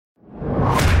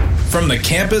from the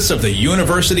campus of the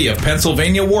University of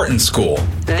Pennsylvania Wharton School.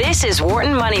 This is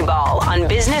Wharton Moneyball on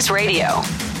Business Radio.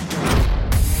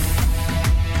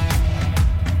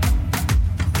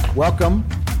 Welcome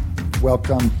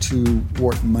to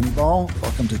Wharton Moneyball.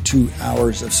 Welcome to 2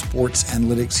 hours of sports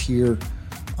analytics here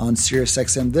on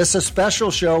SiriusXM. This is a special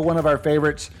show, one of our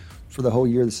favorites for the whole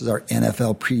year. This is our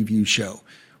NFL preview show.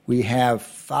 We have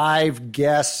 5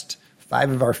 guests,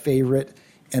 5 of our favorite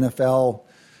NFL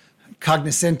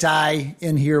cognoscenti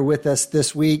in here with us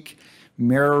this week,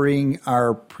 mirroring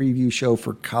our preview show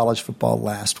for college football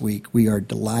last week. We are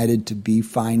delighted to be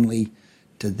finally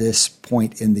to this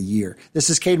point in the year. This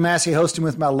is Cade Massey hosting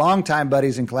with my longtime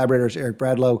buddies and collaborators, Eric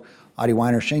Bradlow, Audie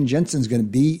Weiner. Shane Jensen's going to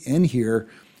be in here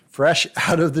fresh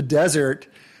out of the desert.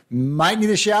 Might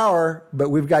need a shower, but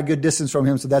we've got good distance from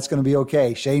him, so that's going to be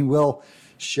okay. Shane will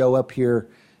show up here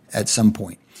at some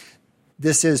point.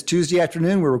 This is Tuesday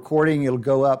afternoon. We're recording. It'll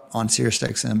go up on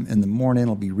SiriusXM in the morning.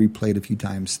 It'll be replayed a few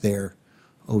times there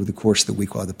over the course of the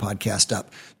week while the podcast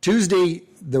up. Tuesday,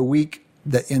 the week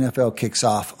the NFL kicks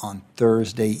off on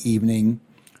Thursday evening.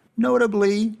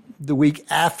 Notably, the week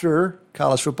after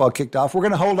college football kicked off. We're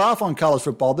going to hold off on college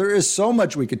football. There is so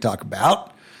much we could talk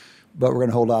about, but we're going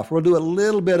to hold off. We'll do a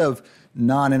little bit of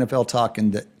non-NFL talk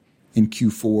in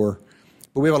Q4,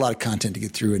 but we have a lot of content to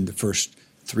get through in the first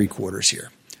 3 quarters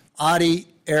here. Audie,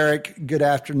 Eric, good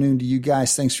afternoon to you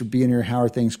guys. Thanks for being here. How are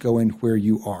things going where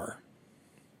you are?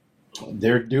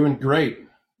 They're doing great,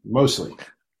 mostly.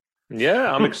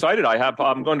 Yeah, I'm excited.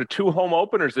 I'm going to 2 home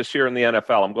openers this year in the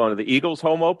NFL. I'm going to the Eagles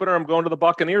home opener. I'm going to the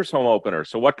Buccaneers home opener.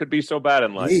 So what could be so bad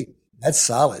in life? Hey, that's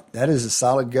solid. That is a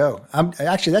solid go.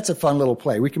 Actually, that's a fun little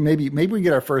play. We can maybe we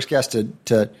get our first guest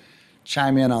to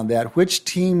chime in on that. Which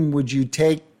team would you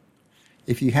take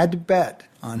if you had to bet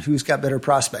on who's got better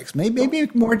prospects? Maybe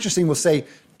more interesting, we'll say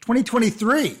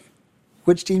 2023.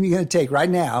 Which team are you going to take right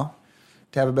now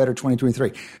to have a better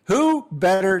 2023? Who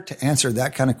better to answer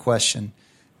that kind of question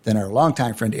than our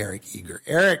longtime friend Eric Eager?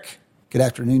 Eric, good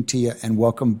afternoon to you, and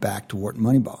welcome back to Wharton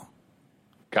Moneyball.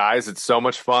 Guys, it's so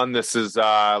much fun. This is,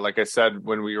 like I said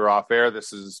when we were off air,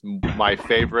 this is my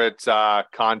favorite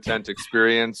content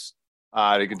experience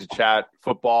to get to chat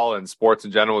football and sports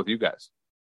in general with you guys.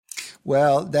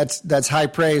 Well, that's high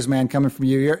praise, man, coming from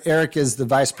you. Eric is the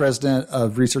Vice President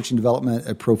of Research and Development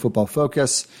at Pro Football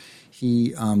Focus.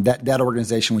 He that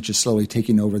organization, which is slowly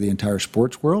taking over the entire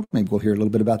sports world. Maybe we'll hear a little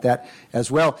bit about that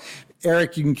as well.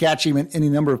 Eric, you can catch him in any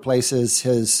number of places.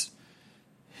 His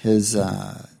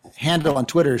handle on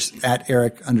Twitter is at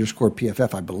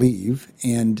Eric_PFF, I believe.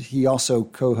 And he also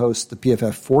co-hosts the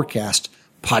PFF Forecast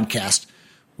podcast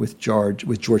with George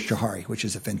Johari, which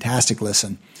is a fantastic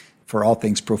listen for all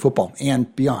things pro football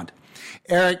and beyond.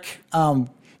 Eric,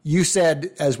 you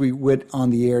said, as we went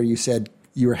on the air, you said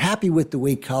you were happy with the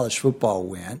way college football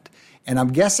went. And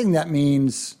I'm guessing that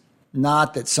means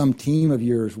not that some team of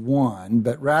yours won,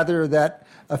 but rather that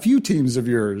a few teams of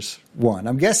yours won.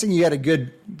 I'm guessing you had a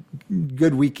good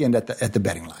weekend at the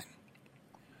betting line.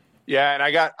 Yeah, and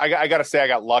I got to say I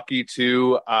got lucky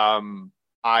too.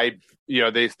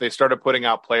 They started putting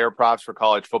out player props for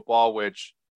college football,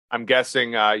 which I'm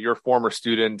guessing your former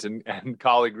student and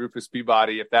colleague Rufus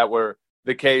Peabody, if that were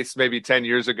the case maybe 10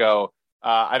 years ago,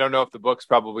 I don't know if the books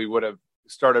probably would have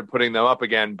started putting them up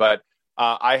again, but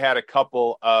I had a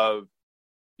couple of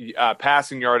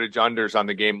passing yardage unders on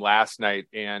the game last night,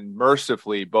 and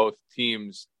mercifully both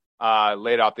teams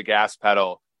laid off the gas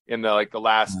pedal in the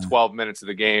last 12 minutes of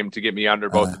the game to get me under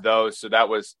both of those. So that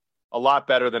was a lot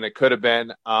better than it could have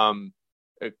been.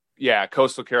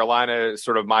 Coastal Carolina is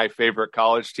sort of my favorite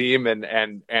college team,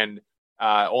 and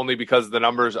only because the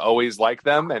numbers always like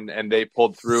them, and they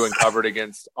pulled through and covered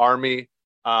against Army.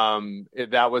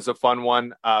 That was a fun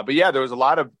one. But yeah, there was a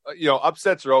lot of,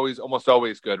 upsets are almost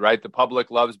always good, right? The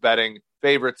public loves betting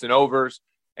favorites and overs,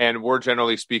 and we're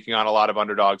generally speaking on a lot of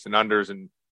underdogs and unders, and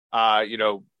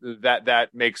that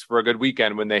makes for a good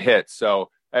weekend when they hit. So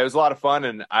it was a lot of fun,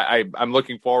 and I'm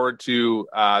looking forward to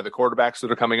the quarterbacks that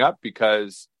are coming up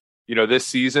because this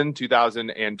season,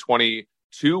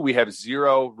 2022, we have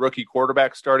 0 rookie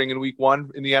quarterbacks starting in week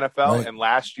 1 in the NFL. Right. And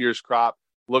last year's crop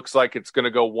looks like it's going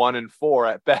to go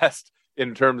 1-4 at best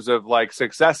in terms of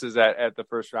successes at the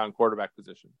first round quarterback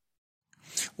position.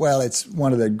 Well, it's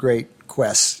one of the great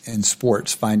quests in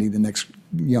sports, finding the next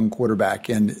young quarterback.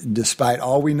 And despite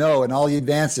all we know and all the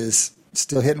advances,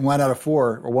 still hitting 1 out of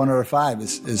 4 or 1 out of 5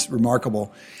 is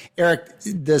remarkable. Eric,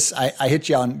 I hit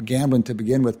you on gambling to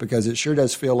begin with because it sure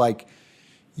does feel like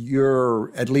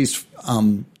your at least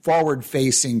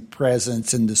forward-facing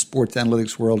presence in the sports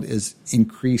analytics world is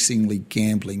increasingly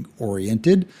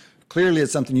gambling-oriented. Clearly,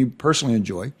 it's something you personally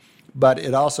enjoy, but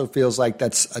it also feels like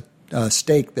that's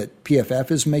stake that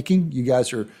PFF is making. You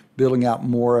guys are building out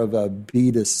more of a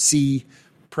B2C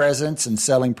presence and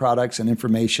selling products and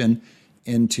information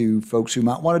into folks who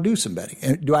might want to do some betting.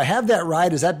 And do I have that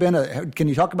right? Has that been can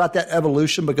you talk about that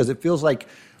evolution? Because it feels like,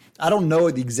 I don't know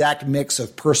the exact mix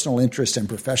of personal interest and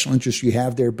professional interest you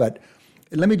have there, but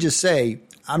let me just say,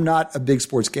 I'm not a big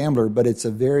sports gambler, but it's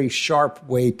a very sharp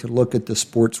way to look at the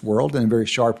sports world and a very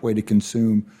sharp way to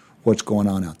consume what's going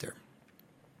on out there.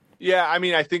 Yeah, I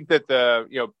mean, I think that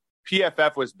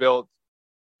PFF was built,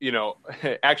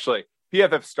 actually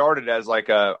PFF started as like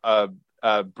a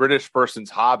British person's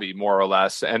hobby, more or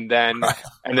less, and then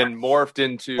morphed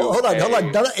into. Hold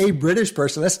on, not a British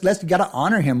person. Let's got to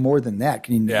honor him more than that.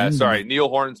 Can you? Yeah, sorry, Neil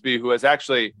Hornsby, who is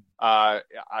actually a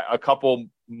couple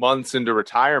months into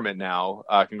retirement now.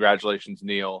 Congratulations,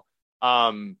 Neil.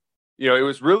 It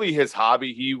was really his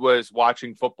hobby. He was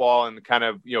watching football and kind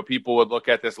of, people would look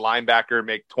at this linebacker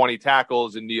make 20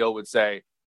 tackles and Neil would say,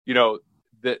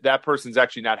 that person's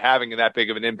actually not having that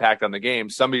big of an impact on the game.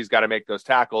 Somebody's got to make those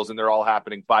tackles and they're all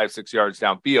happening 5-6 yards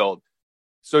downfield.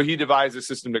 So he devised a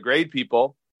system to grade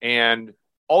people. And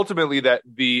ultimately that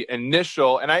the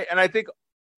initial, and I think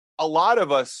a lot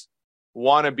of us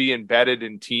want to be embedded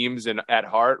in teams and at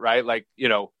heart, right? Like,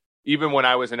 even when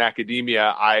I was in academia,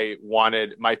 I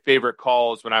wanted my favorite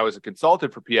calls when I was a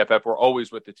consultant for PFF were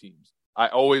always with the teams. I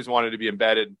always wanted to be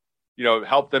embedded,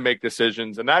 help them make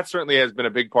decisions. And that certainly has been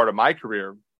a big part of my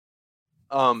career.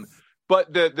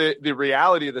 But the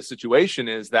reality of the situation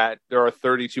is that there are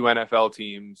 32 NFL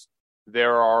teams.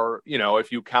 There are,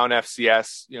 if you count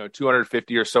FCS,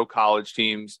 250 or so college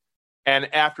teams.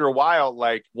 And after a while,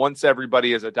 like once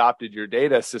everybody has adopted your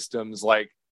data systems,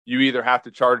 like you either have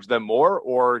to charge them more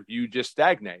or you just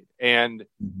stagnate. And,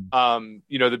 the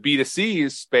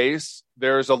B2C space,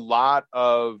 there's a lot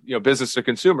of, business to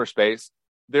consumer space.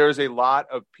 There's a lot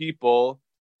of people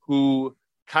who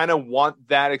kind of want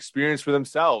that experience for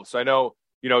themselves. So I know,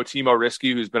 Timo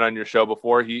Risky, who's been on your show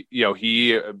before, he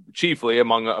chiefly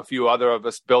among a few other of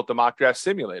us built the mock draft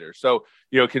simulator. So,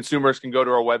 consumers can go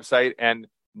to our website and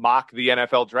mock the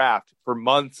NFL draft for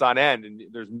months on end. And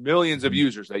there's millions of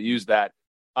users that use that.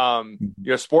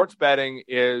 Sports betting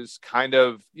is kind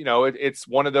of, it's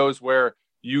one of those where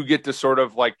you get to sort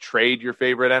of like trade your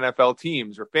favorite NFL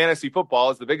teams, or fantasy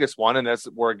football is the biggest one. And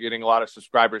we're getting a lot of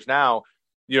subscribers now.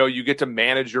 You get to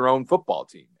manage your own football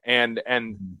team and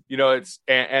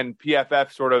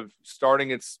PFF sort of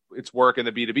starting its work in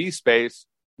the B2B space,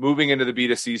 moving into the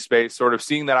B2C space, sort of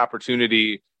seeing that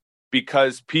opportunity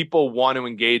because people want to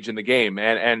engage in the game.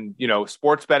 And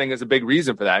sports betting is a big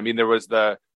reason for that. I mean, there was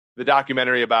the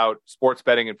documentary about sports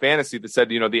betting and fantasy that said,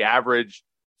 the average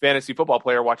fantasy football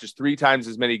player watches 3 times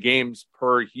as many games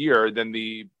per year than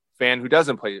the fan who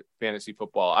doesn't play fantasy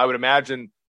football. I would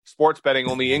imagine sports betting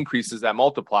only increases that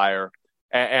multiplier.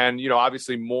 And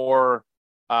obviously more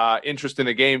interest in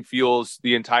the game fuels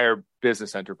the entire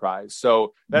business enterprise.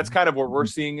 So that's kind of where we're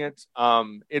seeing it.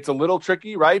 It's a little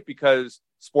tricky, right? Because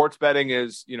sports betting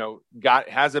is,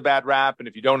 has a bad rap. And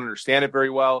if you don't understand it very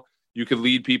well, you could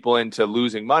lead people into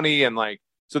losing money. And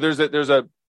so there's an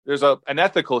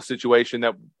ethical situation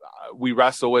that we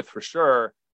wrestle with for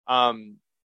sure.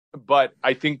 But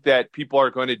I think that people are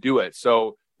going to do it.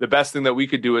 So the best thing that we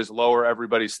could do is lower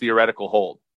everybody's theoretical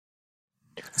hold.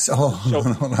 So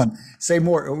hold on. Say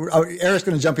more. Eric's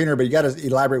going to jump in here, but you got to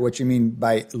elaborate what you mean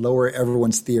by lower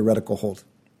everyone's theoretical hold.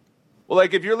 Well,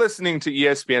 like if you're listening to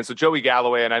ESPN, so Joey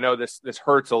Galloway, and I know this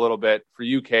hurts a little bit for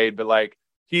you, Cade, but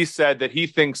he said that he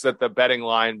thinks that the betting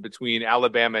line between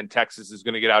Alabama and Texas is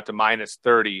going to get out to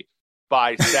 -30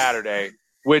 by Saturday,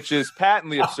 which is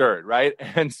patently absurd, right?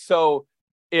 And so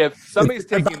if somebody's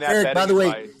taking that Eric, betting by the way,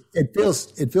 line, it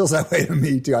feels that way to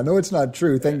me too. I know it's not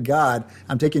true. Thank God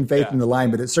I'm taking faith in the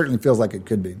line, but it certainly feels like it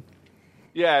could be.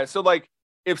 Yeah. So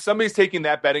if somebody's taking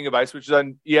that betting advice, which is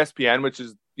on ESPN, which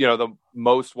is, the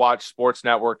most watched sports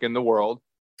network in the world,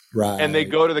 right? And they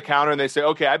go to the counter and they say,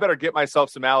 okay, I better get myself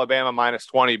some Alabama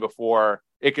 -20 before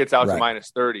it gets out to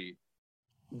 -30.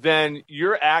 Then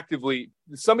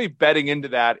somebody betting into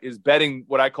that is betting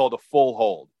what I call the full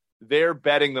hold. They're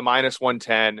betting the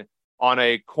 -110 on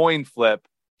a coin flip,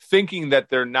 thinking that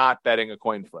they're not betting a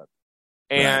coin flip.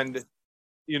 And,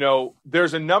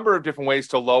 there's a number of different ways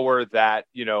to lower that,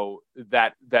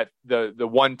 the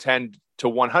 110 to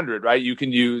 100, right? You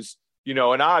can use,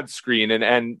 an odds screen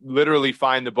and literally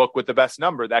find the book with the best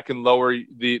number that can lower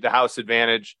the house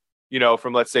advantage,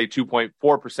 from let's say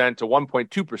 2.4% to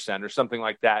 1.2% or something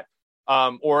like that.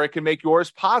 Or it can make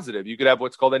yours positive. You could have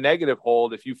what's called a negative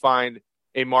hold if you find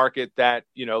a market that,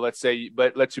 let's say,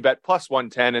 but lets you bet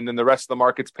 +110 and then the rest of the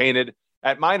market's painted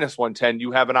at minus 110,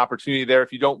 you have an opportunity there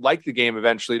if you don't like the game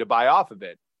eventually to buy off of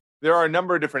it. There are a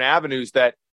number of different avenues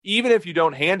that even if you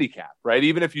don't handicap, right,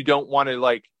 even if you don't want to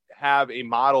like have a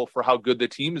model for how good the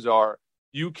teams are,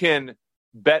 you can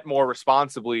bet more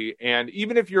responsibly. And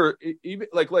even if you're even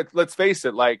like, let's face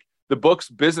it, like the book's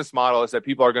business model is that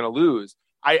people are going to lose.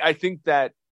 I think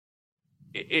that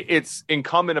it's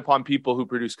incumbent upon people who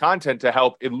produce content to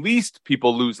help at least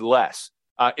people lose less,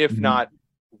 if not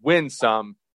win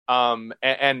some. And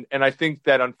I think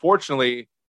that unfortunately,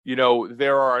 you know,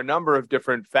 there are a number of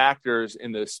different factors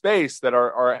in the space that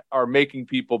are making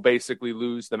people basically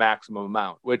lose the maximum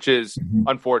amount, which is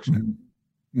unfortunate.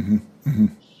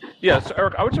 Yeah, so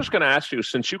Eric, I was just going to ask you,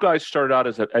 since you guys started out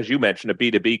as you mentioned, a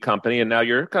B2B company, and now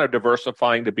you're kind of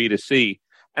diversifying to B2C.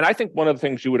 And I think one of the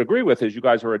things you would agree with is you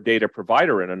guys are a data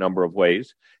provider in a number of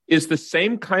ways. Is the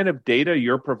same kind of data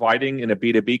you're providing in a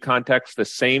B2B context the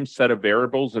same set of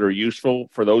variables that are useful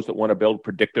for those that want to build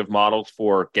predictive models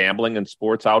for gambling and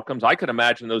sports outcomes? I could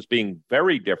imagine those being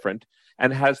very different.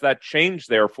 And has that changed,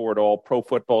 therefore, at all pro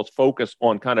football's focus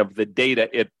on kind of the data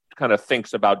it kind of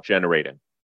thinks about generating?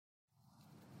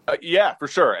 Yeah, for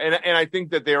sure. And I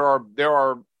think that there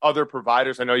are other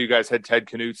providers. I know you guys had Ted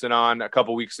Knutson on a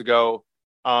couple weeks ago.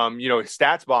 You know,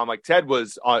 StatsBomb, like Ted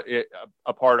was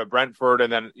a part of Brentford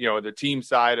and then, you know, the team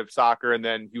side of soccer. And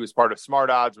then he was part of Smart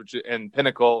Odds, and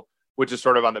Pinnacle, which is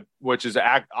sort of on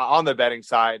the betting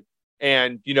side.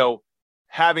 And, you know,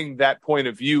 having that point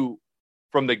of view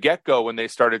from the get-go when they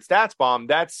started StatsBomb,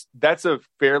 that's a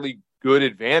fairly good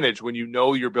advantage when you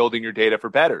know you're building your data for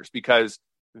bettors, because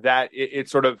that it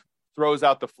sort of throws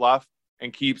out the fluff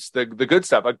and keeps the good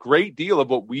stuff. A great deal of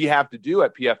what we have to do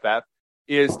at PFF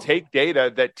is take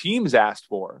data that teams asked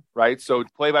for, right? So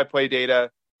play-by-play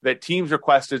data that teams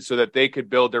requested so that they could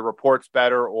build their reports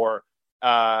better, or,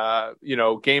 you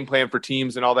know, game plan for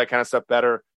teams and all that kind of stuff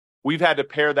better. We've had to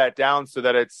pare that down so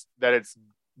that it's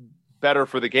better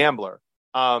for the gambler.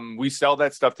 We sell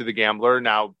that stuff to the gambler.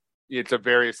 Now, it's at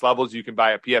various levels. You can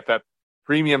buy a PFF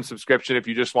premium subscription if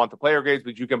you just want the player grades,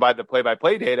 but you can buy the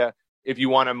play-by-play data if you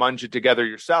want to munch it together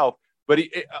yourself. But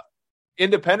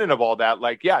independent of all that,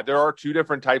 like, yeah, there are two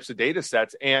different types of data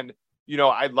sets. And, you know,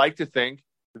 I'd like to think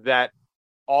that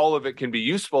all of it can be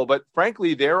useful, but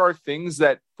frankly, there are things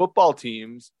that football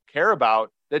teams care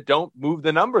about that don't move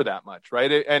the number that much.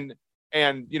 Right.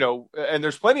 And, you know, and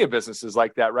there's plenty of businesses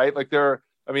like that, right? Like I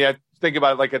think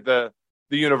about it, like at the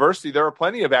university, there are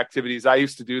plenty of activities I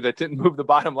used to do that didn't move the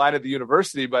bottom line of the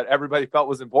university, but everybody felt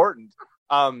was important.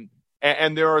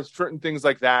 And there are certain things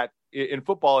like that in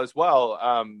football as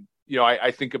well. You know,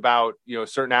 I think about, you know,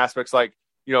 certain aspects like,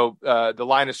 you know, the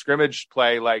line of scrimmage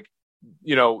play, like,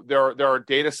 you know, there are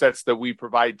data sets that we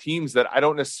provide teams that I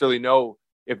don't necessarily know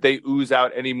if they ooze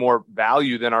out any more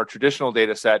value than our traditional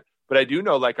data set. But I do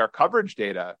know, like, our coverage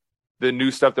data, the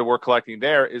new stuff that we're collecting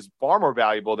there is far more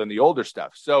valuable than the older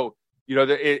stuff. So, you know,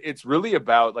 it's really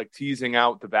about like teasing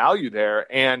out the value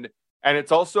there. And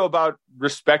it's also about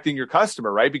respecting your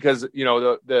customer, right? Because, you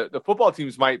know, the football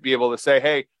teams might be able to say,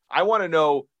 hey, I want to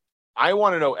know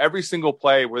every single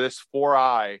play where this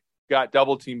 4-eye got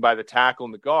double teamed by the tackle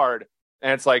and the guard.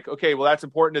 And it's like, okay, well, that's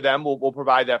important to them. We'll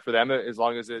provide that for them as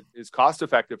long as it is cost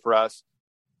effective for us.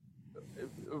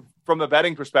 From the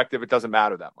betting perspective, it doesn't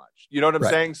matter that much. You know what I'm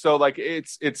saying? So like,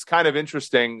 it's kind of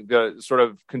interesting, the sort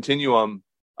of continuum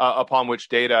upon which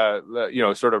data, you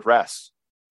know, sort of rests.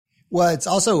 Well, it's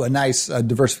also a nice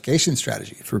diversification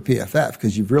strategy for PFF,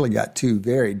 because you've really got two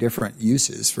very different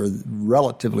uses for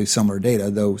relatively similar data,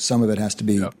 though some of it has to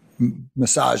be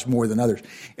massaged more than others.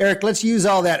 Eric, let's use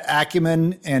all that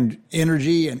acumen and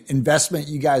energy and investment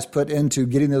you guys put into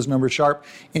getting those numbers sharp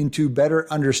into better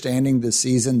understanding the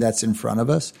season that's in front of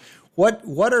us.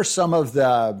 What are some of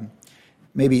the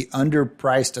maybe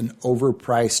underpriced and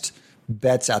overpriced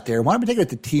bets out there? Why don't we take it at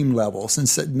the team level,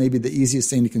 since it may be the easiest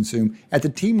thing to consume? At the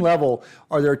team level,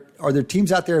 are there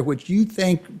teams out there which you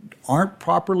think aren't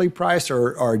properly priced,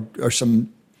 or are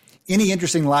any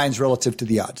interesting lines relative to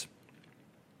the odds?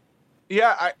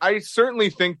 Yeah, I certainly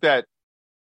think that,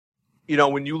 you know,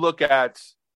 when you look at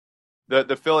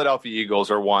the Philadelphia Eagles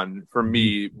are one for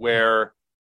me where,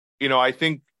 you know, I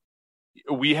think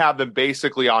we have them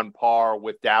basically on par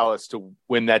with Dallas to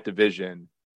win that division.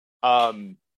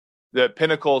 The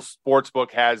Pinnacle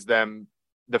Sportsbook has them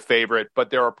the favorite, but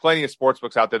there are plenty of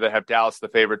sportsbooks out there that have Dallas the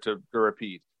favorite to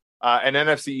repeat. And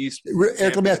NFC East.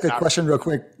 Eric, let me ask a question real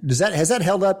quick. Has that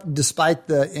held up despite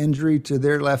the injury to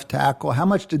their left tackle? How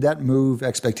much did that move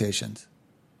expectations?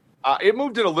 It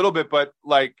moved it a little bit, but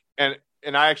like, and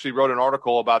I actually wrote an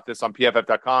article about this on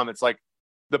PFF.com. It's like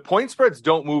the point spreads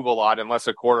don't move a lot unless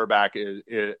a quarterback is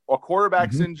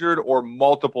injured or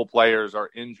multiple players are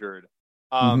injured.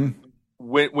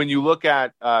 When you look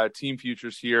at team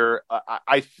futures here,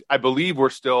 I believe we're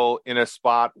still in a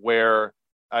spot where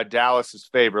Dallas is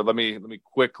favored. Let me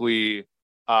quickly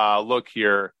look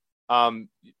here.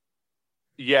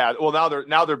 Yeah, well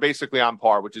now they're basically on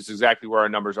par, which is exactly where our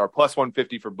numbers are. Plus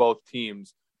 150 for both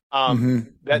teams.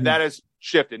 That has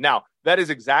shifted. Now, that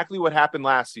is exactly what happened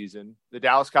last season. The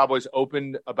Dallas Cowboys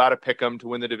opened about a pick 'em to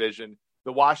win the division.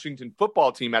 The Washington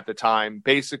football team at the time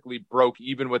basically broke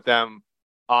even with them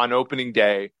on opening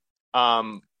day.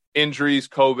 Injuries,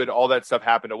 COVID, all that stuff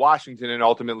happened to Washington, and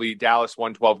ultimately Dallas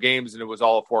won 12 games, and it was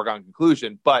all a foregone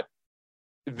conclusion. But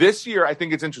this year, I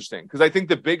think it's interesting because I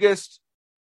think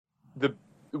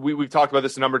we've talked about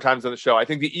this a number of times on the show. I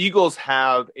think the Eagles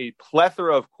have a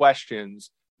plethora of questions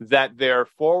that their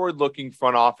forward-looking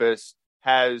front office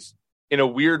has, in a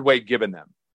weird way, given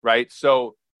them, right?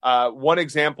 So one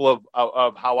example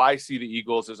of how I see the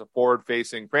Eagles as a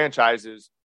forward-facing franchise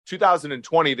is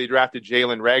 2020, they drafted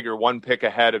Jalen Reagor 1 pick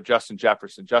ahead of Justin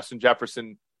Jefferson. Justin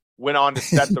Jefferson went on to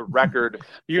set the record.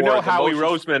 Howie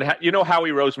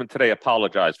Roseman today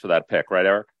apologized for that pick, right,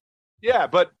 Eric? Yeah,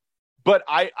 but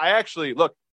I actually,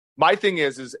 look, my thing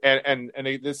is and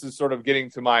this is sort of getting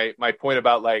to my point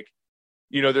about, like,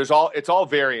 it's all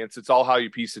variance. It's all how you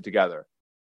piece it together.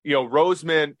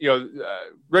 Roseman,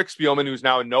 Rick Spielman, who's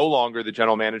now no longer the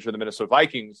general manager of the Minnesota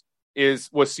Vikings,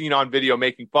 was seen on video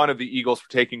making fun of the Eagles for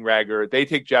taking Reagor. They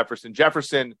take Jefferson.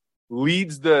 Jefferson has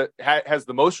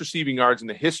the most receiving yards in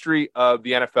the history of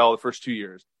the NFL the first 2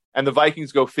 years. And the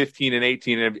Vikings go 15 and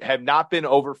 18 and have not been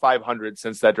over 500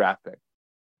 since that draft pick.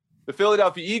 The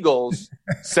Philadelphia Eagles,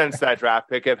 since that draft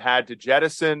pick, have had to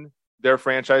jettison their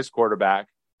franchise quarterback,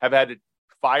 have had to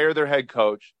fire their head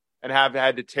coach, and have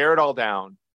had to tear it all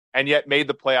down, and yet made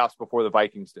the playoffs before the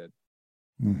Vikings did.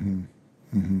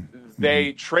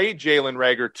 They trade Jalen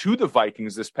Reagor to the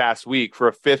Vikings this past week for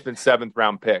a 5th and 7th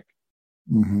round pick.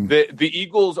 The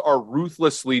Eagles are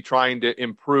ruthlessly trying to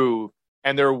improve,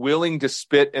 and they're willing to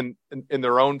spit in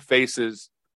their own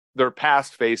faces, their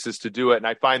past faces, to do it. And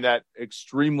I find that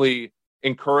extremely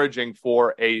encouraging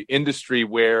for a industry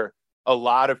where a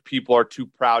lot of people are too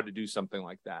proud to do something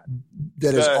like that.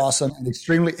 That is awesome and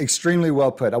extremely, extremely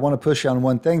well put. I want to push you on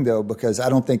one thing, though, because I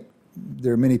don't think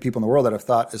there are many people in the world that have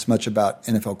thought as much about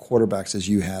NFL quarterbacks as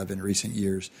you have in recent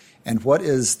years. And what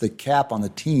is the cap on the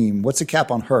team? What's the cap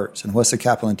on Hurts, and what's the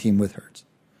cap on the team with Hurts?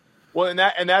 Well, and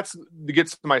that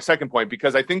gets to my second point,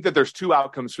 because I think that there's two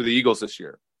outcomes for the Eagles this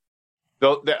year.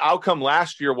 The outcome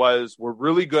last year was, we're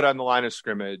really good on the line of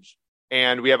scrimmage,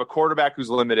 and we have a quarterback who's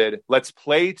limited. Let's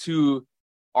play to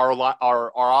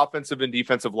our offensive and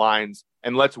defensive lines,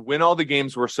 and let's win all the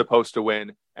games we're supposed to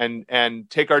win, and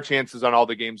take our chances on all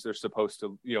the games they're supposed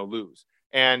to lose.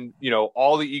 And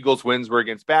all the Eagles wins were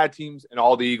against bad teams, and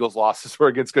all the Eagles losses were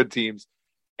against good teams.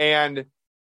 And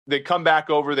they come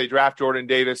back over, they draft Jordan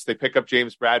Davis, they pick up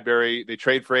James Bradbury, they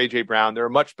trade for A.J. Brown. They're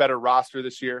a much better roster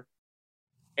this year.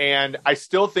 And I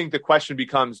still think the question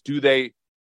becomes, do they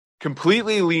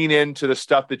completely lean into the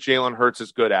stuff that Jalen Hurts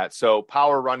is good at? So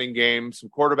power running game, some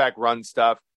quarterback run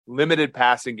stuff, limited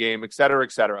passing game, et cetera,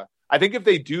 et cetera. I think if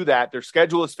they do that, their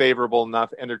schedule is favorable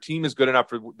enough and their team is good enough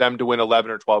for them to win 11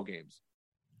 or 12 games.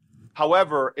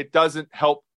 However, it doesn't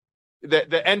help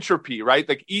the entropy, right?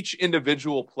 Like, each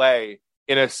individual play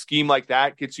in a scheme like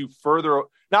that gets you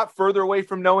not further away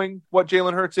from knowing what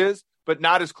Jalen Hurts is, but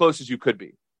not as close as you could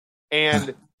be.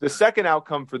 And the second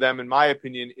outcome for them, in my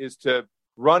opinion, is to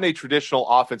run a traditional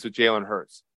offense with Jalen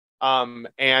Hurts.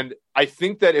 And I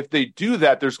think that if they do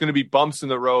that, there's going to be bumps in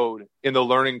the road in the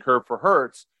learning curve for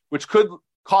Hurts, which could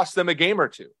cost them a game or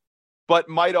two, but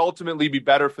might ultimately be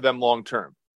better for them long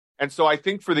term. And so I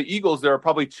think for the Eagles, there are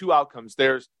probably two outcomes.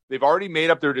 They've already made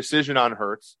up their decision on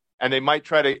Hurts, and they might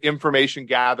try to information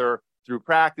gather through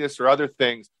practice or other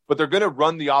things, but they're going to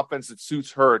run the offense that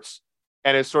suits Hurts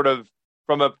and is sort of,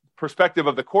 from a perspective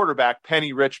of the quarterback,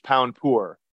 penny rich, pound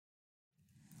poor.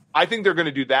 I think they're going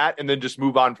to do that and then just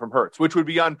move on from Hurts, which would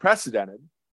be unprecedented,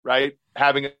 right?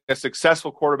 Having a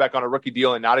successful quarterback on a rookie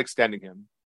deal and not extending him.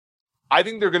 I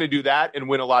think they're going to do that and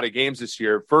win a lot of games this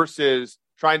year versus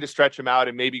trying to stretch him out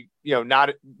and maybe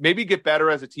get better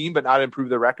as a team, but not improve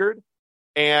the record.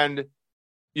 And,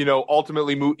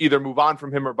 ultimately either move on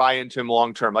from him or buy into him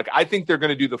long-term. Like, I think they're going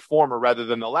to do the former rather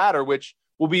than the latter, which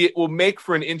will make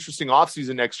for an interesting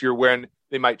offseason next year, when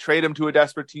they might trade him to a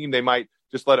desperate team. They might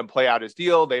just let him play out his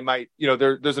deal. They might,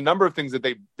 there's a number of things that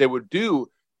they would do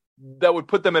that would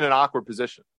put them in an awkward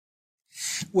position.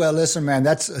 Well, listen, man,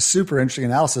 that's a super interesting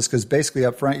analysis because basically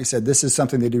up front you said this is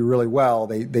something they do really well.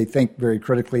 They think very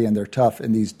critically and they're tough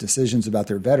in these decisions about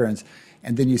their veterans.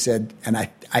 And then you said,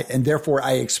 and therefore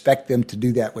I expect them to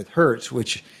do that with Hurts,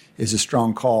 which is a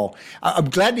strong call. I'm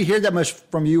glad to hear that much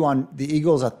from you on the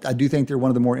Eagles. I do think they're one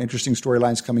of the more interesting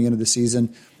storylines coming into the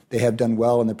season. They have done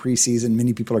well in the preseason.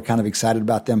 Many people are kind of excited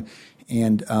about them,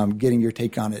 and getting your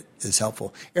take on it is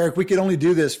helpful. Eric, we could only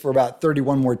do this for about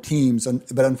 31 more teams,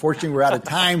 but unfortunately we're out of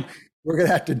time. We're going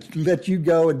to have to let you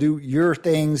go and do your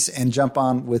things and jump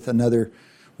on with another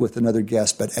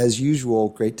guest. But as usual,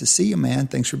 great to see you, man.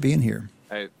 Thanks for being here.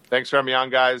 Hey, thanks for having me on,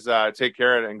 guys. Take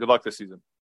care and good luck this season.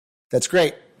 That's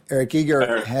great. Eric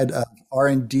Eager, head of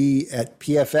R&D at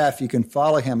PFF. You can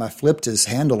follow him. I flipped his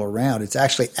handle around. It's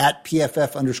actually at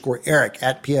PFF_Eric,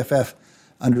 at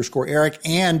PFF_Eric.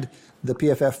 And the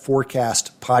PFF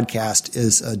Forecast podcast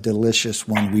is a delicious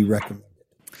one. We recommend it.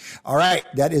 All right.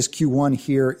 That is Q1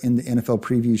 here in the NFL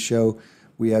Preview Show.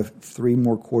 We have 3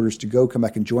 more quarters to go. Come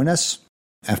back and join us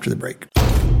after the break.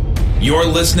 You're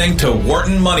listening to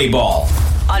Wharton Moneyball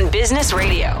on Business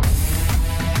Radio.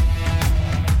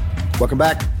 Welcome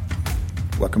back.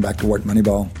 Welcome back to Wharton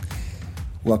Moneyball.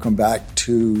 Welcome back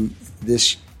to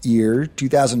this year,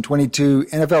 2022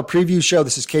 NFL Preview Show.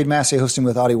 This is Cade Massey hosting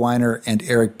with Audie Weiner and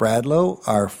Eric Bradlow.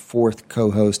 Our 4th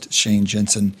co-host, Shane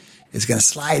Jensen, is going to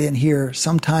slide in here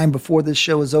sometime before this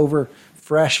show is over,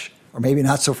 fresh or maybe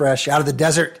not so fresh, out of the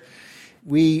desert.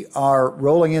 We are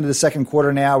rolling into the second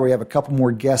quarter now. We have a couple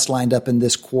more guests lined up in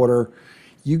this quarter.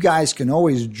 You guys can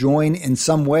always join in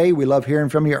some way. We love hearing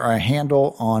from you. Our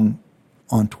handle on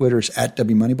Twitter's at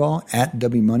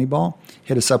WMoneyball.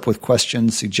 Hit us up with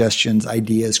questions, suggestions,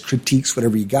 ideas, critiques,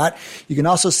 whatever you got. You can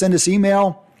also send us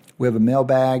email. We have a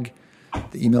mailbag.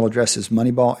 The email address is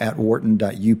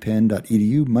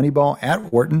moneyball@wharton.upenn.edu,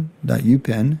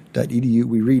 moneyball@wharton.upenn.edu.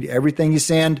 We read everything you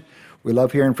send. We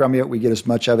love hearing from you. We get as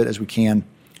much of it as we can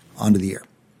onto the air.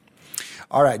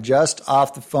 All right, just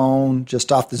off the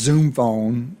Zoom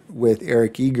phone with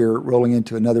Eric Eager, rolling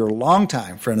into another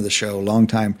longtime friend of the show,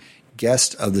 longtime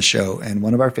guest of the show, and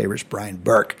one of our favorites, Brian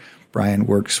Burke. Brian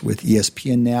works with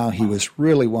ESPN now. He was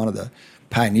really one of the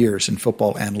pioneers in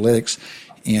football analytics,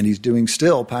 and he's doing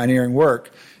still pioneering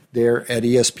work there at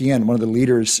ESPN, one of the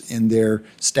leaders in their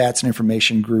stats and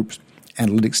information group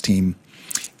analytics team.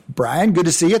 Brian, good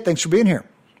to see you. Thanks for being here.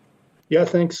 Yeah,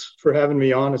 thanks for having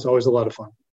me on. It's always a lot of fun.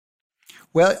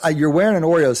 Well, you're wearing an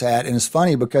Orioles hat, and it's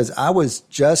funny because I was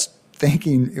just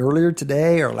thinking earlier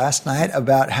today or last night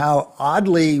about how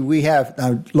oddly we have.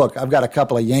 Now, look, I've got a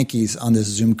couple of Yankees on this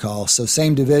Zoom call, so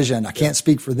same division. I can't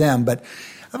speak for them, but I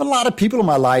have a lot of people in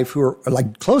my life who are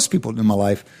like close people in my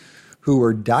life who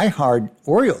are diehard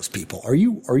Orioles people. Are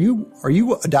you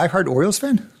a diehard Orioles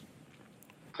fan?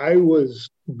 I was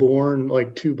born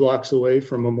like 2 blocks away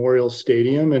from Memorial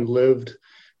Stadium and lived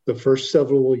the first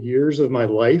several years of my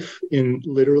life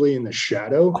literally in the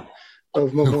shadow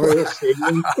of Memorial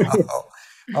Stadium.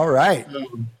 All right.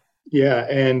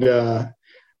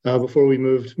 Before we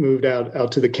moved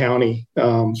out to the county.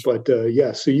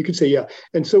 So you could say, yeah.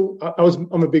 And so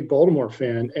I'm a big Baltimore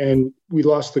fan, and we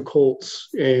lost the Colts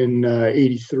in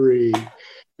 83,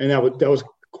 and that was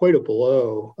quite a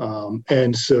blow.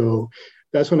 And so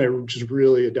that's when I just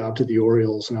really adopted the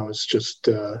Orioles, and I was just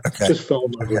fell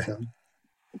in love with them.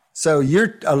 So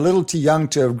you're a little too young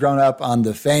to have grown up on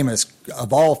the famous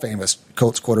of all famous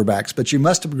Colts quarterbacks, but you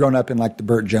must have grown up in like the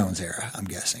Burt Jones era, I'm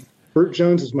guessing. Burt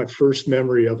Jones is my first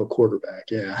memory of a quarterback.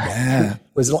 Yeah.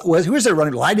 Was who was their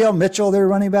running? Lydell Mitchell, their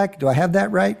running back. Do I have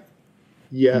that right?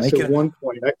 Yes, at one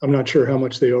point. I'm not sure how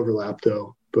much they overlap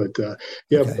though, but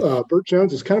Burt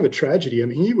Jones is kind of a tragedy. I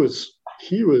mean, he was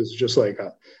just like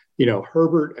a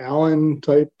Herbert Allen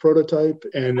type prototype,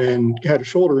 and then had a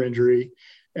shoulder injury.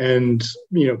 And,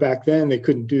 back then they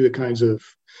couldn't do the kinds of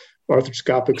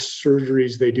arthroscopic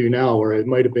surgeries they do now, where it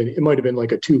might have been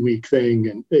like a 2-week thing,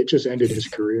 and it just ended his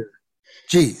career.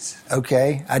 Jeez.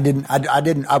 Okay.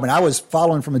 I was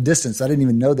following from a distance. I didn't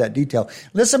even know that detail.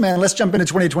 Listen, man, let's jump into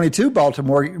 2022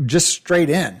 Baltimore, just straight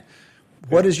in.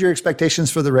 What is your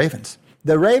expectations for the Ravens?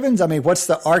 The Ravens, I mean, what's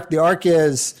the arc? The arc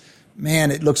is,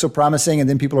 man, it looks so promising, and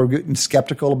then people are getting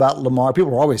skeptical about Lamar.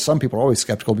 Some people are always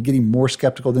skeptical, but getting more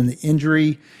skeptical than the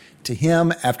injury to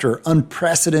him after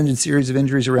unprecedented series of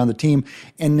injuries around the team.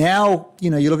 And now,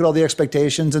 you look at all the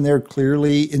expectations, and they're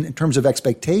clearly, in terms of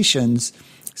expectations,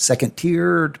 second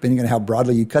tier, depending on how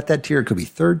broadly you cut that tier. It could be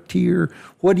third tier.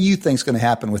 What do you think is going to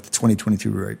happen with the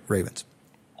 2022 Ravens?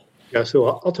 Yeah, so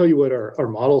I'll tell you what our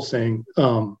model's saying.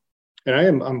 And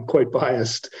I'm quite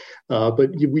biased, but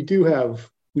we do have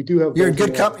we do have. You're in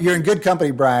good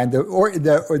company, Brian.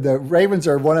 The Ravens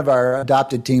are one of our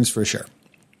adopted teams for sure.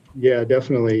 Yeah,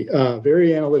 definitely. Very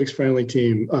analytics friendly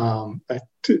team. I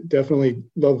definitely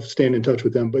love staying in touch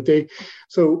with them. But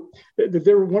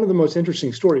they're one of the most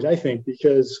interesting stories, I think,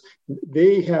 because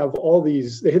they have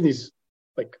these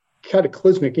like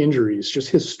cataclysmic injuries, just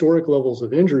historic levels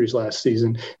of injuries last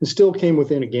season, and still came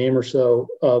within a game or so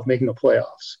of making the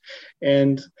playoffs.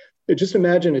 And just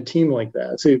imagine a team like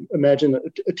that. So imagine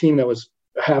a team that was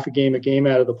half a game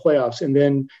out of the playoffs, and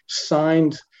then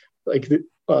signed like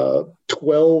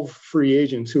 12 free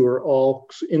agents who are all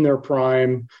in their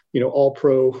prime, all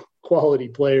pro quality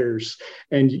players.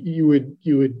 And you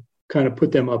would kind of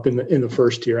put them up in the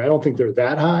first tier. I don't think they're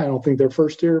that high. I don't think they're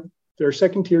first tier. They're a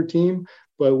second tier team,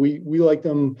 but we like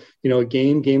them, a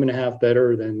game and a half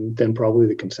better than probably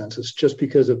the consensus, just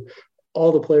because of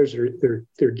all the players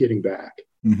they're getting back.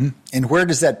 Mm-hmm. And where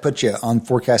does that put you on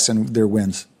forecasting their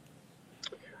wins?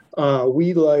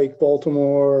 We like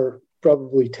Baltimore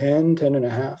probably 10 and a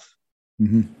half.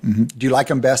 Mm-hmm. Mm-hmm. Do you like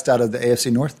them best out of the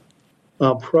AFC North?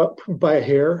 By a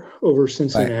hair over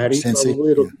Cincinnati.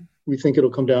 We think it'll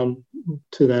come down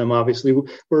to them. Obviously,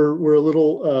 we're a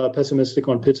little pessimistic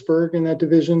on Pittsburgh in that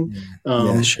division.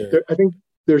 Sure. I think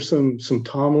there's some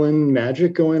Tomlin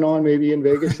magic going on maybe in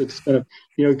Vegas. It's kind of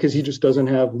because he just doesn't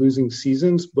have losing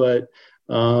seasons, but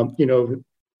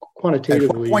quantitatively.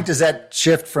 At what point does that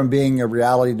shift from being a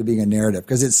reality to being a narrative?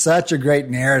 Because it's such a great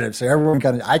narrative, so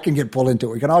everyone I can get pulled into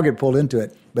it. We can all get pulled into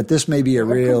it, but this may be a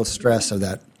real stress of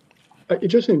that.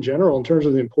 Just in general, in terms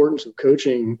of the importance of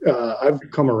coaching, I've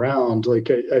come around. Like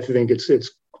I think it's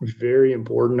very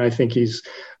important. I think he's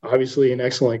obviously an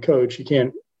excellent coach. You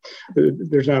can't.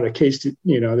 There's not a case to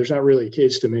there's not really a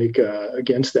case to make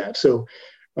against that. So,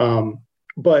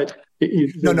 but.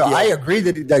 I agree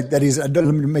that he's. Let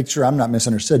me make sure I'm not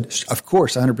misunderstood. Of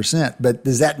course, 100%. But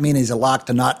does that mean he's a lock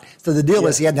to not? So the deal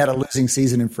is he hadn't had a losing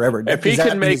season in forever. If he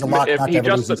can make,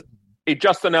 he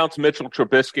just announced Mitchell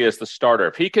Trubisky as the starter.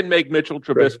 If he can make Mitchell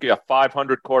Trubisky a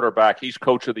 500 quarterback, he's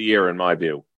coach of the year in my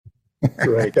view.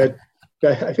 Right.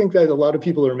 I think that a lot of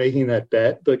people are making that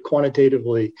bet, but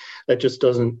quantitatively, that just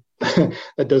doesn't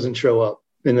show up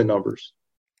in the numbers.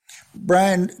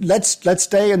 Brian, let's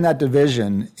stay in that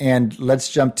division and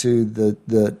let's jump to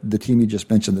the team you just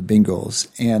mentioned, the Bengals.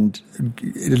 And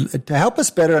to help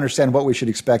us better understand what we should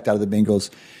expect out of the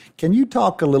Bengals, can you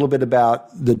talk a little bit about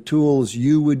the tools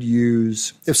you would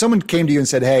use if someone came to you and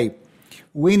said, "Hey,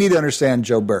 we need to understand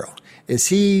Joe Burrow. Is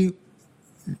he,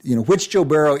 which Joe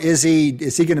Burrow is he?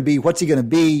 Is he going to be? What's he going to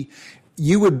be?"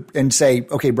 You would say,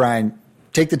 "Okay, Brian,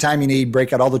 take the time you need,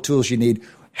 break out all the tools you need."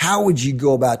 How would you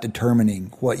go about determining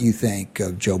what you think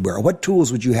of Joe Burrow? What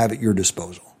tools would you have at your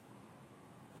disposal?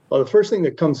 Well, the first thing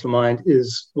that comes to mind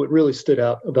is what really stood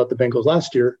out about the Bengals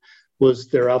last year was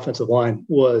their offensive line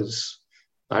was,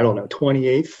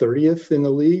 28th, 30th in the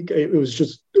league. It was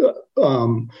just, it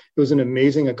was an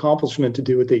amazing accomplishment to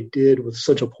do what they did with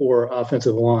such a poor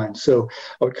offensive line. So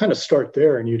I would kind of start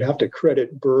there, and you'd have to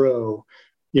credit Burrow.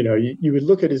 You would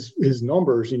look at his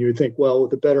numbers and you would think, well,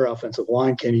 with a better offensive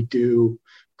line,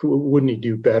 wouldn't he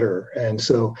do better? And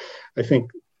so I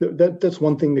think that's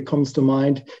one thing that comes to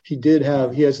mind. He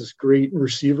has this great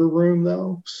receiver room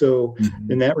though. So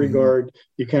in that regard,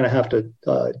 you kind of have to,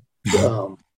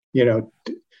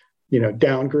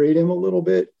 downgrade him a little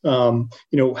bit.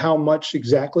 How much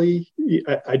exactly,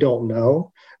 I don't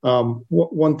know.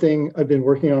 One thing I've been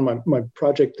working on my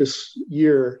project this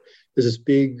year is this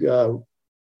big,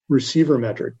 receiver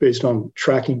metric based on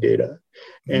tracking data.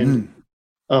 And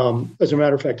as a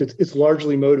matter of fact, it's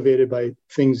largely motivated by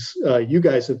things you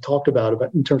guys have talked about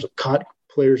in terms of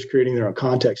players creating their own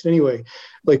context. Anyway,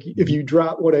 like if you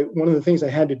drop one of the things I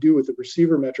had to do with the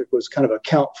receiver metric was kind of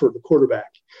account for the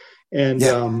quarterback.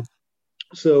 And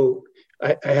so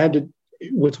I had to,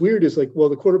 what's weird is the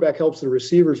quarterback helps the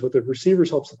receivers, but the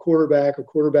receivers helps the quarterback, a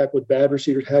quarterback with bad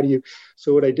receivers.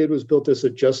 So what I did was built this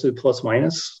adjusted plus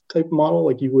minus type model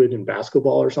like you would in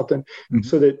basketball or something,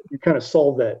 so that you kind of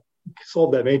solve that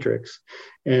matrix.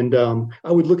 And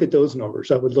I would look at those numbers.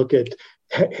 I would look at,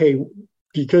 hey,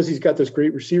 because he's got this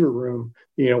great receiver room,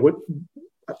 what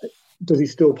does he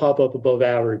still pop up above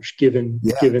average given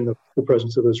the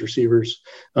presence of those receivers?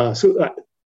 So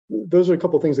those are a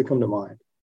couple of things that come to mind.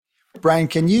 Brian,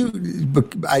 can you?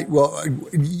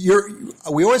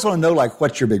 We always want to know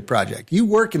what's your big project. You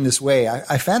work in this way.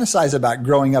 I fantasize about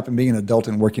growing up and being an adult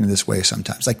and working in this way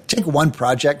sometimes. Take one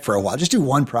project for a while. Just do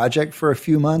one project for a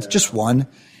few months, just one.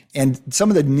 And some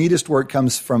of the neatest work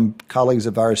comes from colleagues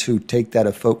of ours who take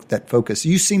that focus.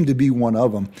 You seem to be one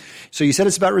of them. So you said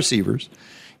it's about receivers.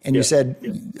 And you said,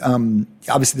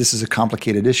 obviously this is a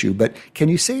complicated issue, but can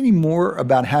you say any more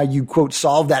about how you, quote,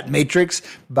 solve that matrix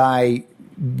by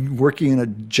working an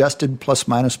adjusted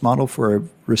plus-minus model for a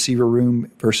receiver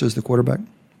room versus the quarterback?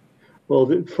 Well,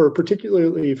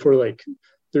 particularly for like,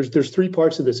 there's three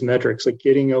parts of this metrics, like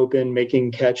getting open,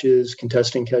 making catches,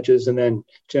 contesting catches, and then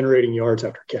generating yards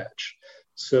after catch.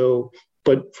 So,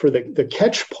 but for the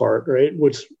catch part, right,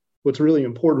 what's really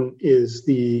important is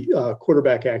the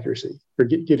quarterback accuracy, or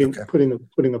putting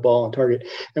the ball on target.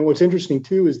 And what's interesting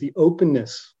too is the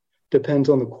openness depends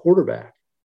on the quarterback,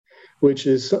 which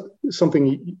is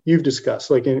something you've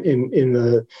discussed, like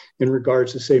in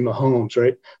regards to, say, Mahomes,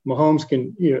 right? Mahomes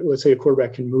can, let's say a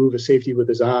quarterback can move a safety with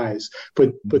his eyes,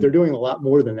 but they're doing a lot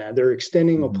more than that. They're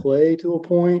extending a play to a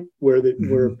point where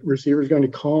where receiver is going to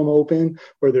come open,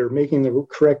 where they're making the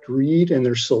correct read and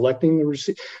they're selecting the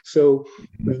receiver. So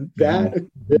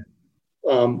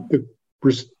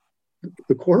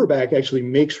the quarterback actually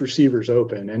makes receivers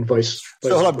open, and vice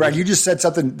So hold on, Brad, you just said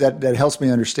something that helps me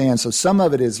understand. So some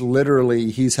of it is literally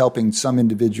he's helping some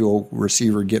individual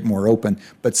receiver get more open,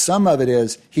 but some of it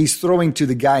is he's throwing to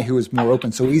the guy who is more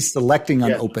open. So he's selecting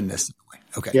on openness.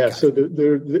 Okay. Yeah. So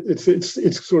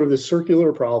it's sort of the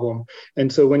circular problem.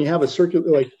 And so when you have a circular,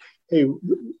 like, hey,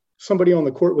 somebody on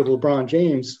the court with LeBron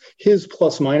James, his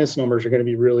plus minus numbers are going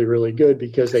to be really, really good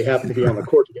because they happen to be on the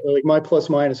court together. Like my plus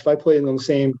minus, if I played in the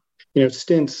same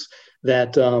stints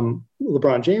that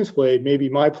LeBron James played, maybe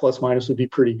my plus minus would be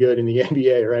pretty good in the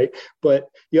NBA, right? But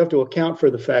you have to account for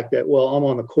the fact that, well, I'm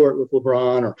on the court with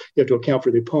LeBron, or you have to account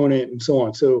for the opponent and so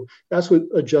on. So that's what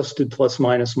adjusted plus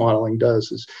minus modeling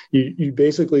does, is you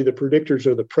basically, the predictors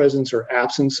are the presence or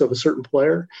absence of a certain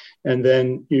player, and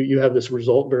then you have this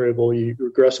result variable you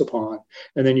regress upon,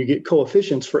 and then you get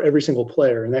coefficients for every single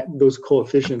player, and those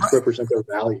coefficients represent their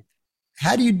value.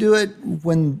 How do you do it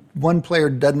when one player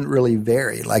doesn't really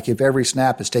vary? Like if every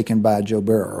snap is taken by Joe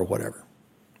Burrow or whatever,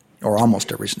 or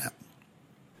almost every snap?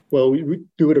 Well, we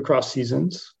do it across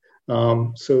seasons.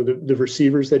 So the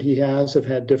receivers that he has have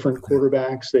had different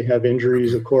quarterbacks. They have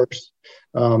injuries, of course.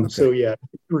 So yeah,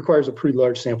 it requires a pretty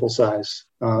large sample size.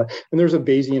 And there's a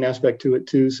Bayesian aspect to it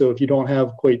too. So if you don't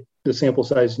have quite the sample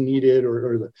size needed,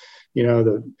 or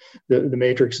the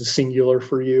matrix is singular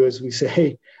for you, as we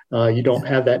say, you don't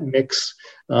have that mix,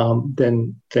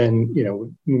 then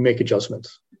we make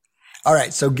adjustments. All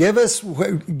right. So give us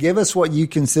what you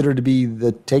consider to be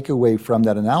the takeaway from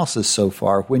that analysis so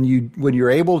far. When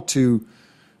you're able to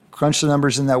crunch the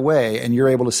numbers in that way, and you're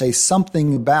able to say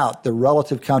something about the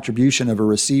relative contribution of a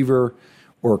receiver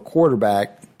or a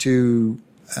quarterback to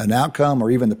an outcome,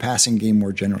 or even the passing game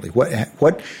more generally,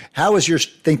 how has your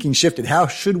thinking shifted? How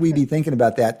should we be thinking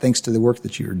about that, thanks to the work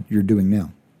that you're doing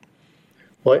now?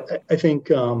 Well, I think,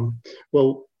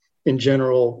 in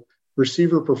general,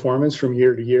 receiver performance from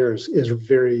year to year is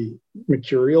very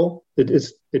mercurial.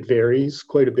 It varies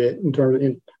quite a bit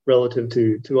relative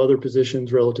to other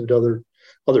positions, relative to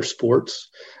other sports.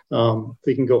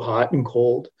 They can go hot and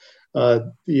cold.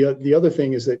 The other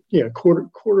thing is that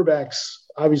quarterbacks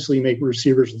obviously make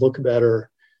receivers look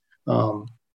better,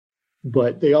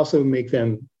 but they also make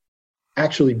them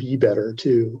actually be better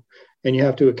too, and you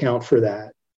have to account for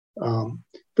that.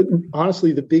 But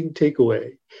honestly, the big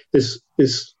takeaway is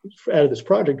out of this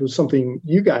project was something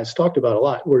you guys talked about a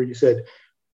lot, where you said,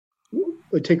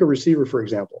 take a receiver, for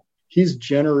example. He's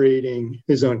generating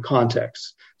his own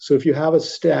context. So if you have a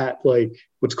stat like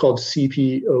what's called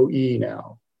CPOE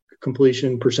now,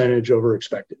 completion percentage over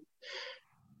expected,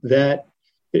 that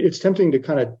it's tempting to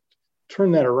kind of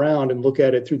turn that around and look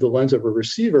at it through the lens of a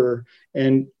receiver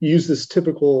and use this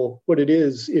typical, what it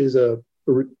is a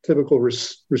typical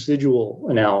residual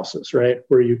analysis, right?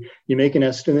 Where you make an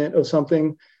estimate of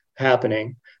something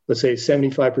happening. Let's say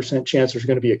 75% chance there's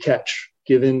going to be a catch,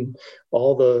 given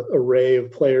all the array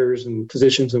of players and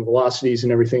positions and velocities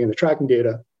and everything in the tracking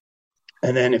data.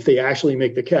 And then if they actually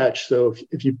make the catch, so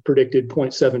if you predicted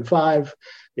 0.75,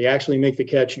 they actually make the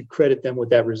catch, you credit them with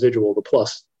that residual, the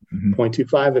plus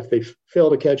 0.25. If they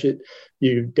fail to catch it,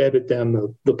 you debit them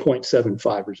the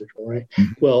 0.75 residual, right?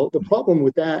 Well, the problem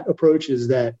with that approach is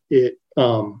that it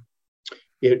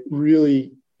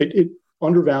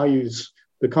undervalues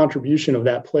the contribution of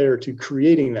that player to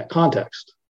creating that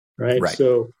context, right?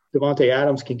 So Devontae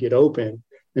Adams can get open,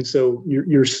 and so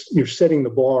you're setting the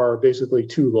bar basically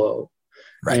too low.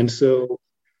 Right. And so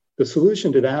the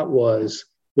solution to that was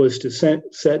to set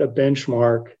a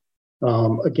benchmark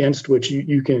against which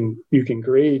you can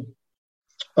grade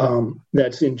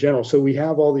that's in general. So we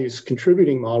have all these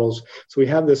contributing models. So we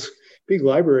have this big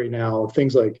library now of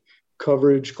things like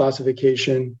coverage,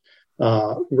 classification,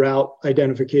 route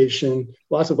identification,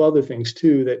 lots of other things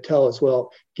too that tell us,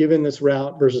 well, given this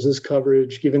route versus this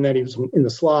coverage, given that he was in the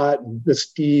slot, and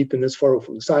this deep and this far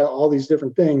from the side, all these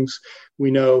different things, we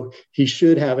know he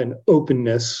should have an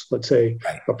openness, let's say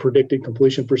a predicted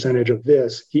completion percentage of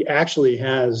this. He actually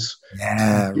has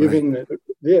given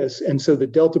this. And so the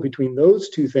delta between those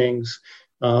two things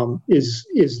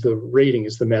is the rating,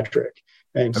 is the metric.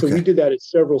 And so we did that at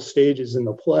several stages in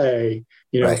the play,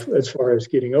 as far as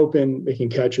getting open, making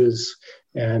catches,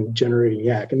 and generating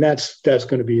yak. And that's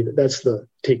the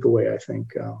takeaway, I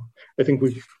think. I think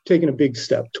we've taken a big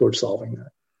step towards solving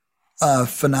that.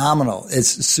 Phenomenal. It's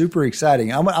super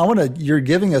exciting. You're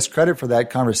giving us credit for that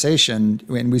conversation.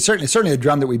 And we certainly a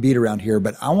drum that we beat around here,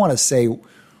 but I want to say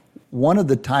one of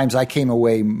the times I came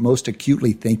away most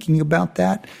acutely thinking about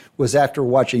that was after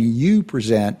watching you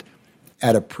present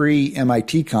at a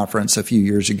pre-MIT conference a few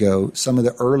years ago, some of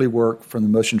the early work from the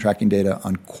motion tracking data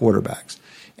on quarterbacks.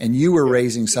 And you were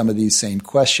raising some of these same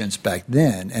questions back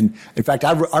then. And in fact,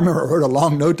 I remember I wrote a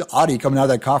long note to Audie coming out of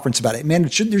that conference about it. Man,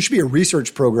 there should be a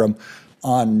research program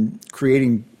on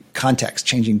creating context,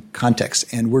 changing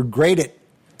context. And we're great at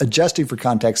adjusting for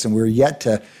context, and we're yet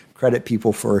to credit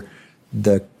people for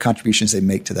the contributions they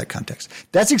make to that context.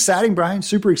 That's exciting, Brian.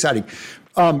 Super exciting.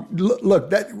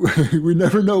 Look, we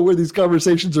never know where these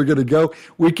conversations are going to go.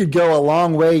 We could go a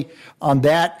long way on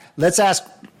that. Let's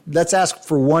ask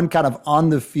for one kind of on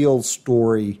the field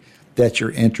story that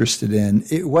you're interested in,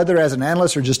 whether as an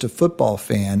analyst or just a football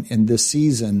fan in this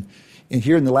season. And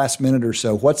here in the last minute or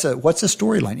so, what's a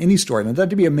storyline? Any storyline? It doesn't have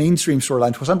to be a mainstream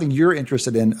storyline. Something you're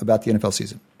interested in about the NFL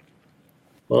season.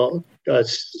 Well,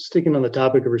 sticking on the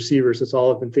topic of receivers, that's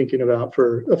all I've been thinking about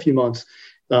for a few months.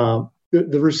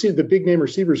 The big name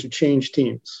receivers who change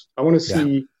teams. I want to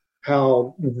see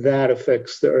how that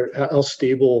affects how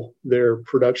stable their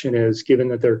production is, given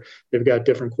that they've got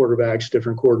different quarterbacks,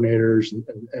 different coordinators,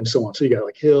 and so on. So you got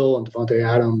like Hill and Devontae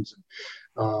Adams,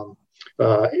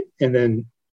 and then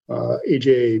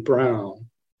AJ Brown,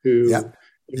 who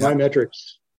in my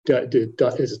metrics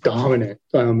is dominant.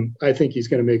 I think he's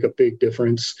going to make a big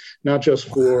difference, not just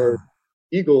for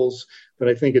Eagles, but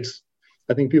I think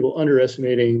people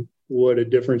underestimating what a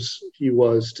difference he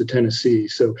was to Tennessee.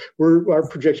 So our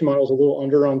projection model is a little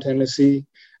under on Tennessee,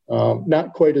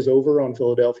 not quite as over on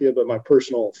Philadelphia, but my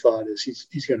personal thought is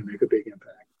he's going to make a big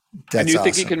impact. And you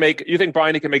think awesome. You think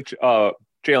Brian, he can make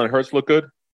Jalen Hurts look good?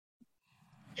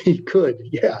 He could,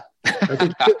 yeah. I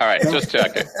think all right, just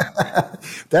checking.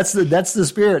 That's the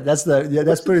spirit. That's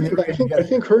putting. I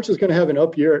think Hurts is going to have an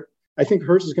up year.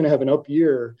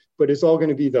 But it's all going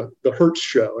to be the Hurts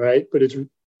show, right? But it's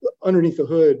underneath the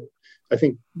hood. I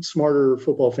think smarter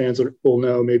football fans will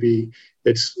know maybe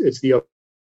it's the up.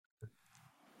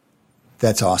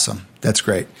 That's awesome. That's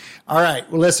great. All right.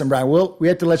 Well, listen, Brian, we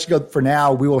have to let you go for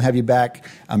now. We will have you back,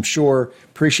 I'm sure.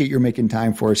 Appreciate your making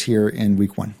time for us here in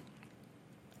week 1.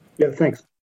 Yeah, thanks.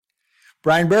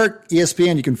 Brian Burke,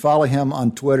 ESPN. You can follow him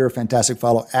on Twitter. Fantastic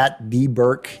follow at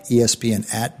 @BBurke,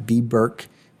 ESPN at @BBurke.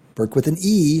 Burke with an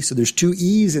E. So there's 2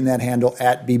 E's in that handle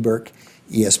at @BBurke,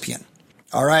 ESPN.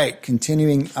 All right.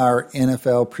 Continuing our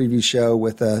NFL preview show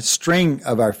with a string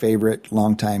of our favorite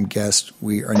longtime guests.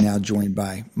 We are now joined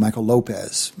by Michael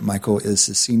Lopez. Michael is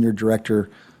the Senior Director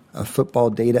of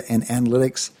Football Data and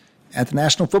Analytics at the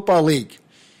National Football League.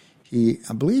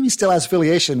 I believe he still has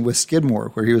affiliation with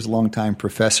Skidmore, where he was a longtime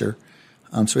professor.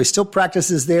 So he still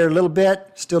practices there a little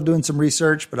bit, still doing some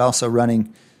research, but also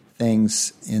running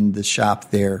things in the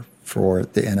shop there for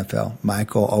the NFL.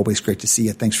 Michael, always great to see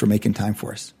you. Thanks for making time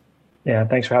for us. Yeah,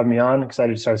 thanks for having me on.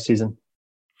 Excited to start the season.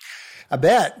 I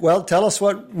bet. Well, tell us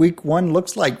what week 1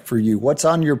 looks like for you. What's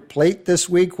on your plate this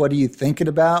week? What are you thinking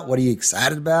about? What are you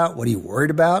excited about? What are you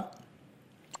worried about?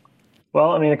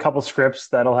 Well, a couple scripts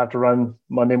that'll have to run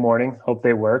Monday morning. Hope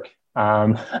they work.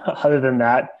 Other than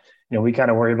that, we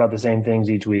kind of worry about the same things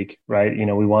each week, right?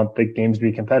 We want the games to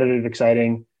be competitive,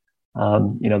 exciting,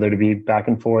 there to be back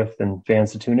and forth and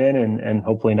fans to tune in and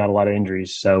hopefully not a lot of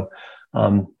injuries. So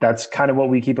that's kind of what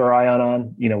we keep our eye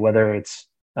on, whether it's,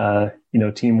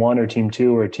 team 1 or team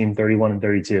 2 or team 31 and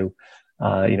 32.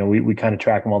 We kind of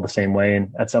track them all the same way.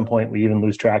 And at some point we even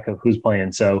lose track of who's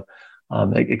playing. So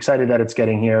excited that it's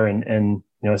getting here and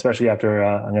especially after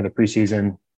another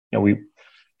preseason, we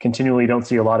continually don't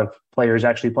see a lot of players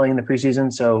actually playing in the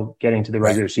preseason. So getting to the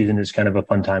regular season is kind of a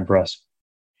fun time for us.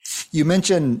 You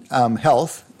mentioned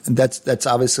health. That's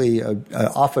obviously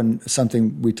often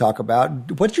something we talk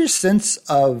about. What's your sense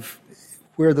of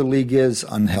where the league is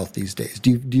on health these days?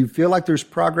 Do you feel like there's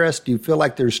progress? Do you feel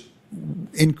like there's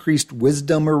increased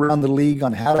wisdom around the league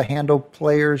on how to handle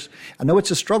players? I know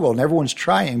it's a struggle and everyone's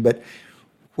trying, but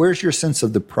Where's your sense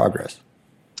of the progress?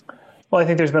 Well, I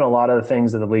think there's been a lot of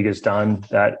things that the league has done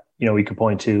that, we could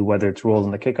point to, whether it's rules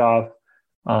in the kickoff,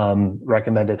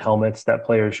 recommended helmets that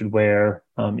players should wear,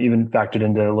 even factored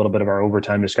into a little bit of our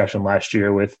overtime discussion last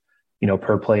year with,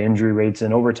 per play injury rates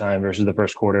in overtime versus the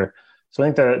first quarter. So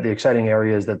I think the exciting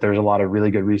area is that there's a lot of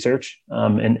really good research,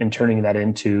 and turning that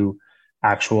into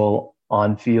actual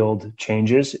on-field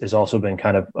changes has also been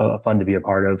kind of fun to be a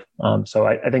part of. So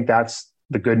I think that's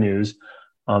the good news.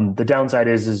 The downside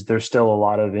is there's still a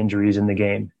lot of injuries in the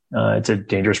game. It's a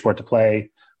dangerous sport to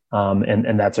play,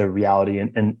 and that's a reality.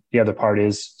 And the other part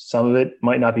is some of it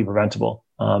might not be preventable,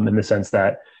 in the sense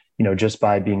that, just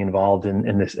by being involved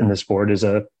in this sport is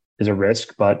a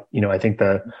risk. But, I think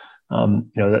the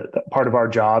part of our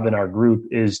job in our group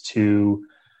is to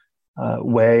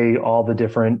weigh all the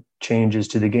different changes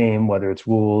to the game, whether it's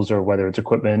rules or whether it's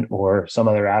equipment or some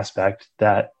other aspect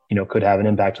that, could have an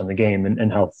impact on the game.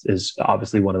 And health is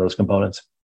obviously one of those components.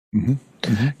 Mm-hmm.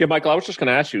 Mm-hmm. Yeah, Michael, I was just going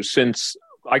to ask you, since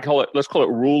let's call it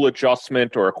rule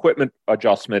adjustment or equipment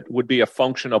adjustment would be a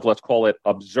function of, let's call it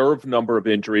observed number of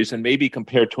injuries and maybe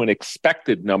compared to an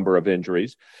expected number of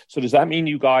injuries. So does that mean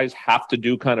you guys have to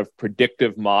do kind of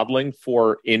predictive modeling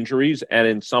for injuries and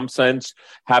in some sense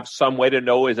have some way to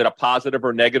know, is it a positive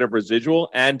or negative residual?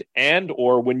 And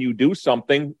or when you do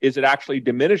something, is it actually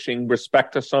diminishing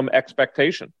respect to some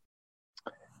expectation?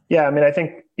 Yeah, I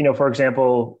think, for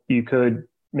example, you could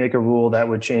make a rule that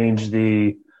would change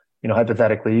the,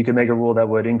 hypothetically, you could make a rule that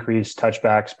would increase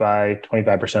touchbacks by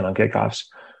 25% on kickoffs,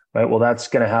 right? Well, that's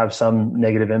going to have some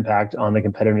negative impact on the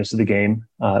competitiveness of the game,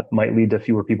 might lead to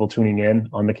fewer people tuning in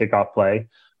on the kickoff play.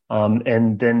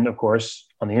 And then, of course,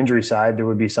 on the injury side, there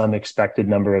would be some expected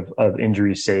number of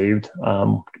injuries saved,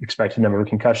 expected number of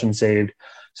concussions saved.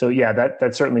 So, yeah,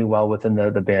 that's certainly well within the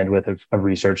bandwidth of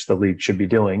research the league should be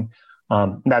doing.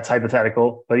 That's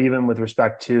hypothetical, but even with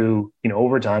respect to,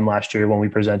 overtime last year when we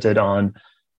presented on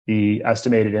the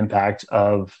estimated impact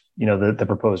of, the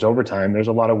proposed overtime, there's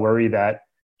a lot of worry that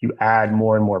you add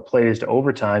more and more plays to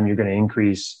overtime, you're going to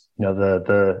increase,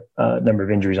 the number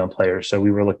of injuries on players. So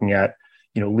we were looking at,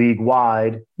 league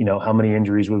wide, how many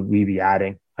injuries would we be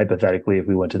adding hypothetically if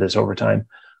we went to this overtime?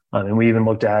 And we even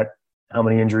looked at how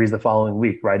many injuries the following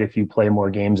week, right? If you play more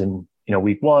games in,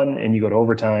 week one and you go to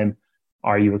overtime,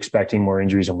 are you expecting more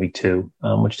injuries in week two?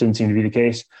 Which didn't seem to be the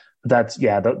case. But that's,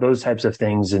 those types of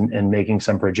things and making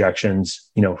some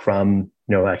projections, from,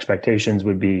 expectations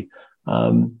would be,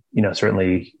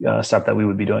 certainly stuff that we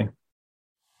would be doing.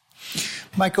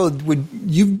 Michael,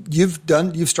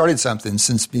 you've started something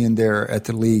since being there at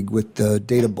the league with the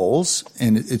data bowls,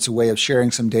 and it's a way of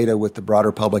sharing some data with the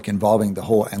broader public, involving the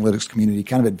whole analytics community,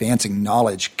 kind of advancing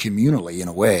knowledge communally in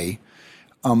a way.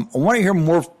 I want to hear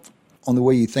more on the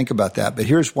way you think about that, but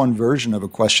here's one version of a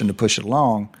question to push it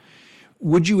along.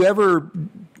 Would you ever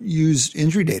use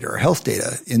injury data or health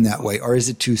data in that way, or is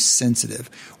it too sensitive?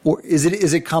 Or is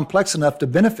it complex enough to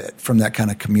benefit from that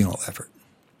kind of communal effort?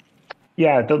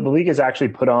 Yeah, the league has actually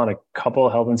put on a couple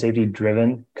of health and safety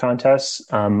driven contests.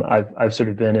 I've sort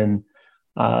of been in,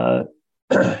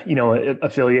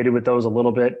 affiliated with those a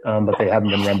little bit, but they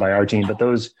haven't been run by our team. But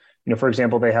those, for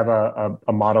example, they have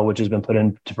a model which has been put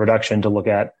into production to look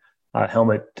at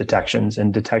helmet detections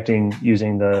and detecting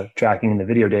using the tracking and the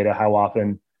video data, how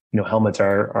often, helmets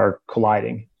are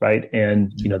colliding, right?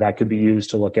 And, that could be used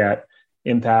to look at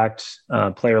impact,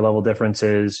 player level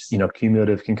differences,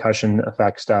 cumulative concussion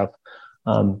effect stuff,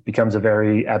 becomes a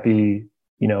very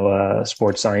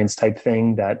sports science type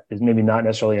thing that is maybe not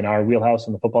necessarily in our wheelhouse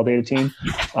on the football data team.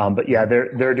 But yeah,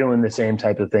 they're doing the same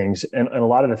type of things. And a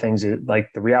lot of the things,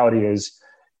 like the reality is,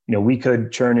 we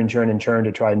could churn and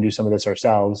to try and do some of this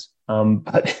ourselves.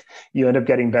 But you end up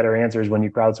getting better answers when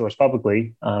you crowdsource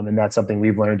publicly. And that's something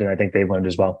we've learned, and I think they've learned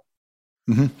as well.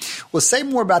 Mm-hmm. Well, say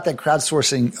more about that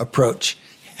crowdsourcing approach.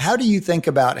 How do you think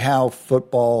about how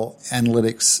football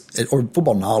analytics or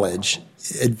football knowledge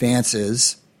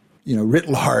advances, writ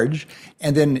large?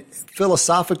 And then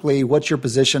philosophically, what's your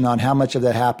position on how much of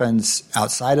that happens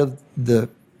outside of the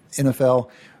NFL,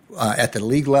 at the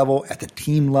league level, at the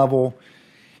team level?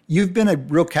 You've been a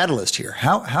real catalyst here.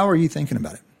 How are you thinking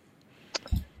about it?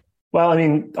 Well,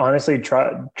 honestly,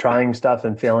 trying stuff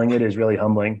and failing it is really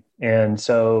humbling. And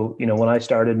so, when I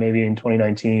started maybe in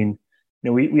 2019,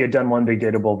 we had done one big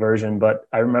data bowl version, but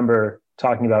I remember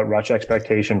talking about rush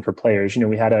expectation for players.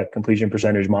 We had a completion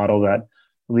percentage model that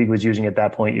the league was using at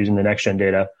that point, using the next gen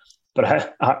data. But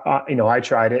I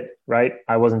tried it, right?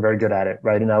 I wasn't very good at it,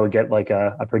 right? And I would get like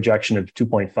a projection of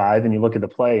 2.5, and you look at the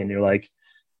play and you're like,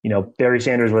 Barry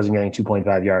Sanders wasn't getting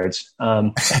 2.5 yards.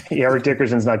 Eric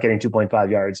Dickerson's not getting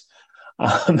 2.5 yards.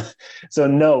 So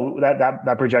no,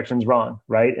 that projection's wrong,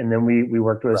 right? And then we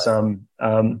worked with some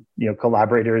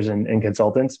collaborators and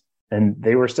consultants, and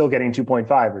they were still getting 2.5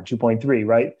 or 2.3,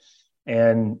 right?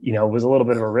 And it was a little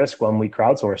bit of a risk when we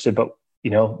crowdsourced it, but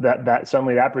that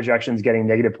suddenly that projection's getting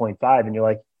negative 0.5, and you're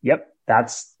like, yep,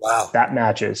 that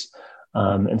matches.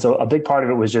 And so a big part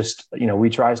of it was just we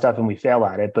try stuff and we fail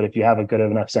at it, but if you have a good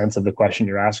enough sense of the question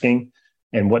you're asking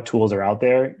and what tools are out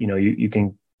there, you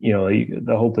can.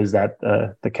 The hope is that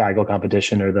the Kaggle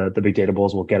competition or the big data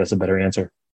bowls will get us a better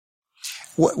answer.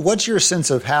 What's your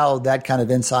sense of how that kind of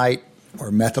insight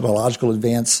or methodological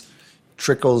advance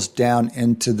trickles down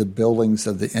into the buildings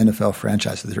of the NFL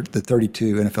franchise, the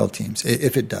 32 NFL teams,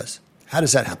 if it does? How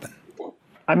does that happen?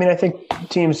 I mean, I think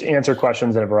teams answer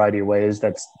questions in a variety of ways.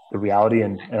 That's the reality.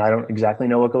 And I don't exactly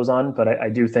know what goes on, but I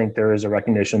do think there is a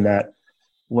recognition that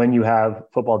when you have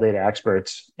football data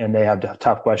experts and they have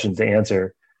tough questions to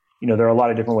answer, there are a lot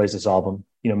of different ways to solve them.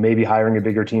 Maybe hiring a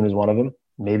bigger team is one of them.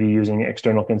 Maybe using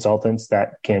external consultants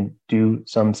that can do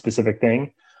some specific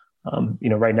thing.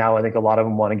 Right now, I think a lot of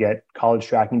them want to get college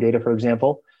tracking data, for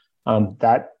example.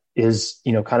 That is,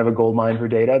 kind of a gold mine for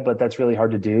data, but that's really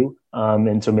hard to do.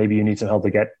 And so maybe you need some help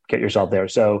to get yourself there.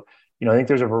 So, I think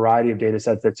there's a variety of data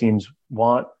sets that teams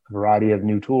want, a variety of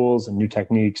new tools and new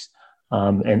techniques,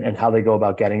 and how they go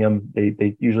about getting them.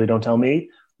 They usually don't tell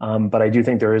me. But I do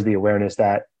think there is the awareness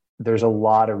that there's a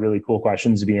lot of really cool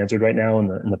questions to be answered right now in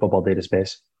the football data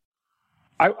space.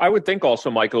 I would think also,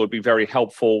 Michael, it would be very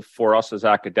helpful for us as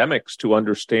academics to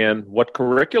understand what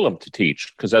curriculum to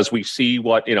teach. Because as we see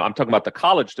what, I'm talking about the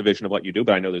college division of what you do,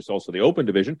 but I know there's also the open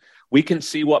division. We can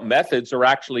see what methods are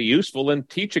actually useful and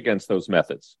teach against those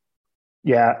methods.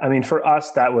 Yeah. I mean, for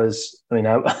us, that was,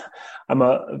 I'm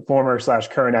a former /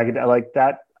 current academic like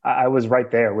that. I was right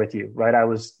there with you, right? I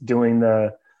was doing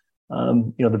the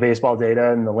baseball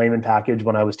data and the layman package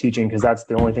when I was teaching, because that's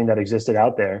the only thing that existed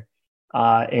out there.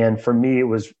 And for me, it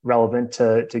was relevant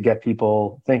to get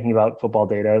people thinking about football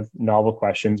data, novel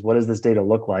questions. What does this data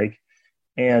look like?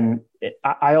 And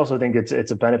I also think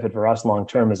it's a benefit for us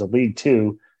long-term as a league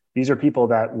too. These are people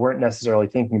that weren't necessarily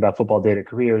thinking about football data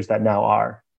careers that now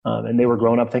are. And they were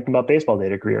growing up thinking about baseball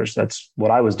data careers. That's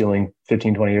what I was doing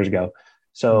 15, 20 years ago.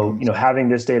 So, having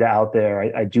this data out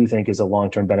there, I do think is a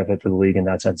long-term benefit for the league in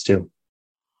that sense too.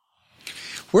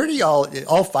 Where do y'all,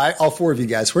 all four of you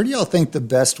guys, where do y'all think the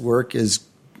best work is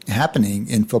happening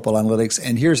in football analytics?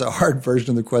 And here's a hard version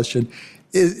of the question: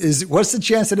 is what's the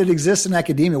chance that it exists in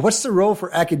academia? What's the role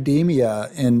for academia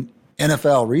in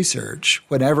NFL research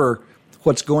whenever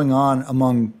what's going on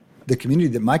among the community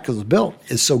that Michael has built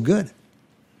is so good?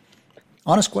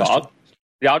 Honest question.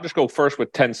 I'll just go first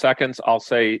with 10 seconds. I'll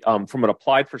say from an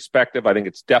applied perspective, I think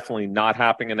it's definitely not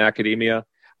happening in academia.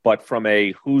 But from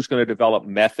a who's going to develop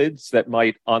methods that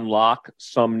might unlock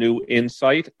some new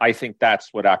insight, I think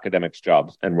that's what academics'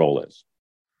 job and role is.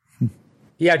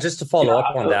 Yeah, just to follow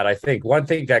up on that, I think one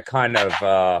thing that kind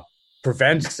of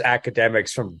prevents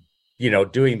academics from,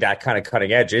 doing that kind of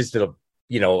cutting edge is the,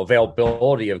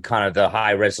 availability of kind of the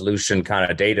high resolution kind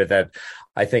of data that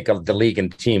I think of the league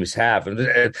and teams have. And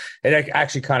it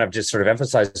actually kind of just sort of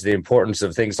emphasizes the importance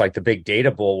of things like the big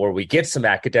data bowl, where we get some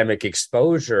academic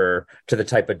exposure to the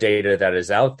type of data that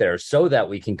is out there so that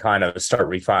we can kind of start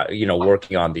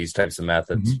working on these types of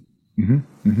methods. Mm-hmm.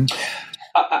 Mm-hmm.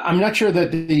 I'm not sure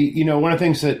that one of the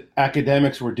things that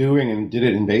academics were doing and did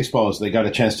it in baseball is they got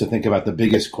a chance to think about the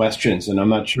biggest questions. And I'm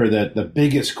not sure that the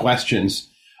biggest questions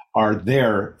are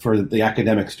there for the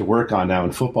academics to work on now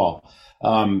in football.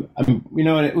 And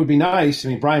it would be nice. I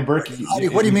mean, Brian Burke.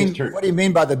 What do you mean? What do you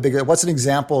mean by the bigger? What's an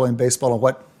example in baseball, and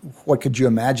what could you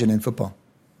imagine in football?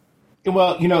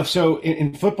 Well, so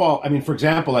in football, I mean, for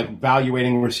example, like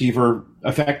evaluating receiver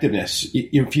effectiveness.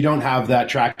 If you don't have that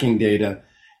tracking data,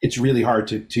 it's really hard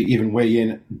to even weigh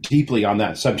in deeply on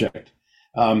that subject.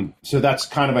 So that's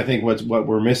kind of, I think, what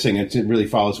we're missing. It really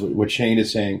follows what Shane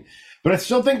is saying. But I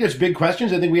still think there's big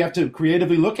questions. I think we have to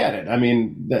creatively look at it. I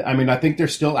mean, I think they're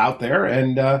still out there,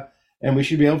 and we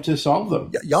should be able to solve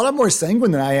them. Y'all are more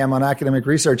sanguine than I am on academic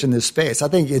research in this space. I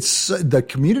think the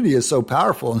community is so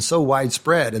powerful and so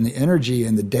widespread, and the energy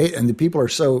and the data and the people are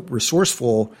so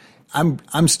resourceful. I'm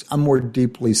more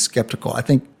deeply skeptical. I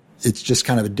think it's just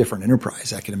kind of a different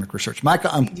enterprise, academic research.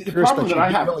 Michael, I'm curious. The problem that I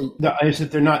have is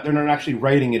that they're not actually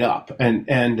writing it up, and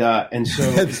so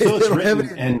until it's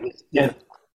written and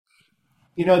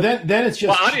then it's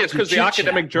just. Well, Adi, it's because the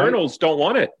academic journals don't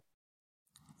want it.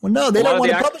 Well, no, they don't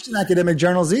want to publish in academic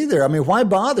journals either. I mean, why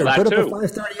bother? Put up a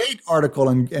 538 article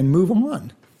and move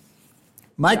on.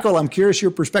 Michael, I'm curious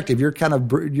your perspective.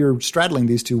 You're straddling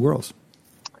these two worlds.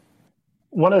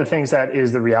 one of the things that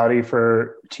is the reality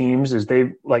for teams is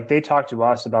they talk to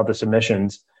us about the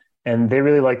submissions, and they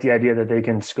really like the idea that they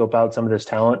can scope out some of this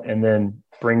talent and then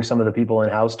bring some of the people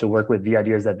in-house to work with the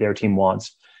ideas that their team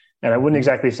wants. And I wouldn't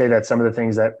exactly say that some of the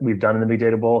things that we've done in the Big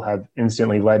Data Bowl have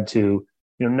instantly led to,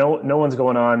 no one's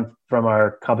going on from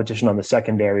our competition on the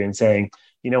secondary and saying,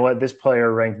 you know what, this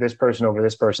player ranked this person over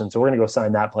this person, so we're going to go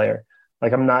sign that player.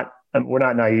 Like we're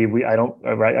not naive.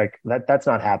 That's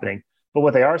not happening. But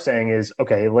what they are saying is,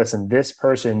 okay, listen, this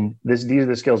person, these are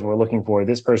the skills we're looking for.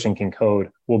 This person can code.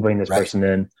 We'll bring this person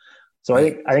in. So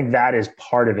I think that is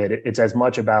part of it. It's as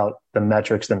much about the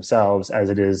metrics themselves as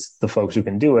it is the folks who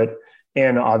can do it.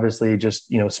 And obviously just,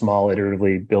 small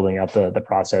iteratively building out the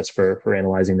process for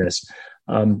analyzing this.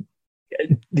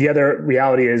 The other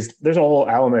reality is there's a whole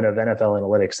element of NFL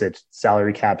analytics, that's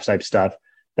salary cap type stuff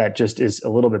that just is a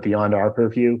little bit beyond our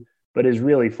purview, but is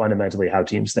really fundamentally how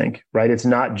teams think, right? It's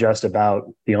not just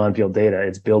about the on-field data.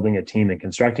 It's building a team and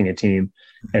constructing a team.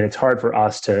 And it's hard for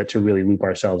us to really loop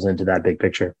ourselves into that big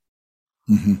picture.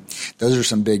 Mm-hmm. Those are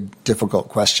some big, difficult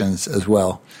questions as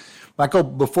well. Michael,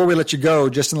 before we let you go,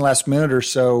 just in the last minute or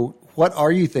so, what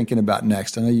are you thinking about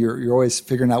next? I know you're always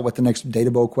figuring out what the next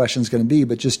Data Bowl question is going to be,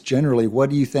 but just generally, what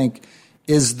do you think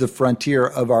is the frontier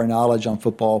of our knowledge on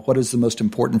football? What is the most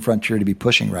important frontier to be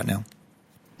pushing right now?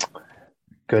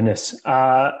 Goodness.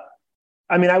 I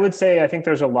would say I think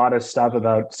there's a lot of stuff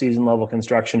about season level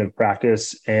construction of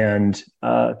practice and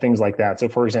things like that. So,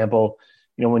 for example,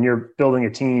 when you're building a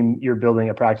team, you're building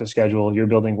a practice schedule, you're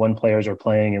building when players are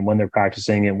playing and when they're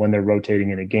practicing and when they're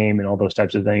rotating in a game and all those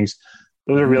types of things.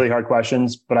 Those are really hard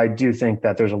questions, but I do think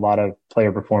that there's a lot of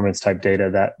player performance type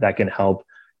data that can help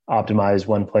optimize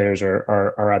when players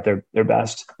are at their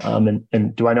best.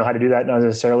 And do I know how to do that? Not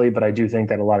necessarily, but I do think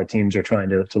that a lot of teams are trying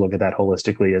to look at that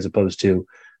holistically, as opposed to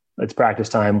it's practice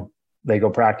time, they go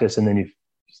practice, and then you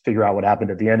figure out what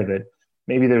happened at the end of it.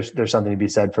 Maybe there's something to be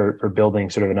said for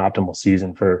building sort of an optimal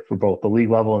season for both the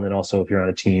league level, and then also if you're on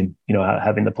a team,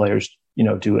 having the players,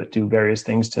 do various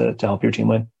things to help your team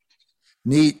win.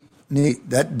 Neat.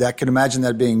 That could imagine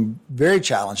that being very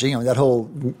challenging. That whole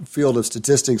field of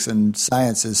statistics and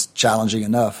science is challenging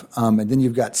enough. And then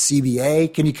you've got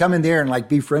CBA. Can you come in there and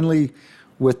be friendly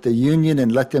with the union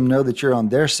and let them know that you're on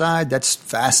their side? That's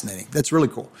fascinating. That's really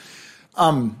cool.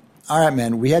 All right,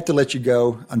 man. We have to let you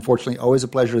go. Unfortunately, always a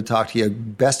pleasure to talk to you.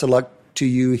 Best of luck to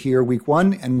you here week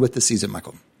 1 and with the season,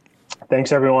 Michael.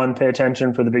 Thanks, everyone. Pay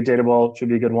attention for the Big Data Bowl. Should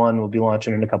be a good one. We'll be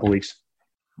launching in a couple weeks.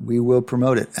 We will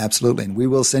promote it, absolutely, and we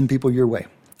will send people your way.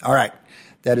 All right.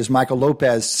 That is Michael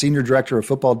Lopez, Senior Director of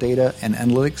Football Data and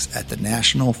Analytics at the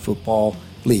National Football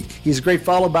League. He's a great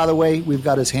follow, by the way. We've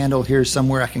got his handle here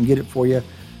somewhere. I can get it for you.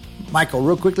 Michael,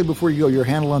 real quickly before you go, your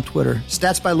handle on Twitter,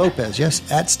 Stats by Lopez, yes?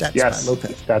 At Stats by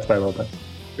Lopez. Stats by Lopez.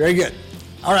 Very good.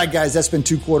 All right, guys, that's been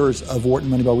 2 quarters of Wharton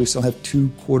Moneyball. We still have 2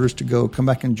 quarters to go. Come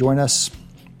back and join us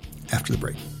after the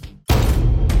break.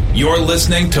 You're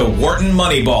listening to Wharton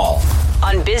Moneyball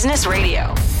on Business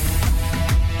Radio.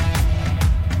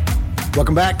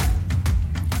 Welcome back.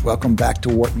 Welcome back to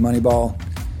Wharton Moneyball.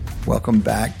 Welcome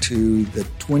back to the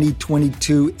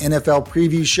 2022 NFL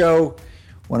Preview Show,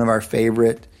 one of our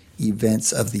favorite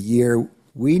events of the year.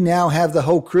 We now have the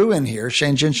whole crew in here.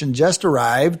 Shane Jensen just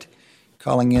arrived,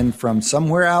 calling in from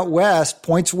somewhere out west,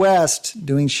 points west,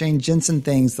 doing Shane Jensen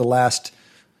things the last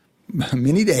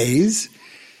many days.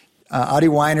 Audie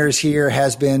Weiner's here,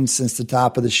 has been since the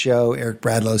top of the show. Eric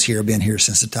Bradlow's here, been here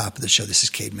since the top of the show. This is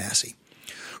Cade Massey.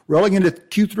 Rolling into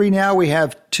Q3 now, we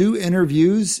have 2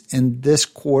 interviews in this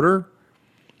quarter.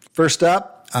 First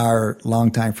up, our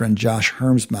longtime friend Josh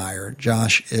Hermsmeyer.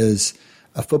 Josh is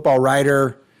a football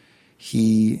writer.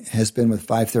 He has been with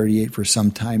 538 for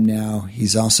some time now.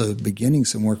 He's also beginning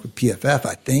some work with PFF,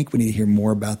 I think. We need to hear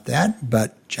more about that.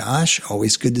 But Josh,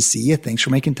 always good to see you. Thanks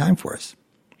for making time for us.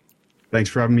 Thanks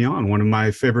for having me on. One of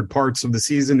my favorite parts of the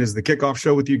season is the kickoff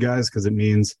show with you guys because it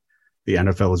means the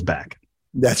NFL is back.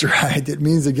 That's right. It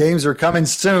means the games are coming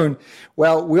soon.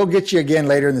 Well, we'll get you again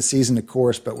later in the season, of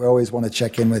course, but we always want to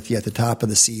check in with you at the top of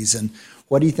the season.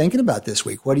 What are you thinking about this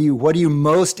week? What are you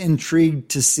most intrigued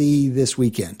to see this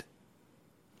weekend?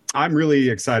 I'm really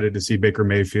excited to see Baker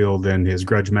Mayfield and his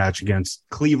grudge match against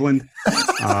Cleveland.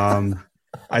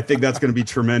 I think that's going to be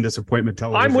tremendous appointment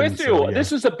television. I'm with you. So, yeah.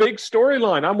 This is a big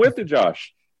storyline. I'm with you,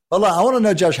 Josh. Hold on. I want to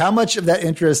know, Josh, how much of that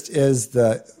interest is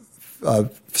the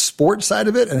sports side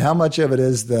of it and how much of it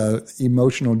is the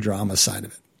emotional drama side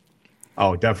of it?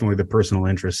 Oh, definitely the personal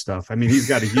interest stuff. I mean, he's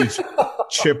got a huge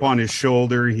chip on his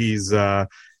shoulder. He's,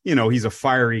 he's a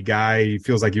fiery guy. He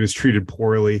feels like he was treated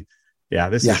poorly. Yeah,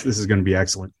 this is going to be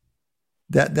excellent.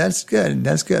 That's good.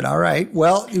 That's good. All right.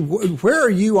 Well, where are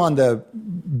you on the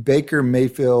Baker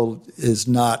Mayfield is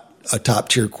not a top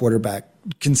tier quarterback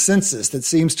consensus that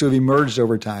seems to have emerged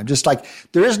over time? Just like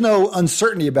there is no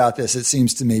uncertainty about this, it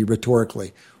seems to me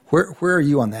rhetorically. Where are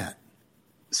you on that?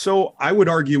 So I would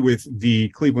argue with the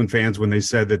Cleveland fans when they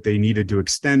said that they needed to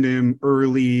extend him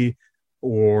early,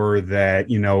 or that,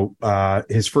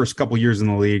 his first couple years in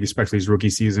the league, especially his rookie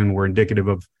season, were indicative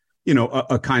of,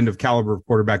 a kind of caliber of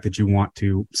quarterback that you want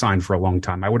to sign for a long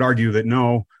time. I would argue that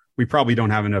no, we probably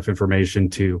don't have enough information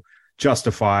to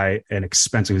justify an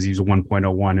expensive, because he's a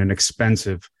 1.01, an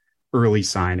expensive early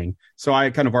signing. So I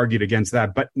kind of argued against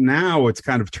that. But now it's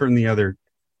kind of turned the other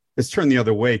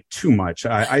way too much.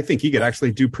 I think he could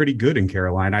actually do pretty good in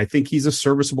Carolina. I think he's a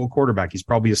serviceable quarterback. He's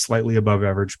probably a slightly above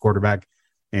average quarterback.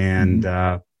 And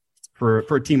for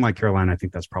a team like Carolina, I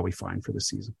think that's probably fine for the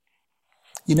season.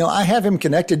 I have him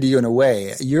connected to you in a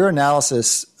way. Your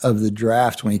analysis of the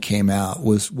draft when he came out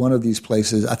was one of these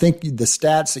places. I think the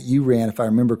stats that you ran, if I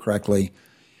remember correctly,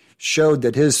 showed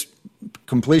that his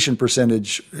completion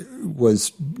percentage was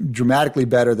dramatically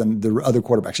better than the other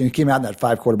quarterbacks. And he came out in that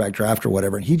 5 quarterback draft or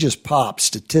whatever, and he just popped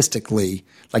statistically.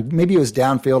 Like maybe it was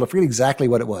downfield. I forget exactly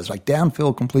what it was. Like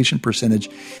downfield completion percentage,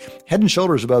 head and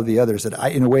shoulders above the others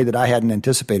in a way that I hadn't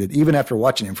anticipated, even after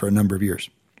watching him for a number of years.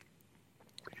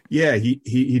 Yeah,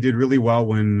 he did really well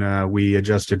when we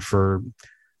adjusted for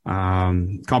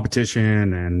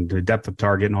competition and depth of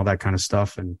target and all that kind of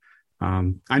stuff. And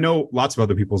I know lots of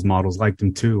other people's models liked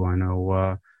him too. I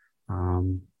know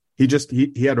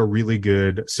he had a really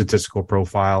good statistical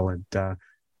profile, and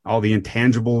all the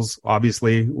intangibles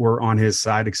obviously were on his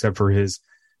side, except for his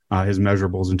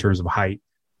measurables in terms of height.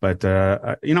 But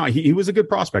he was a good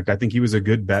prospect. I think he was a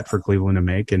good bet for Cleveland to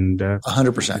make, and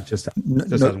 100%. Just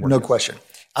no question.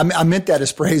 I meant that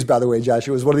as praise, by the way, Josh.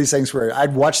 It was one of these things where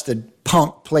I'd watched the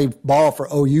punk play ball for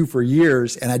OU for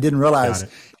years, and I didn't realize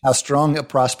how strong a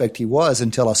prospect he was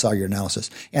until I saw your analysis.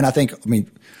 And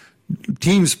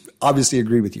teams obviously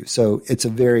agree with you, so it's a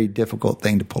very difficult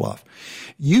thing to pull off.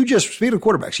 Speaking of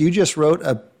quarterbacks, you just wrote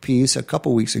a piece a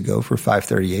couple weeks ago for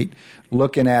 538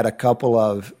 looking at a couple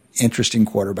of interesting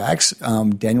quarterbacks,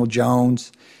 Daniel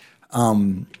Jones,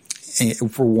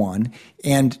 for one,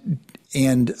 and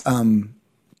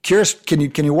curious, can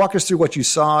you walk us through what you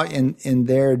saw in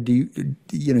there?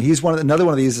 He's another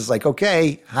one of these is like,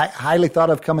 okay, highly thought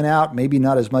of coming out, maybe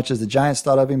not as much as the Giants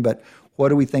thought of him, but what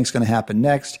do we think is going to happen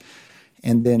next?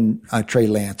 And then Trey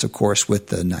Lance, of course, with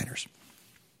the Niners.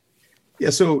 Yeah,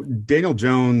 so Daniel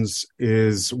Jones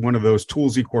is one of those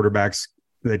toolsy quarterbacks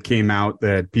that came out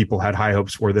that people had high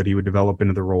hopes for that he would develop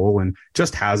into the role, and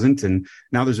just hasn't. And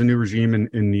now there's a new regime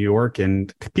in New York,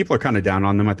 and people are kind of down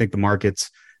on them. I think the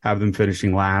markets have them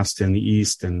finishing last in the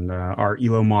East, and our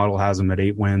ELO model has them at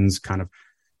 8 wins, kind of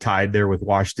tied there with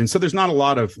Washington. So there's not a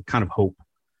lot of kind of hope.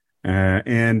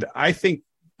 And I think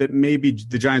that maybe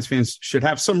the Giants fans should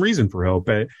have some reason for hope.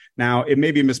 Now, it may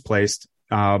be misplaced,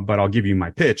 but I'll give you my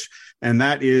pitch. And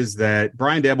that is that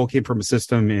Brian Daboll came from a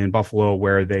system in Buffalo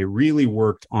where they really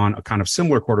worked on a kind of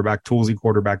similar quarterback, toolsy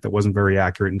quarterback that wasn't very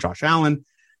accurate in Josh Allen.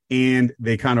 And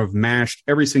they kind of mashed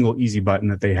every single easy button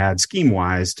that they had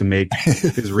scheme-wise to make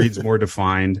his reads more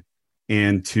defined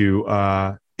and to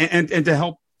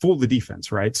help fool the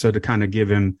defense, right? So to kind of give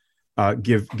him,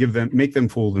 make them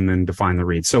fooled and then define the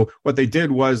reads. So what they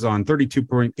did was on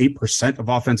 32.8% of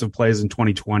offensive plays in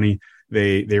 2020,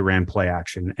 they ran play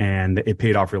action, and it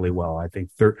paid off really well. I think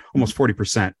almost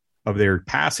 40% of their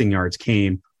passing yards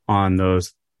came on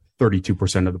those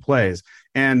 32% of the plays.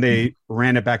 And they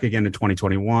ran it back again in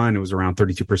 2021. It was around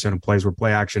 32% of plays were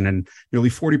play action, and nearly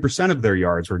 40% of their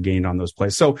yards were gained on those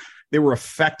plays. So they were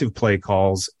effective play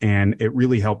calls, and it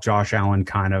really helped Josh Allen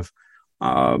kind of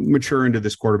mature into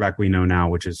this quarterback we know now,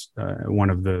 which is one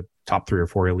of the top 3 or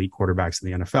 4 elite quarterbacks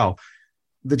in the NFL.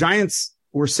 The Giants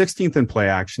were 16th in play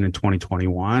action in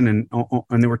 2021, and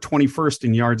they were 21st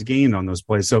in yards gained on those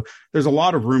plays. So there's a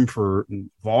lot of room for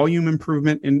volume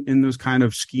improvement in those kind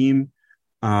of scheme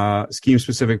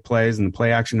specific plays and the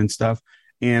play action and stuff.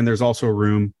 And there's also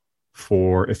room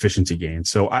for efficiency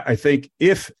gains. So I think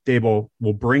if Daboll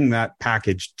will bring that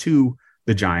package to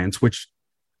the Giants, which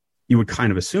you would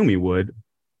kind of assume he would,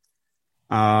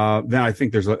 then I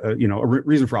think there's a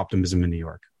reason for optimism in New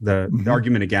York. The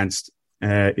argument against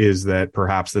is that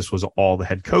perhaps this was all the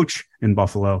head coach in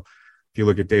Buffalo. If you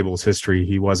look at Daboll's history,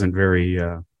 he wasn't very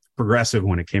progressive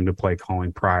when it came to play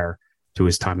calling prior to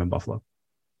his time in Buffalo.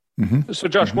 So,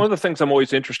 Josh, one of the things I'm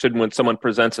always interested in when someone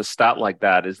presents a stat like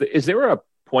that is there a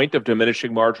point of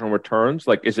diminishing marginal returns?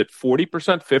 Like, is it 40%,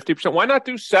 50%? Why not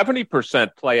do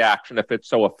 70% play action if it's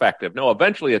so effective? No,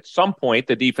 eventually at some point,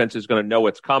 the defense is going to know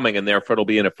it's coming and therefore it'll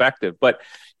be ineffective. But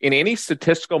in any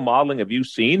statistical modeling have you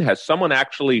seen, has someone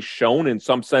actually shown in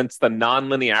some sense the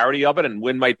nonlinearity of it and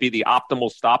when might be the optimal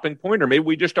stopping point? Or maybe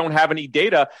we just don't have any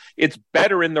data. It's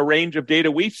better in the range of data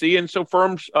we see. And so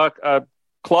firms,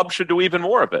 clubs should do even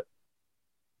more of it.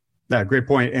 Yeah, great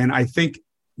point. And I think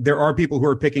there are people who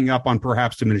are picking up on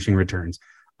perhaps diminishing returns.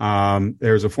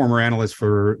 There's a former analyst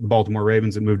for the Baltimore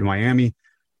Ravens that moved to Miami,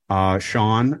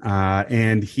 Sean,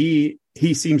 and he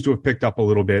seems to have picked up a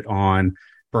little bit on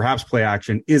perhaps play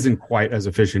action isn't quite as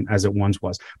efficient as it once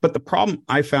was. But the problem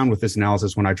I found with this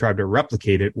analysis when I tried to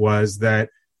replicate it was that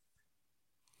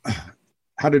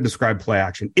how to describe play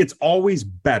action. It's always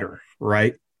better,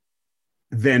 right,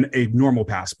 than a normal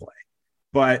pass play.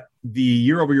 But the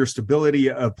year-over-year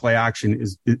stability of play action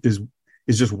is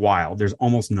just wild. There's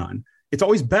almost none. It's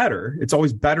always better. It's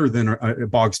always better than a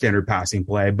bog standard passing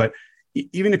play. But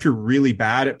even if you're really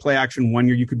bad at play action one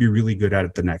year, you could be really good at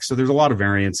it the next. So there's a lot of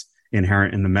variance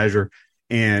inherent in the measure,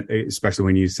 and especially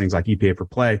when you use things like EPA per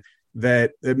play,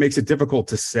 that it makes it difficult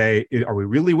to say, are we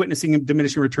really witnessing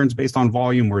diminishing returns based on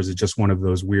volume, or is it just one of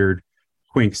those weird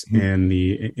quinks in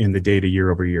the data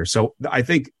year over year? So I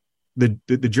think the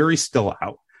jury's still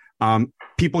out.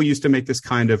 People used to make this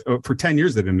kind of, for 10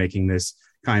 years, they've been making this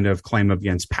kind of claim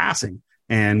against passing.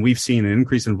 And we've seen an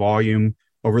increase in volume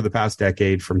over the past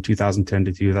decade from 2010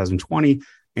 to 2020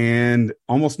 and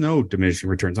almost no diminishing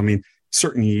returns. I mean,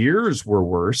 certain years were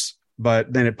worse,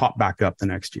 but then it popped back up the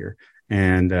next year.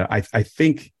 And I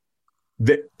think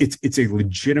that it's a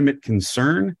legitimate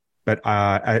concern, but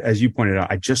as you pointed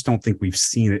out, I just don't think we've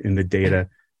seen it in the data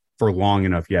for long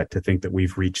enough yet to think that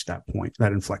we've reached that point,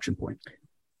 that inflection point.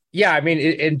 Yeah, I mean,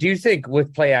 and do you think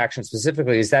with play action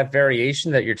specifically, is that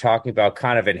variation that you're talking about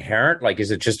kind of inherent? Like,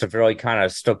 is it just a very kind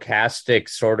of stochastic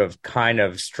sort of kind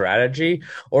of strategy?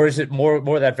 Or is it more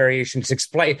that variation? It's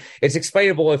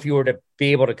explainable if you were to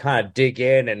be able to kind of dig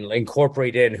in and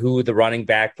incorporate in who the running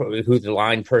back, who the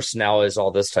line personnel is,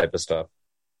 all this type of stuff.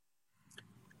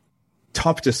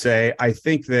 Tough to say. I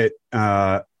think that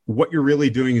what you're really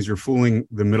doing is you're fooling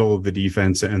the middle of the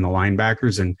defense and the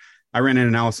linebackers. And I ran an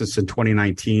analysis in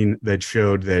 2019 that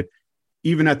showed that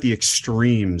even at the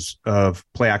extremes of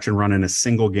play action run in a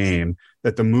single game,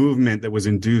 that the movement that was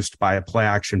induced by a play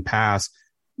action pass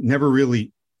never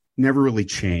really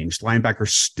changed.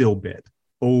 Linebackers still bit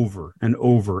over and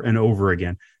over and over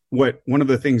again. One of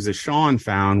the things that Sean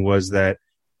found was that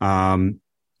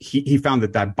he found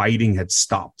that biting had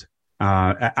stopped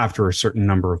after a certain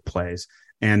number of plays,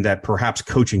 and that perhaps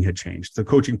coaching had changed. The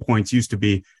coaching points used to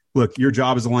be, look, your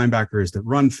job as a linebacker is to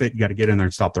run fit. You got to get in there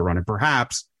and stop the run. And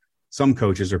perhaps some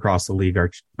coaches across the league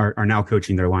are now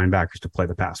coaching their linebackers to play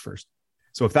the pass first.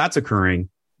 So if that's occurring,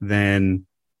 then,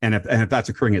 and if that's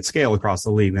occurring at scale across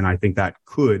the league, then I think that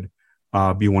could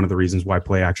be one of the reasons why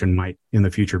play action might in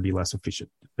the future be less efficient.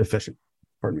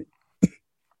 Pardon me.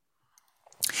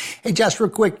 Hey, Josh, real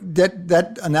quick,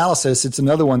 that analysis, it's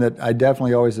another one that I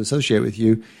definitely always associate with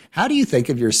you. How do you think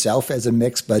of yourself as a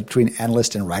mix between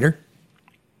analyst and writer?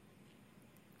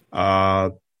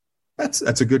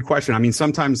 That's a good question. I mean,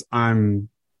 sometimes I'm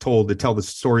told to tell the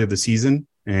story of the season.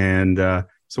 And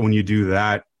so when you do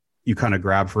that, you kind of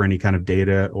grab for any kind of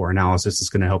data or analysis that's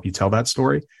going to help you tell that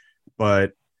story.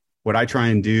 But what I try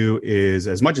and do is,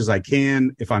 as much as I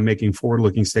can, if I'm making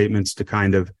forward-looking statements, to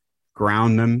kind of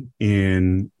ground them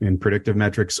in predictive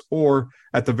metrics, or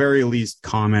at the very least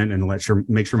comment and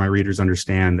make sure my readers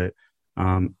understand that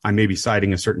I may be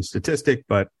citing a certain statistic,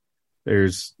 but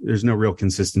there's no real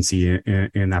consistency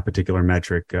in that particular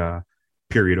metric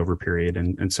period over period.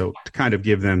 And so to kind of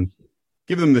give them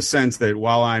the sense that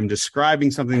while I'm describing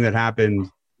something that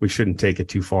happened, we shouldn't take it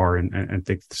too far and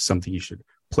think it's something you should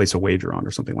place a wager on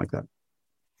or something like that.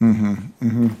 Mm-hmm,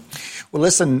 mm-hmm. Well,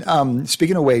 listen,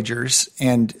 speaking of wagers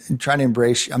and trying to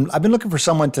embrace, I've been looking for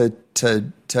someone to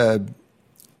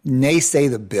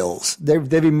naysay the Bills.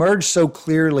 They've emerged so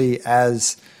clearly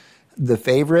as the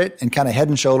favorite and kind of head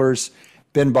and shoulders.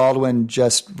 Ben Baldwin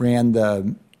just ran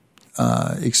the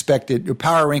expected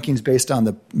power rankings based on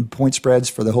the point spreads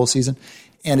for the whole season.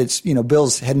 And it's,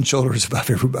 Bills head and shoulders above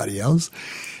everybody else.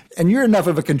 And you're enough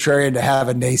of a contrarian to have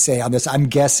a naysay on this, I'm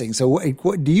guessing. So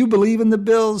do you believe in the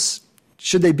Bills?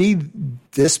 Should they be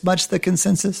this much the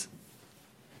consensus?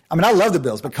 I mean, I love the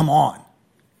Bills, but come on.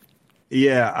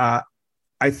 Yeah,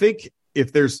 I think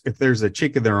if there's a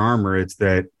chink in their armor, it's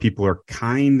that people are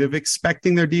kind of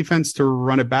expecting their defense to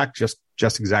run it back just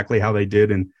exactly how they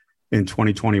did in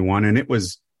 2021. And it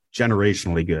was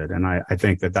generationally good. And I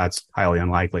think that's highly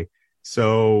unlikely.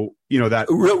 So, that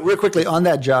real quickly on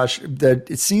that, Josh, that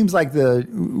it seems like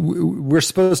we're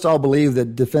supposed to all believe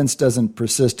that defense doesn't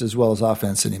persist as well as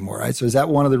offense anymore, right? So is that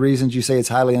one of the reasons you say it's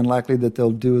highly unlikely that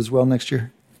they'll do as well next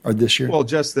year or this year? Well,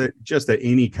 just that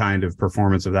any kind of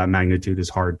performance of that magnitude is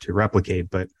hard to replicate,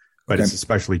 but it's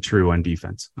especially true on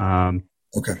defense.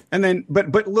 Okay. And then,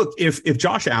 but look, if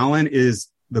Josh Allen is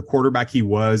the quarterback he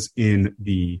was in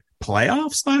the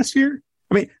playoffs last year,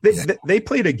 I mean, they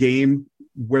played a game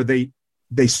where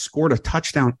they scored a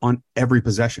touchdown on every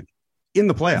possession in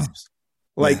the playoffs.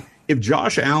 If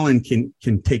Josh Allen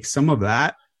can take some of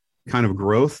that kind of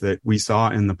growth that we saw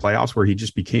in the playoffs where he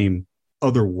just became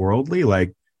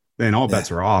otherworldly, then all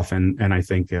bets are off. And I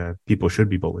think people should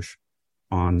be bullish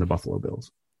on the Buffalo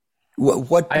Bills.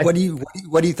 What do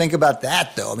you think about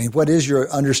that, though? I mean, what is your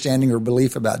understanding or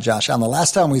belief about Josh Allen? The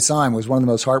last time we saw him was one of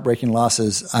the most heartbreaking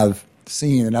losses I've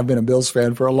seen, and I've been a Bills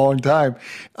fan for a long time.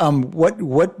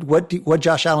 What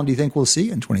Josh Allen do you think we'll see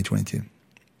in 2022?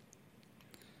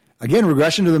 Again,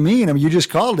 regression to the mean. I mean, you just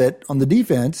called it on the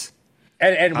defense.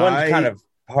 And one kind of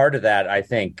part of that, I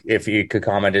think, if you could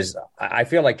comment, is I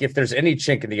feel like if there's any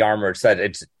chink in the armor, it's that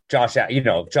it's Josh.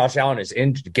 Josh Allen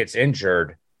gets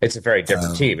injured. It's a very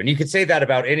different team, and you could say that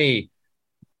about any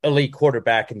elite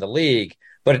quarterback in the league.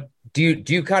 But do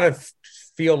you kind of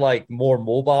feel like more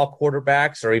mobile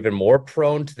quarterbacks are even more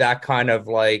prone to that kind of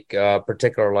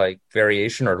particular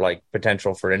variation or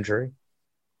potential for injury?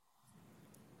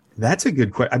 That's a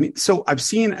good question. I mean, so I've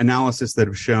seen analysis that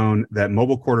have shown that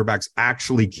mobile quarterbacks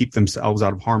actually keep themselves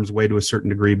out of harm's way to a certain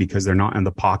degree because they're not in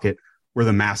the pocket where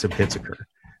the massive hits occur.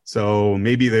 So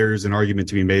maybe there's an argument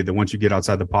to be made that once you get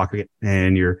outside the pocket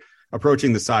and you're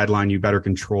approaching the sideline, you better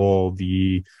control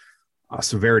the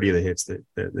severity of the hits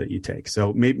that you take.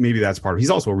 So maybe that's part of it.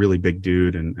 He's also a really big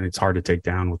dude, and it's hard to take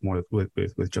down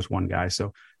with just one guy.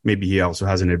 So maybe he also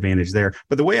has an advantage there.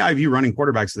 But the way I view running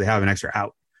quarterbacks is they have an extra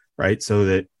out, right? So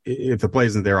that if the play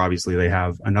isn't there, obviously they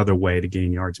have another way to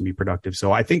gain yards and be productive.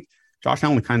 So I think Josh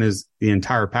Allen kind of is the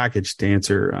entire package to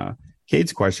answer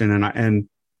Cade's question.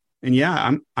 And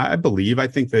yeah, I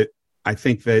think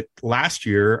that last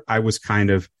year I was kind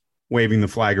of waving the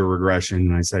flag of regression.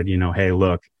 And I said, hey,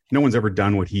 look, no one's ever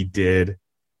done what he did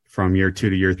from year 2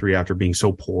 to year 3 after being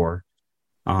so poor.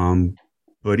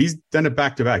 But he's done it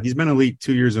back to back. He's been elite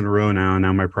 2 years in a row now. And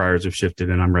now my priors have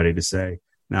shifted, and I'm ready to say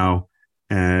now,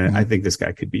 I think this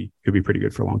guy could be pretty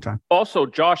good for a long time. Also,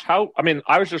 Josh,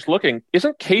 I was just looking,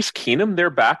 isn't Case Keenum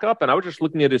their backup? And I was just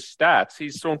looking at his stats.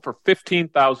 He's thrown for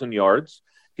 15,000 yards.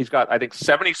 He's got, I think,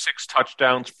 76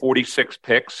 touchdowns, 46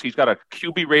 picks. He's got a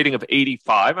QB rating of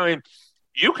 85. I mean,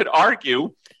 you could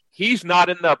argue he's not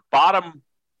in the bottom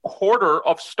quarter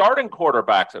of starting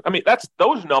quarterbacks. I mean,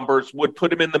 those numbers would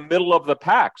put him in the middle of the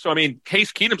pack. So, I mean,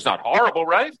 Case Keenum's not horrible,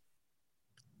 right?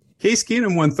 Case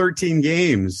Keenum won 13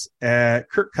 games.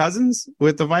 Kirk Cousins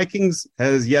with the Vikings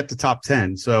has yet to top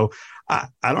 10. So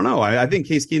I don't know. I think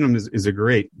Case Keenum is a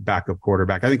great backup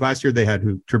quarterback. I think last year they had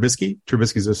Trubisky.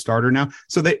 Trubisky's a starter now.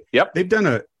 So they've done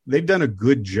a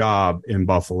good job in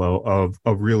Buffalo of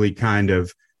really kind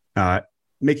of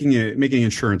making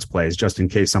insurance plays just in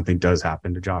case something does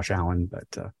happen to Josh Allen.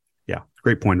 But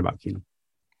great point about Keenum.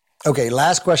 Okay,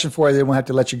 last question for you. Then we'll have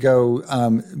to let you go.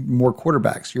 More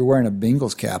quarterbacks. You're wearing a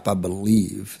Bengals cap, I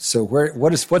believe. So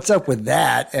what's up with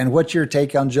that? And what's your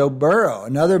take on Joe Burrow,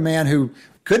 another man who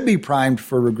could be primed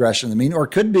for regression, or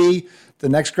could be the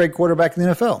next great quarterback in the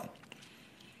NFL?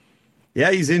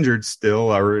 Yeah, he's injured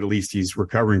still, or at least he's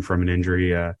recovering from an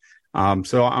injury.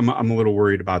 So I'm a little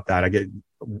worried about that. I get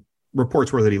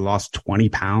reports were that he lost 20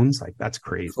 pounds. That's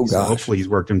crazy. Oh, so hopefully he's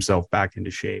worked himself back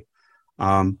into shape.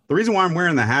 The reason why I'm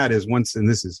wearing the hat is and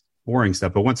this is boring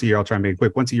stuff, but once a year, I'll try and make it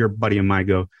quick. Once a year, a buddy of mine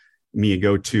go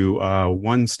to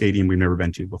one stadium we've never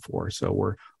been to before. So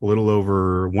we're a little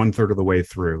over 1/3 of the way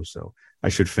through. So I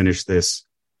should finish this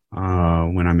when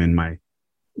I'm in my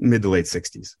mid to late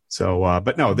 60s. So,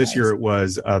 but no, this year it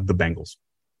was the Bengals.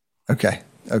 Okay.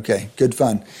 Good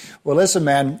fun. Well, listen,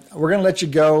 man, we're going to let you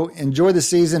go. Enjoy the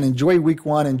season. Enjoy week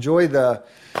 1. Enjoy the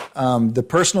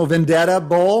personal vendetta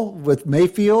bowl with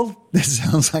Mayfield. This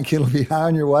sounds like it'll be high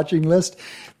on your watching list.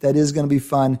 That is going to be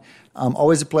fun.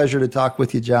 Always a pleasure to talk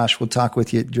with you, Josh. We'll talk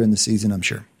with you during the season, I'm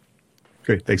sure.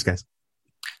 Great. Thanks, guys.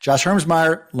 Josh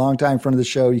Hermsmeyer, longtime friend of the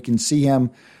show. You can see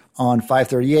him on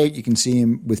 538. You can see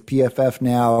him with PFF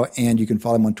now, and you can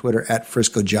follow him on Twitter at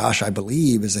Frisco Josh, I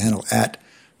believe is the handle, at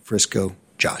Frisco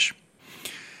Josh.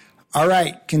 All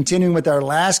right, continuing with our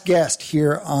last guest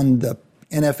here on the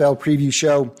NFL preview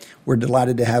show, we're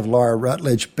delighted to have Laura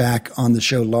Rutledge back on the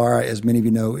show. Laura, as many of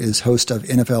you know, is host of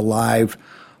NFL Live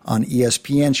on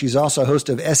ESPN. She's also host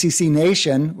of SEC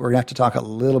Nation. We're going to have to talk a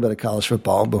little bit of college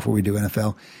football before we do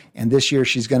NFL. And this year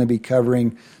she's going to be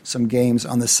covering some games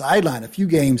on the sideline, a few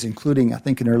games, including, I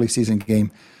think, an early season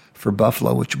game for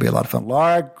Buffalo, which will be a lot of fun.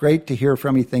 Laura, great to hear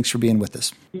from you. Thanks for being with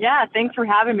us. Yeah, thanks for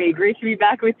having me. Great to be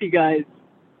back with you guys.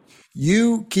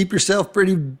 You keep yourself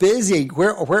pretty busy.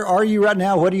 Where are you right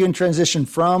now? What are you in transition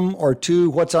from or to?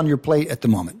 What's on your plate at the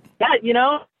moment?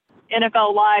 Yeah,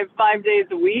 NFL Live 5 days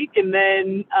a week, and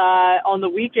then on the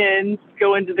weekends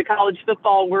go into the college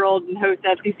football world and host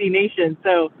SEC Nation.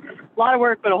 So a lot of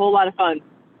work, but a whole lot of fun.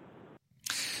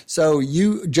 So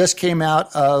you just came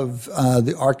out of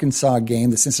the Arkansas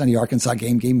game, the Cincinnati-Arkansas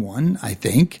game, game 1, I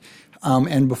think.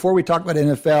 And before we talk about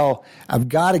NFL, I've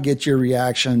got to get your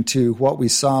reaction to what we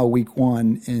saw week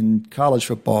 1 in college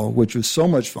football, which was so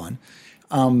much fun.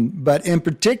 But in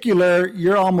particular,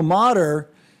 your alma mater,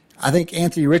 I think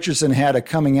Anthony Richardson had a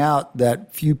coming out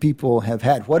that few people have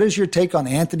had. What is your take on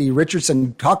Anthony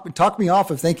Richardson? Talk me off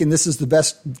of thinking this is the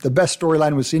best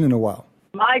storyline we've seen in a while.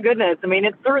 My goodness. I mean,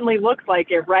 it certainly looks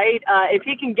like it, right? If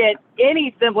he can get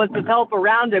any semblance of help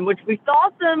around him, which we saw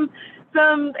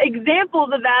some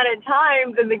examples of that at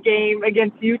times in the game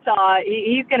against Utah,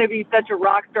 he's going to be such a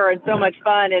rock star and so much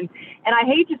fun. And I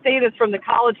hate to say this from the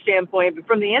college standpoint, but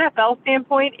from the NFL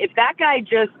standpoint, if that guy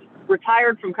just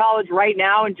retired from college right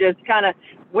now and just kind of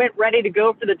went ready to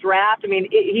go for the draft, I mean,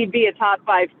 he'd be a top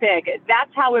 5 pick.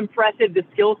 That's how impressive the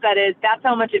skill set is. That's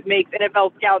how much it makes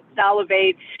NFL scouts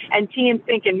salivate and teams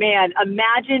thinking, man,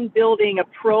 imagine building a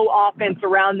pro offense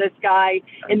around this guy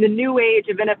in the new age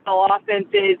of NFL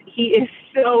offenses. He is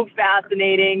so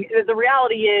fascinating. The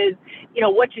reality is,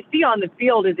 what you see on the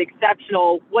field is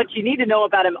exceptional. What you need to know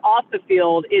about him off the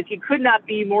field is he could not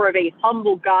be more of a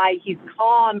humble guy. He's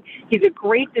calm. He's a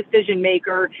great decision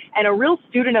maker and a real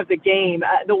student of the game.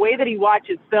 The way that he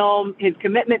watches film, his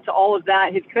commitment to all of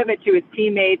that, his commitment to his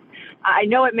teammates. I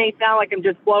know it may sound like I'm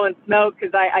just blowing smoke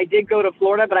because I did go to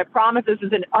Florida, but I promise this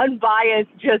is an unbiased,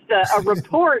 just a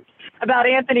report about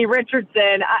Anthony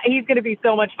Richardson. He's going to be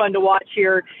so much fun to watch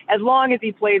here as long as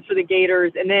he plays for the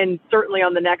Gators and then certainly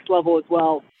on the next level as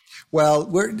well. Well,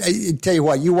 I tell you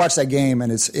what, you watch that game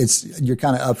and it's you're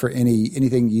kind of up for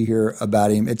anything you hear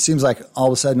about him. It seems like all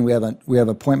of a sudden we have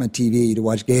appointment TV to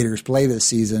watch Gators play this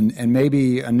season and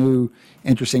maybe a new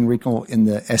interesting wrinkle in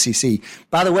the SEC.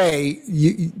 By the way,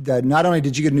 not only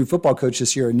did you get a new football coach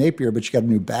this year in Napier, but you got a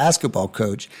new basketball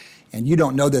coach. And you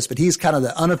don't know this, but he's kind of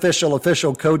the unofficial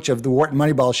official coach of the Wharton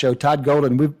Moneyball Show, Todd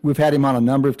Golden. We've had him on a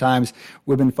number of times.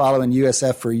 We've been following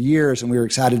USF for years, and we were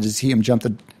excited to see him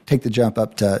take the jump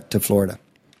up to Florida.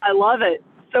 I love it.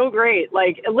 So great.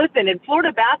 Listen, and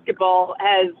Florida basketball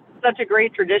has such a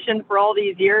great tradition for all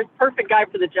these years. Perfect guy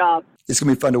for the job. It's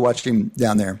going to be fun to watch him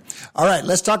down there. All right,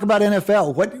 let's talk about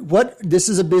NFL. What? This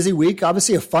is a busy week,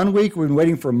 obviously a fun week. We've been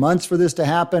waiting for months for this to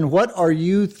happen. What are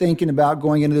you thinking about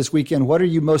going into this weekend? What are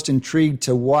you most intrigued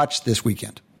to watch this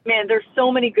weekend? Man, there's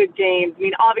so many good games. I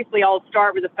mean, obviously, I'll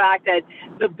start with the fact that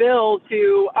the Bills,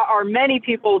 who are many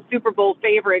people's Super Bowl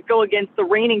favorite, go against the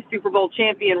reigning Super Bowl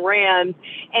champion Rams.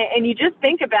 And you just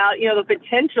think about, the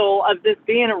potential of this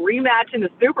being a rematch in the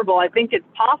Super Bowl. I think it's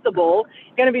possible.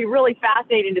 It's going to be really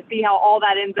fascinating to see how all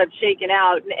that ends up shaking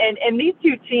out. And these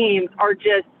two teams are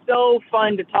just so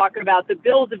fun to talk about. The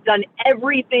Bills have done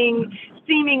everything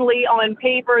seemingly on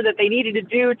paper that they needed to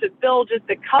do to fill just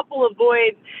a couple of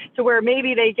voids to where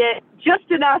maybe they get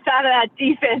just enough out of that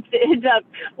defense to end up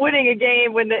winning a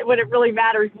game when it really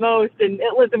matters most. And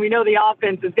listen, we know the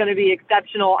offense is going to be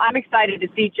exceptional. I'm excited to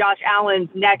see Josh Allen's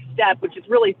next step, which is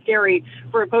really scary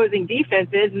for opposing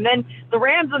defenses. And then the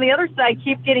Rams on the other side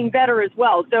keep getting better as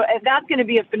well. So that's going to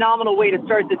be a phenomenal way to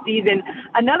start the season.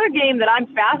 Another game that I'm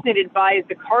fascinated by is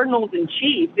the Cardinals and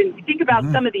Chiefs. And if you think about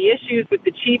some of the issues with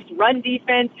the Chiefs' run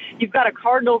defense, you've got a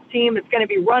Cardinals team that's going to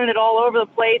be running it all over the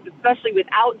place, especially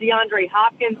without DeAndre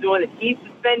Hopkins, doing he's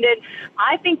suspended.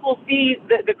 I think we'll see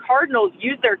the Cardinals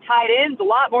use their tight ends a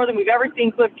lot more than we've ever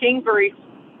seen Cliff Kingsbury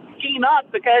scheme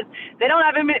up because they don't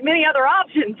have many other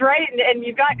options, right? And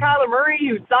you've got Kyler Murray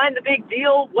who signed the big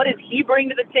deal. What does he bring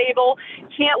to the table?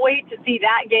 Can't wait to see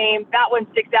that game. That one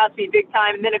sticks out to me big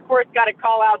time. And then, of course, got to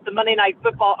call out the Monday Night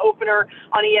Football opener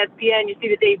on ESPN. You see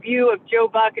the debut of Joe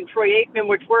Buck and Troy Aikman,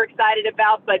 which we're excited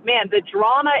about. But, man, the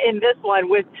drama in this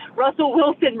one with Russell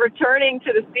Wilson returning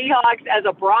to the Seahawks as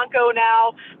a Bronco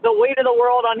now, the weight of the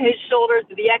world on his shoulders,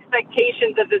 the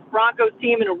expectations of this Broncos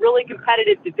team in a really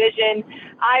competitive division.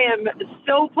 I am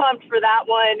so pumped for that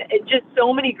one. Just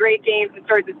so many great games to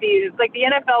start the season. It's like the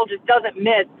NFL just doesn't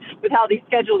miss with how they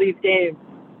schedule these games.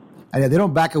 I know, they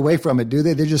don't back away from it, do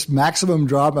they? They're just maximum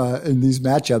drama in these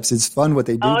matchups. It's fun what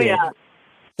they do. Oh, there. yeah.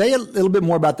 Say a little bit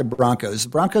more about the Broncos. The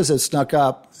Broncos have snuck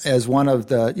up as one of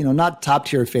the, not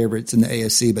top-tier favorites in the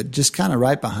AFC, but just kind of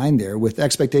right behind there with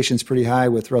expectations pretty high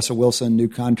with Russell Wilson, new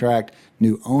contract,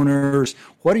 new owners.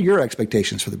 What are your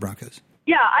expectations for the Broncos?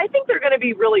 Yeah, I think they're going to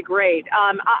be really great.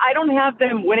 I don't have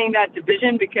them winning that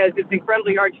division because it's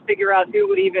incredibly hard to figure out who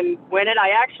would even win it.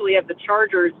 I actually have the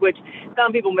Chargers, which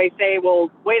some people may say, well,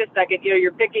 wait a second,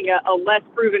 you're picking a less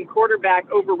proven quarterback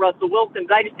over Russell Wilson.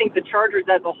 But I just think the Chargers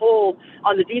as a whole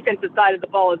on the defensive side of the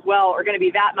ball as well are going to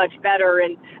be that much better.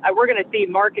 And we're going to see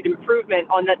market improvement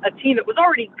on a team that was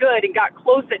already good and got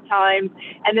close at times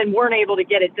and then weren't able to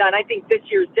get it done. I think this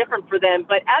year is different for them.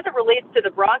 But as it relates to the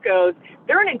Broncos,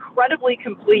 they're an incredibly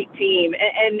complete team.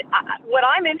 And what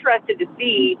I'm interested to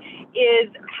see is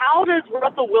how does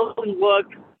Russell Wilson look,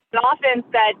 an offense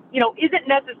that, isn't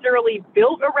necessarily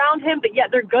built around him, but yet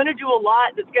they're going to do a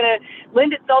lot that's going to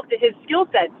lend itself to his skill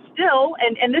set still.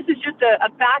 And this is just a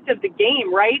fact of the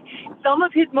game, right? Some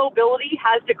of his mobility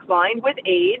has declined with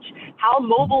age. How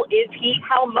mobile is he?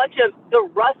 How much of the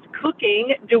rust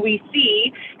cooking do we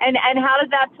see? And how does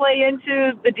that play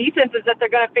into the defenses that they're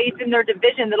going to face in their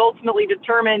division that ultimately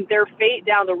determine their fate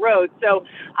down the road? So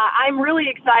I'm really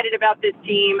excited about this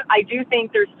team. I do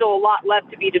think there's still a lot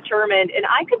left to be determined, and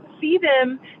I could see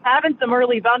them having some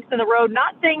early bumps in the road.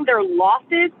 Not saying they're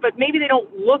losses, but maybe they don't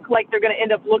look like they're going to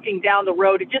end up looking down the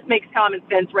road. It just makes common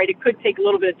sense, right? It could take a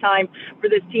little bit of time for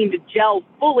this team to gel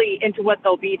fully into what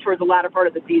they'll be towards the latter part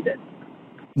of the season.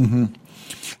 Mm-hmm.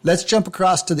 Let's jump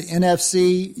across to the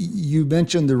NFC. You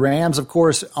mentioned the Rams, of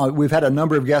course. We've had a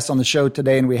number of guests on the show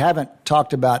today, and we haven't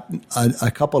talked about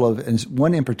a couple of, and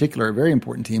one in particular, a very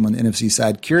important team on the NFC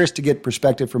side. Curious to get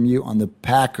perspective from you on the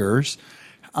Packers.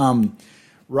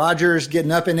 Rodgers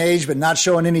getting up in age, but not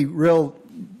showing any real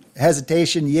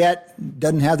hesitation yet.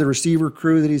 Doesn't have the receiver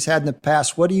crew that he's had in the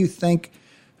past. What do you think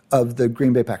of the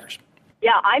Green Bay Packers?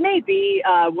 Yeah, I may be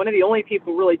one of the only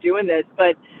people really doing this,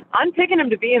 but I'm picking him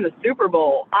to be in the Super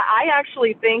Bowl. I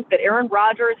actually think that Aaron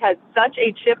Rodgers has such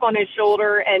a chip on his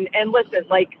shoulder. And listen,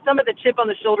 like some of the chip on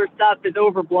the shoulder stuff is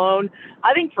overblown.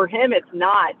 I think for him, it's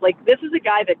not. Like, this is a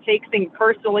guy that takes things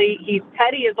personally. He's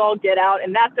petty as all get out,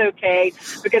 and that's okay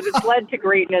because it's led to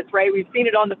greatness, right? We've seen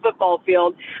it on the football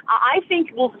field. I think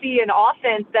we'll see an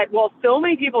offense that, while so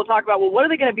many people talk about, well, what are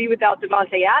they going to be without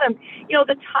Devontae Adams?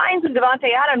 The times when Devontae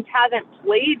Adams hasn't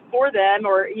played for them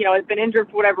or, has been injured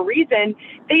for whatever reason,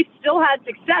 they've still had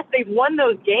success. They've won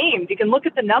those games. You can look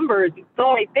at the numbers. It's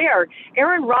all right there.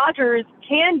 Aaron Rodgers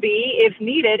can be, if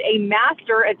needed, a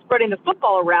master at spreading the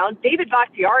football around. David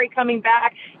Bakhtiari coming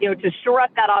back, to shore up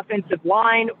that offensive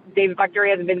line. David Bakhtiari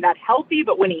hasn't been that healthy,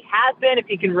 but when he has been, if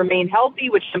he can remain healthy,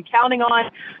 which I'm counting on,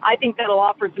 I think that'll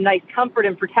offer some nice comfort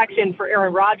and protection for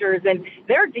Aaron Rodgers. And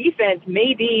their defense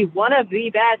may be one of the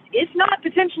best, if not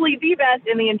potentially the best,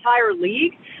 in the entire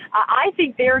league. I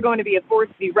think they're going to be a force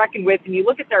to be reckoned with. And you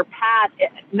look at their path,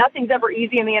 nothing's ever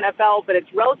easy in the NFL, but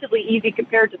it's relatively easy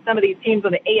compared to some of these teams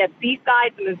on the AFC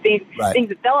side, some of the things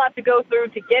that they'll have to go through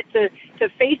to get to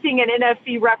facing an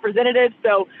NFC representative.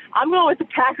 So I'm going with the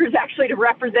Packers actually to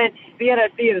represent the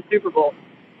NFC in the Super Bowl.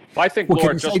 I think,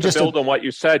 Laura, just to build on what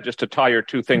you said, just to tie your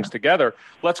two things together,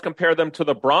 let's compare them to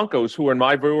the Broncos, who, in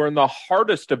my view, are in the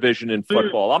hardest division in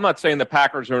football. I'm not saying the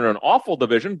Packers are in an awful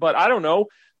division, but I don't know.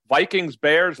 Vikings,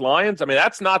 Bears, Lions. I mean,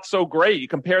 that's not so great. You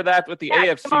compare that with the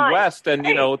AFC West, and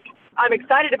I'm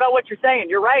excited about what you're saying.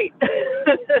 You're right.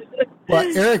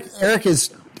 Well,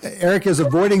 Eric is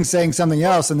avoiding saying something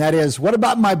else, and that is, what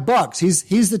about my Bucks?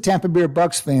 He's the Tampa Bay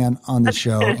Bucks fan on the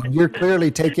show. And you're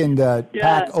clearly taking the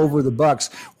Pack over the Bucks.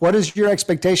 What is your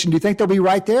expectation? Do you think they'll be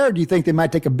right there, or do you think they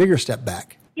might take a bigger step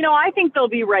back? I think they'll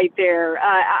be right there.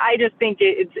 I just think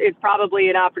it's probably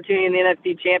an opportunity in the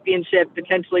NFC Championship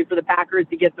potentially for the Packers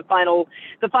to get the final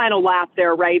laugh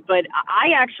there, right? But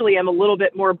I actually am a little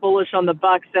bit more bullish on the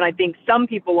Bucks than I think some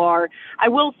people are. I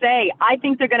will say I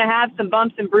think they're going to have some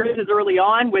bumps and bruises early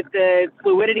on with the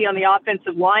fluidity on the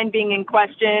offensive line being in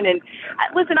question. And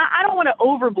listen, I don't want to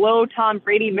overblow Tom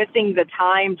Brady missing the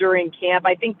time during camp.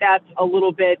 I think that's a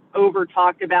little bit over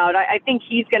talked about. I think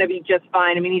he's going to be just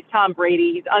fine. I mean, he's Tom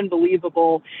Brady. He's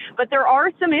unbelievable. But there are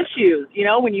some issues,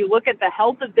 when you look at the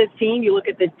health of this team, you look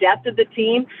at the depth of the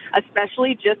team,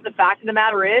 especially just the fact of the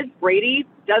matter is Brady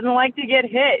doesn't like to get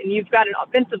hit. And you've got an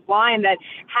offensive line that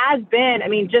has been,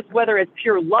 just whether it's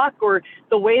pure luck or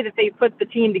the way that they put the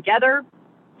team together,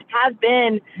 has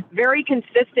been very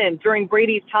consistent during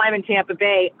Brady's time in Tampa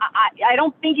Bay. I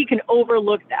don't think you can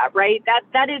overlook that, right?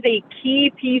 That is a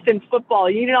key piece in football.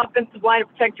 You need an offensive line to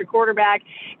protect your quarterback.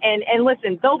 And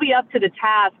listen, they'll be up to the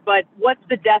task, but what's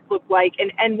the depth look like?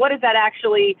 And what does that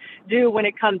actually do when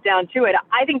it comes down to it?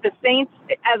 I think the Saints,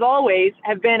 as always,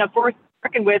 have been a force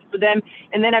reckon with for them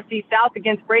in the NFC South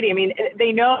against Brady. I mean,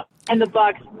 they know, and the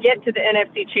Bucs get to the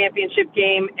NFC Championship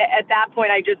game. At that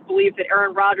point, I just believe that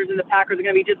Aaron Rodgers and the Packers are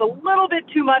going to be just a little bit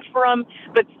too much for them.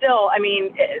 But still, I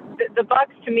mean, the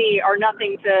Bucs to me are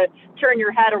nothing to turn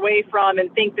your head away from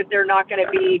and think that they're not going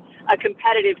to be a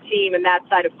competitive team in that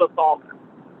side of football.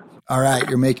 All right,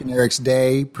 you're making Eric's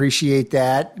day. Appreciate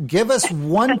that. Give us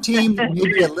one team that may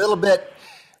be a little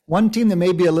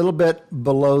bit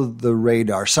below the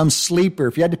radar, some sleeper.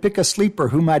 If you had to pick a sleeper,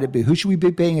 who might it be? Who should we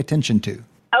be paying attention to?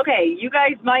 Okay, you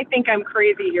guys might think I'm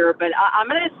crazy here, but I'm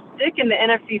going to stick in the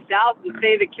NFC South and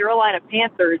say the Carolina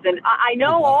Panthers. And I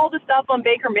know all the stuff on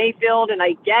Baker Mayfield, and I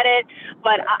get it,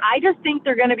 but I just think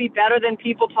they're going to be better than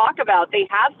people talk about. They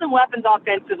have some weapons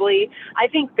offensively. I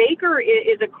think Baker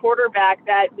is a quarterback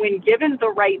that, when given the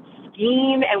right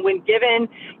scheme and when given,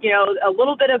 a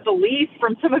little bit of belief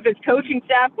from some of his coaching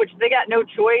staff, which they got no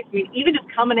choice. I mean, even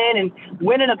just coming in and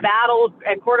winning a battle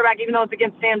at quarterback, even though it's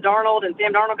against Sam Darnold, and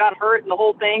Sam Darnold got hurt and the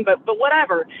whole thing, but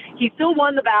whatever. He still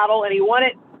won the battle, and he won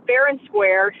it fair and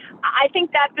square. I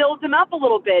think that builds him up a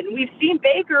little bit. And we've seen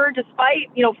Baker, despite,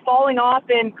 falling off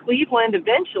in Cleveland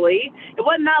eventually, it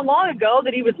wasn't that long ago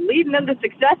that he was leading them to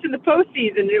success in the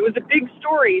postseason. It was a big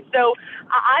story. So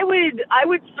I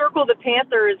would circle the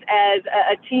Panthers as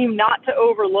a team not to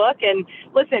overlook. And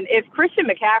listen, if Christian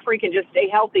McCaffrey can just stay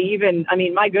healthy,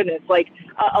 my goodness,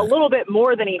 a little bit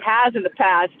more than he has in the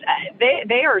past,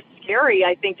 they are scary,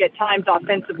 I think, at times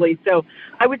offensively. So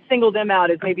I would single them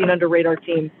out as maybe an under-radar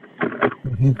team.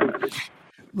 Mm-hmm.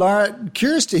 Laura,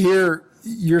 curious to hear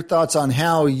your thoughts on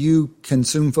how you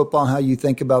consume football, how you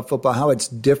think about football, how it's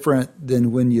different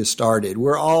than when you started.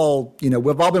 We're all,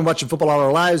 we've all been watching football all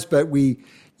our lives, but we've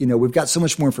got so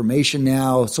much more information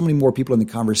now, so many more people in the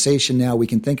conversation now. We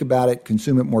can think about it,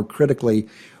 consume it more critically.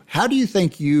 How do you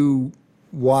think you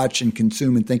watch and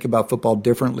consume and think about football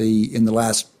differently in the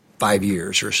last 5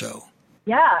 years or so?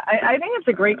 Yeah, I think it's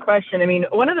a great question. I mean,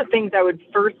 one of the things I would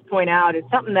first point out is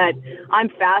something that I'm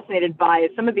fascinated by is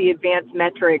some of the advanced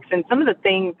metrics and some of the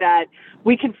things that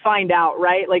we can find out,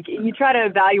 right? Like, you try to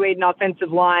evaluate an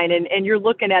offensive line and you're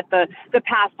looking at the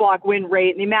pass block win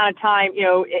rate and the amount of time,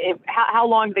 how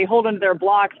long they hold onto their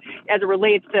blocks as it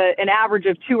relates to an average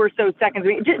of 2 or so seconds. I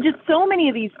mean, just so many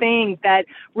of these things that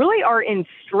really are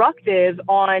instructive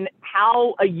on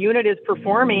how a unit is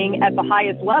performing at the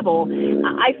highest level.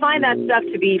 I find that stuff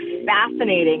to be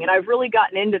fascinating, and I've really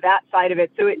gotten into that side of it.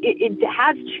 So it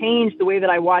has changed the way that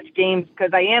I watch games,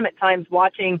 because I am at times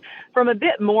watching from a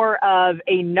bit more of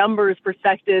a numbers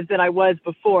perspective than I was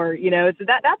before, so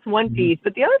that's one piece.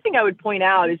 But the other thing I would point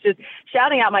out is just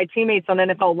shouting out my teammates on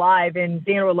NFL Live, and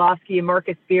Dan Orlovsky and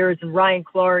Marcus Spears and Ryan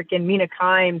Clark and Mina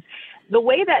Kimes, the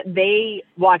way that they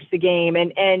watch the game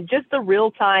and just the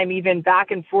real time, even back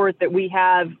and forth that we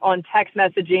have on text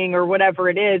messaging or whatever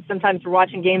it is, sometimes we're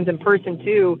watching games in person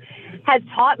too, has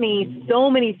taught me so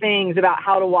many things about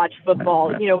how to watch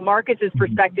football. Marcus's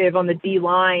perspective on the D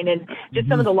line and just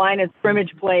some of the line of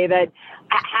scrimmage play, that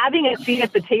having a seat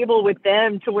at the table with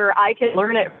them to where I can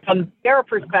learn it from their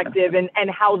perspective and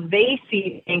how they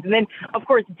see things. And then, of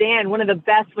course, Dan, one of the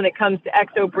best when it comes to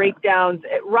exo breakdowns.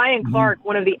 Ryan Clark,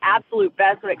 one of the absolute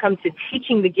best when it comes to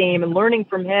teaching the game and learning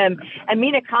from him. And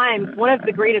Mina Kimes, one of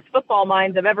the greatest football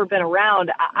minds I've ever been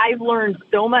around. I've learned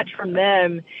so much from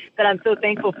them that I'm so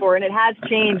thankful for. And it has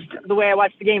changed the way I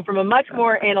watch the game from a much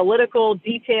more analytical,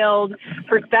 detailed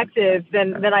perspective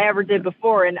than I ever did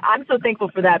before. And I'm so thankful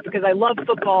for that, because I love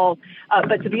football,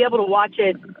 but to be able to watch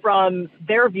it from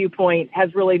their viewpoint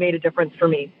has really made a difference for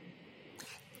me.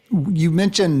 You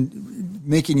mentioned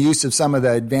making use of some of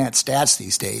the advanced stats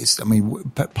these days. I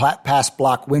mean, pass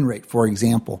block win rate, for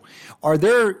example. Are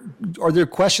there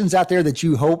questions out there that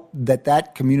you hope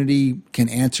that community can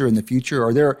answer in the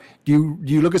future? Do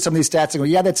you look at some of these stats and go,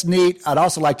 yeah, that's neat. I'd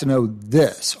also like to know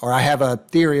this, or I have a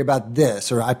theory about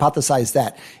this, or hypothesize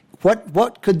that.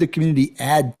 What could the community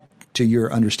add to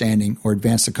your understanding or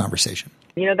advance the conversation?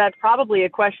 That's probably a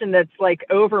question that's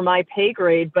over my pay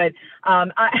grade, but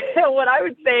what I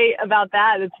would say about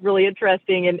that is really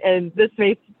interesting, and this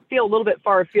may feel a little bit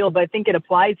far afield, but I think it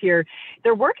applies here.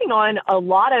 They're working on a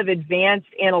lot of advanced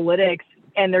analytics,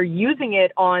 and they're using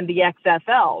it on the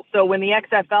XFL. So when the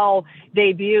XFL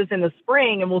debuts in the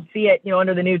spring, and we'll see it,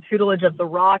 under the new tutelage of The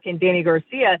Rock and Danny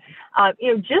Garcia,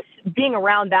 just being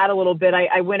around that a little bit,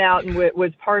 I went out and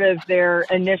was part of their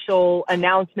initial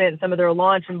announcement and some of their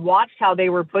launch and watched how they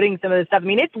were putting some of this stuff. I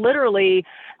mean, it's literally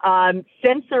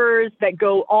sensors that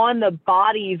go on the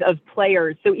bodies of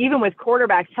players. So even with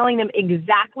quarterbacks, telling them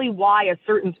exactly why a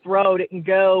certain throw didn't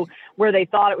go where they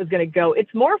thought it was going to go.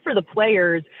 It's more for the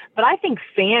players, but I think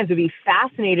fans would be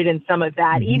fascinated in some of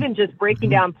that, even just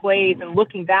breaking down plays and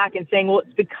looking back and saying, well,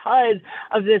 it's because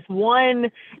of this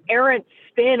one errant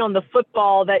spin on the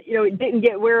football that, it didn't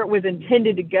get where it was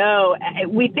intended to go.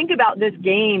 We think about this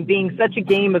game being such a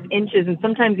game of inches and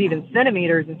sometimes even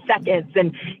centimeters and seconds.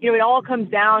 And, it all comes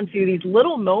down to these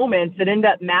little moments that end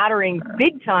up mattering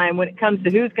big time when it comes to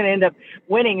who's going to end up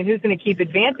winning and who's going to keep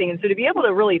advancing. And so to be able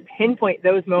to really pinpoint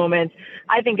those moments,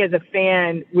 I think as a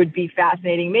fan would be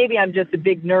fascinating. Maybe I'm just a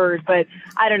big nerd, but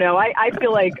I don't know. I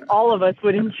feel like all of us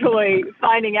would enjoy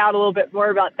finding out a little bit more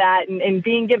about that and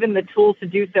being given the tools to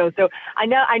do so. So I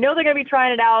know they're going to be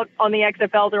trying it out on the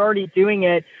XFL. They're already doing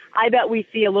it. I bet we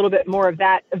see a little bit more of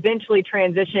that eventually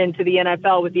transition to the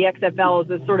NFL with the XFL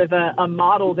as a sort of a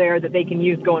model there that they can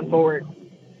use going forward.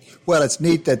 Well, it's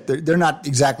neat that they're not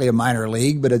exactly a minor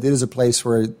league, but it is a place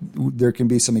where there can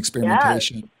be some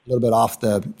experimentation, a little bit off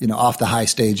the high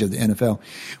stage of the NFL.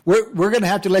 We're going to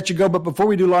have to let you go, but before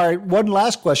we do, Laurie, one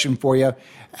last question for you.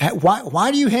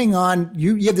 Why do you hang on?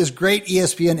 You have this great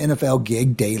ESPN NFL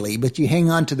gig daily, but you hang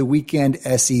on to the weekend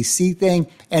SEC thing,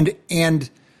 and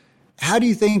how do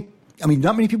you think? I mean,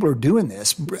 not many people are doing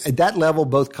this at that level,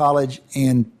 both college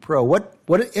and pro. What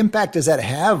impact does that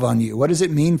have on you? What does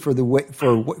it mean for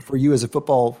for you as a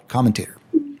football commentator?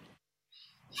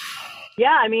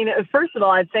 Yeah, I mean, first of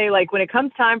all, I'd say, like, when it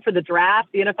comes time for the draft,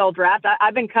 the NFL draft,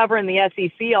 I've been covering the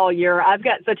SEC all year. I've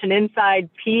got such an inside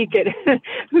peek at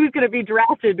who's going to be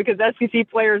drafted because SEC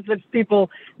players, which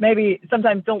people maybe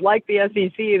sometimes don't like the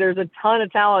SEC, there's a ton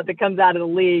of talent that comes out of the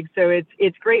league. So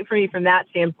it's great for me from that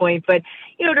standpoint. But,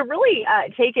 to really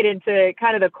take it into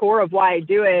kind of the core of why I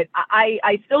do it,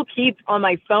 I still keep on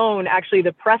my phone, actually,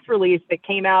 the press release that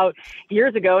came out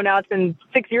years ago. Now it's been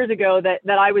 6 years ago that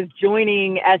I was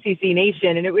joining SEC Nation.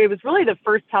 And it was really the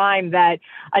first time that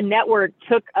a network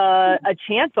took a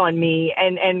chance on me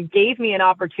and gave me an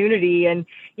opportunity. And,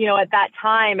 at that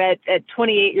time, at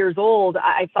 28 years old,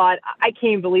 I thought, I can't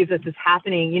even believe this is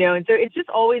happening, and so it's just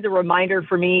always a reminder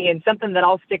for me and something that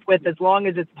I'll stick with as long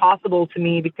as it's possible to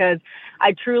me, because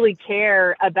I truly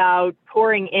care about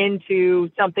pouring into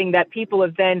something that people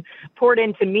have then poured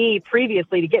into me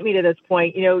previously to get me to this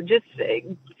point, just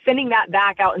sending that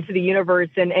back out into the universe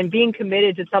and being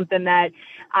committed to something that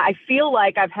I feel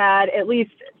like I've had at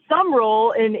least some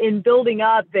role in building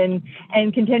up and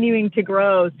continuing to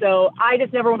grow. So I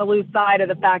just never want to lose sight of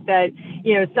the fact that,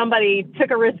 somebody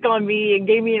took a risk on me and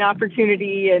gave me an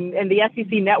opportunity, and the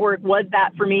SEC network was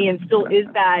that for me and still is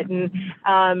that.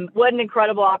 And what an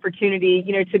incredible opportunity,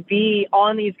 to be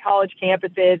on these college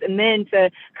campuses and then to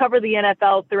cover the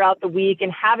NFL throughout the week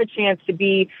and have a chance to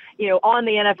be, on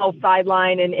the NFL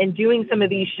sideline and doing some of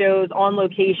these shows on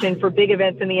location for big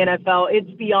events in the NFL.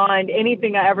 It's beyond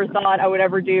anything I ever thought I would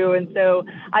ever do. And so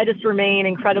I just remain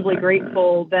incredibly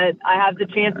grateful that I have the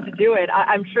chance to do it.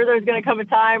 I'm sure there's going to come a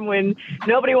time when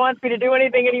nobody wants me to do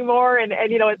anything anymore. And at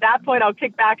that point, I'll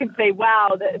kick back and say,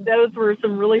 wow, those were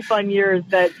some really fun years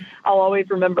that I'll always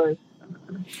remember.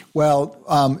 Well,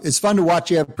 it's fun to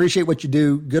watch you. I appreciate what you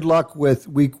do. Good luck with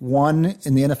week 1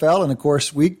 in the NFL and, of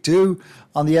course, week 2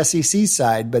 on the SEC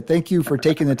side. But thank you for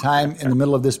taking the time in the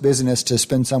middle of this business to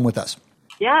spend some with us.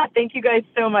 Yeah, thank you guys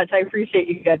so much. I appreciate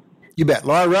you guys. You bet.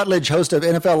 Laura Rutledge, host of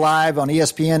NFL Live on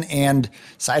ESPN and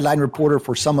sideline reporter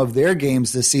for some of their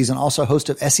games this season, also host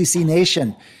of SEC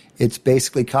Nation. It's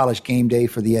basically college game day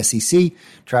for the SEC,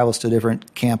 travels to a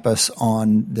different campus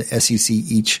on the SEC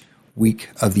each week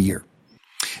of the year.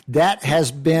 That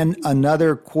has been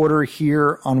another quarter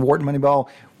here on Wharton Moneyball.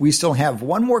 We still have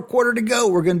one more quarter to go.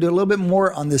 We're going to do a little bit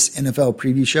more on this NFL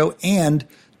preview show and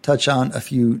touch on a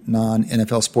few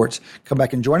non-NFL sports. Come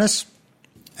back and join us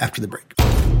after the break.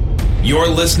 You're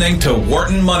listening to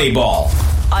Wharton Moneyball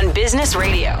on Business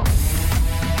Radio.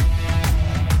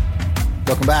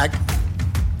 Welcome back.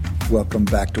 Welcome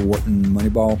back to Wharton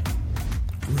Moneyball.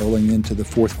 Rolling into the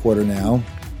fourth quarter now.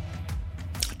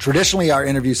 Traditionally our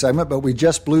interview segment, but we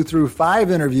just blew through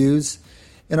 5 interviews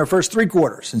in our first 3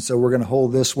 quarters. And so we're going to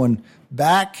hold this one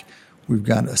back. We've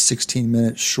got a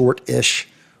 16-minute short-ish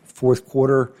fourth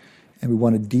quarter, and we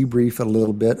want to debrief a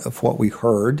little bit of what we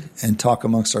heard and talk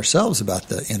amongst ourselves about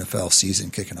the NFL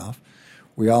season kicking off.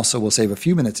 We also will save a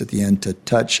few minutes at the end to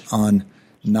touch on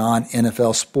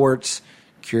non-NFL sports.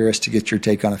 Curious to get your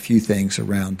take on a few things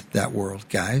around that world,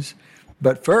 guys.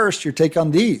 But first, your take on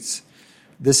these.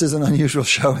 This is an unusual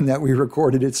show in that we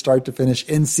recorded it start to finish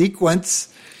in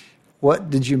sequence. What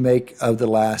did you make of the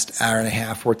last hour and a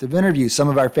half worth of interviews? Some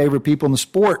of our favorite people in the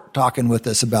sport talking with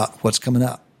us about what's coming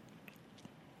up.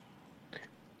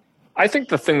 I think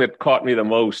the thing that caught me the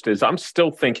most is I'm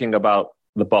still thinking about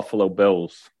the Buffalo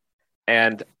Bills.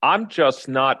 And I'm just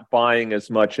not buying as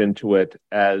much into it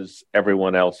as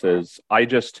everyone else is. I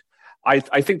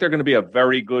think they're going to be a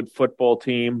very good football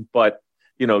team, but,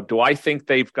 do I think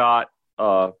they've got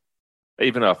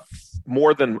even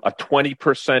more than a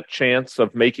 20% chance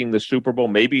of making the Super Bowl,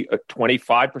 maybe a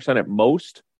 25% at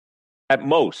most? At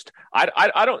most.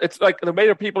 I don't, it's like the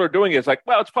way people are doing it is like,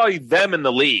 well, it's probably them in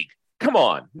the league. Come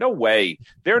on. No way.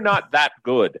 They're not that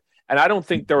good. And I don't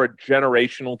think they're a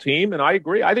generational team. And I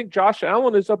agree. I think Josh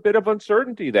Allen is a bit of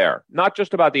uncertainty there, not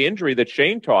just about the injury that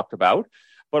Shane talked about,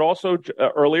 but also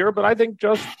earlier. But I think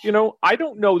just, I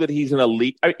don't know that he's an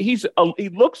elite. He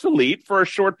looks elite for a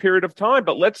short period of time,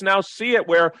 but let's now see it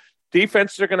where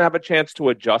defenses are going to have a chance to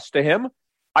adjust to him.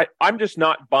 I'm just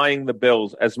not buying the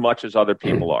Bills as much as other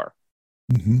people are.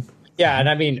 Mm-hmm. Yeah. And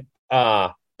I mean,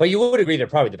 but you would agree they're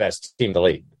probably the best team in the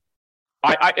league.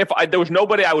 If there was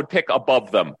nobody I would pick above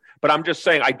them, but I'm just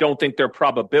saying I don't think their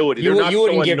probability. You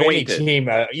wouldn't give any team.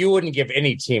 You wouldn't give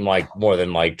any team like more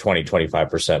than like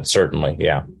 20-25%. Certainly,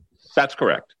 yeah, that's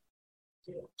correct.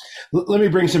 Let me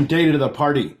bring some data to the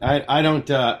party. I don't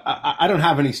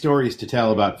have any stories to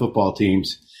tell about football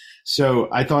teams, so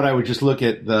I thought I would just look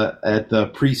at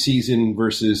the preseason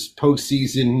versus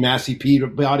postseason Massey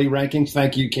Peabody rankings.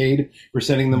 Thank you, Cade, for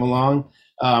sending them along,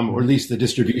 or at least the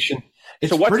distribution.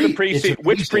 So what's the preseason?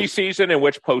 Which preseason and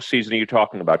which postseason are you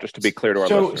talking about? Just to be clear to our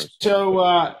listeners.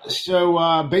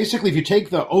 So basically, if you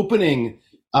take the opening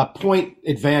point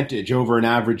advantage over an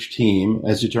average team,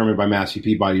 as determined by Massey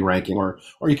Peabody ranking, or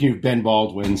you can use Ben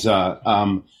Baldwin's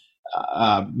Vegas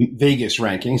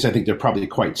rankings. I think they're probably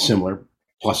quite similar,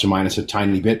 plus or minus a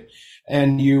tiny bit.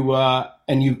 And you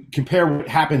compare what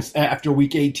happens after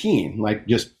week 18, like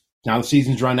just now the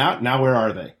season's run out. Now where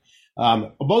are they?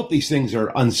 Both these things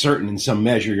are uncertain in some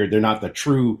measure. They're not the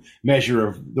true measure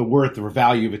of the worth or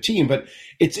value of a team, but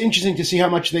it's interesting to see how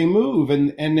much they move.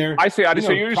 And they're. I see.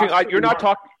 So you're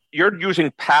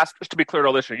using past. Just to be clear to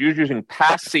our listeners, you're using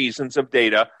past seasons of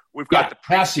data. We've got the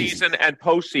preseason and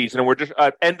postseason, and we're just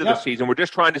end of the season. We're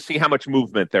just trying to see how much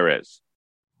movement there is.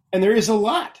 And there is a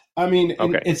lot. I mean,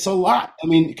 it's a lot. I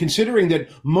mean, considering that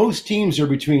most teams are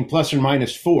between plus or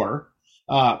minus 4.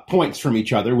 Points from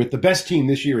each other, with the best team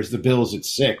this year is the Bills at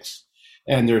 6.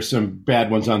 And there's some bad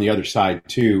ones on the other side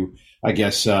too. I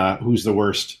guess, who's the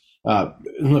worst?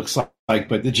 Looks like,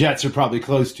 but the Jets are probably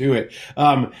close to it.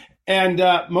 And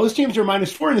most teams are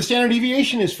minus 4 and the standard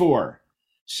deviation is 4.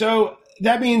 So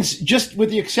that means just with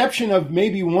the exception of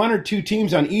maybe 1 or 2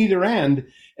 teams on either end,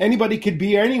 anybody could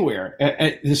be anywhere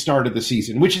at the start of the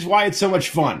season, which is why it's so much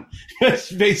fun.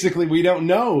 Basically, we don't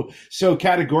know so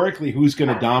categorically who's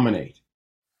going to dominate.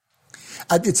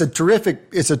 It's a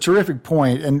terrific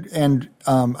point, and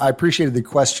I appreciated the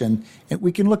question. And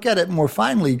we can look at it more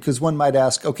finely because one might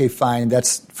ask, okay, fine,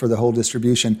 that's for the whole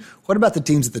distribution. What about the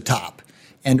teams at the top?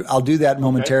 And I'll do that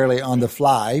momentarily on the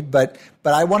fly. But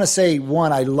I want to say,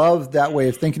 one, I love that way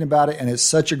of thinking about it, and it's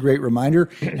such a great reminder.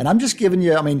 And I'm just giving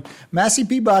you, I mean, Massey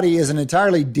Peabody is an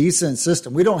entirely decent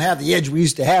system. We don't have the edge we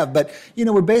used to have, but,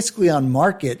 we're basically on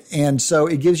market. And so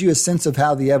it gives you a sense of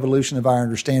how the evolution of our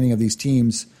understanding of these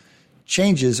teams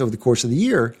changes over the course of the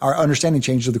year. Our understanding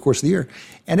changes over the course of the year.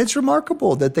 And it's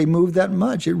remarkable that they move that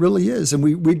much. It really is. And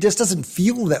we just doesn't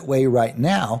feel that way right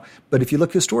now. But if you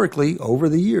look historically over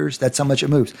the years, that's how much it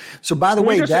moves. So by the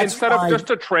way, that's instead of just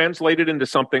to translate it into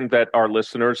something that our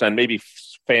listeners and maybe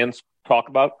fans talk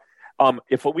about,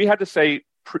 if we had to say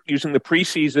using the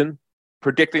preseason,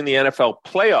 predicting the NFL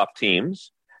playoff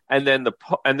teams, and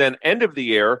then end of the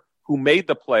year, who made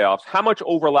the playoffs, how much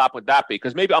overlap would that be?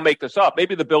 Because maybe I'll make this up.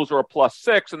 Maybe the Bills are a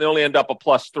 +6 and they only end up a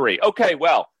 +3.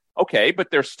 Okay, but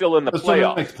they're still in the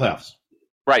playoffs.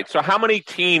 Right. So how many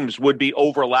teams would be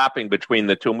overlapping between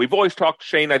the two? And we've always talked,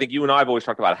 Shane, I think you and I have always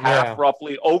talked about half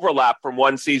roughly overlap from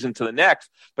one season to the next,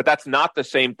 but that's not the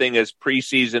same thing as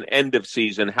preseason, end of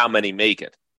season, how many make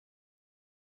it.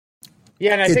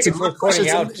 Yeah, and I think it's worth pointing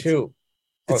out too.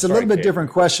 It's a little bit different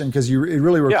question because it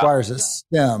really requires a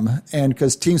stem, and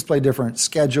because teams play different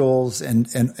schedules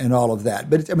and all of that.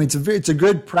 But it's a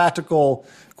good practical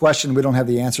question we don't have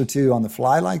the answer to on the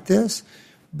fly like this.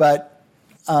 But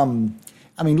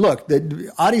look,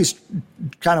 the Audie's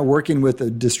kind of working with a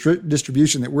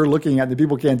distribution that we're looking at that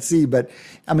people can't see. But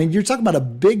you're talking about a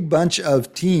big bunch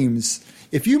of teams.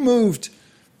 If you moved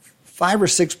 5 or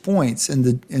 6 points in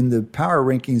the power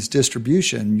rankings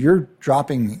distribution, you're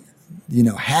dropping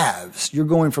halves. You're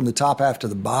going from the top half to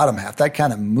the bottom half, that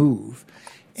kind of move.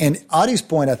 And Audie's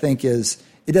point, I think, is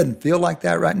it doesn't feel like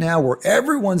that right now, where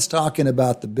everyone's talking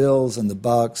about the Bills and the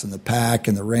Bucks and the Pack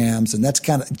and the Rams, and that's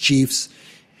kind of Chiefs.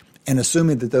 and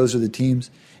assuming that those are the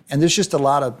teams. And there's just a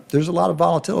lot of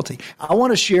volatility. I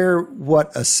want to share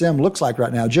what a sim looks like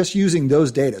right now, just using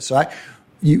those data. So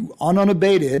on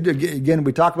unabated, again,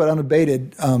 we talk about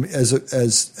unabated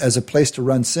as a place to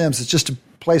run sims. It's just a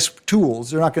place for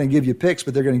tools. They're not going to give you picks,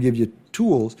 but they're going to give you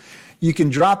tools. You can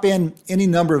drop in any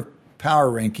number of power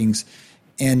rankings,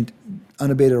 and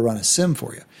unabated will run a sim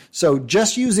for you. So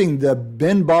just using the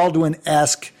Ben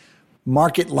Baldwin-esque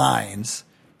market lines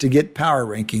to get power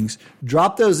rankings,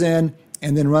 drop those in,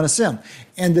 and then run a sim.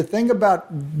 And the thing about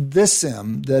this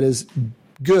sim that is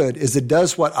good is it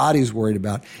does what Adi's worried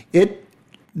about. It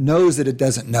knows that it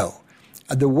doesn't know.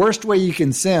 The worst way you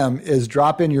can sim is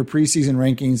drop in your preseason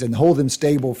rankings and hold them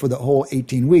stable for the whole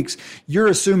 18 weeks. You're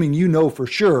assuming you know for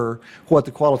sure what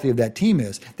the quality of that team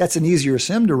is. That's an easier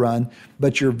sim to run,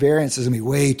 but your variance is going to be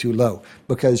way too low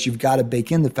because you've got to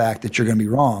bake in the fact that you're going to be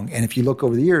wrong. And if you look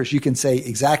over the years, you can say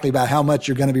exactly about how much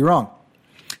you're going to be wrong.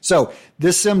 So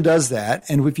this sim does that.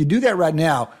 And if you do that right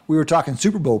now, we were talking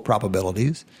Super Bowl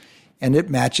probabilities, and it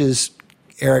matches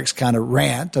Eric's kind of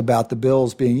rant about the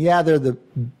Bills being, they're the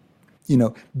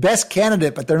best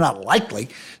candidate, but they're not likely.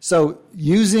 So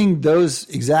using those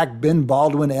exact Ben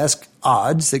Baldwin-esque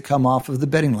odds that come off of the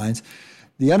betting lines,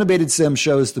 the unabated sim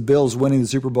shows the Bills winning the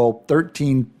Super Bowl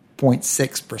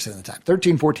 13.6% of the time,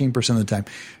 14% of the time.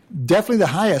 Definitely the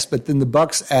highest, but then the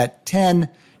Bucs at 10,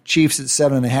 Chiefs at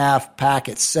 7.5, Pack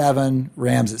at 7,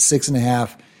 Rams at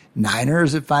 6.5,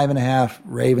 Niners at 5.5,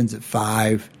 Ravens at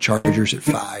 5, Chargers at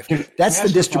 5. That's the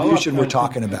distribution we're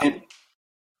talking about.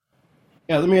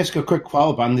 Yeah, let me ask a quick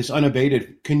follow-up on this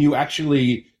unabated. Can you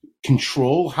actually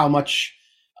control how much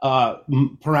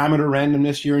parameter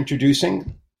randomness you're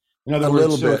introducing? In other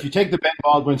words, so if you take the Ben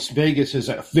Baldwin's Vegas as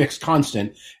a fixed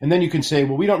constant, and then you can say,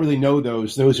 well, we don't really know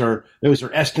those. Those are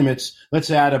estimates.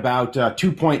 Let's add about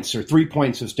 2 points or 3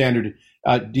 points of standard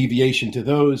deviation to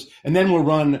those, and then we'll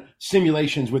run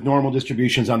simulations with normal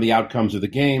distributions on the outcomes of the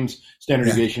games, standard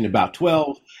deviation about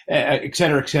 12, et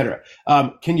cetera, et cetera.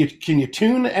 Can you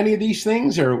tune any of these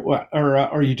things,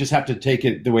 or you just have to take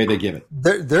it the way they give it?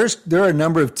 There are a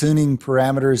number of tuning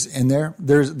parameters in there.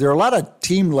 There are a lot of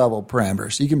team level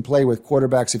parameters. You can play with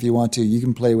quarterbacks if you want to. You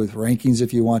can play with rankings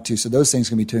if you want to. So those things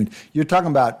can be tuned. You're talking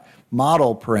about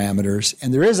model parameters,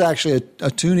 and there is actually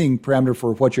a tuning parameter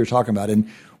for what you're talking about. And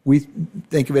we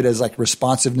think of it as like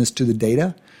responsiveness to the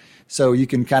data. So you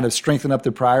can kind of strengthen up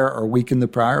the prior or weaken the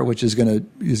prior, which is going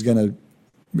to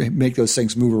make those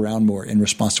things move around more in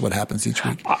response to what happens each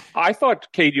week. I thought,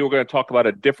 Kate, you were going to talk about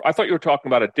I thought you were talking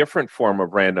about a different form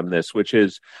of randomness, which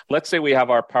is, let's say we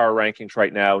have our power rankings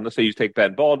right now, and let's say you take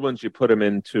Ben Baldwin's, you put them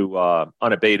into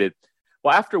unabated.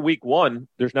 Well, after week 1,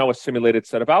 there's now a simulated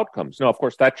set of outcomes. Now, of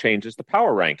course, that changes the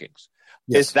power rankings.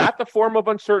 Yes. Is that the form of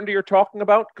uncertainty you're talking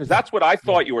about? Because that's what I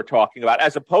thought you were talking about,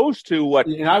 as opposed to what.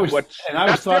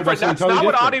 That's not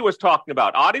what Adi was talking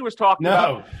about. Adi was talking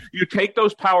about you take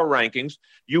those power rankings,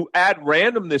 you add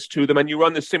randomness to them, and you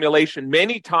run the simulation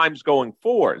many times going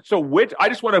forward. So, I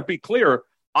just want to be clear.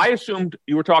 I assumed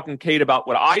you were talking, Kate, about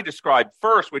what I described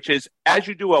first, which is as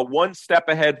you do a one step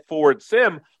ahead forward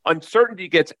sim, uncertainty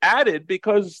gets added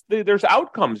because there's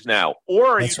outcomes now. Or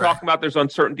are you talking about there's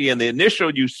uncertainty in the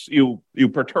initial, you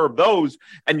perturb those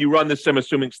and you run the sim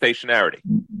assuming stationarity?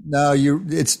 No,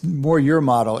 it's more your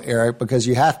model, Eric, because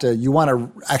you want to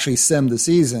actually sim the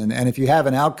season. And if you have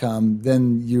an outcome,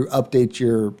 then you update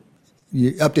your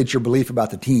belief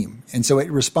about the team. And so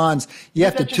it responds, you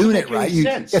have to tune it right.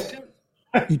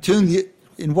 You tune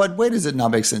in what way does it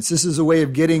not make sense? This is a way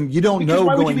of getting, you don't know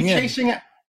going in.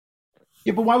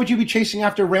 But why would you be chasing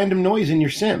after random noise in your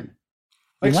sim?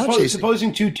 Like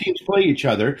supposing two teams play each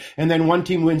other and then one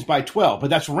team wins by 12, but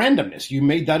that's randomness. You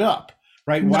made that up,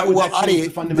 right? Why would that change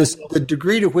the fundamental? The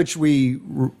degree to which we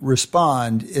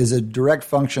respond is a direct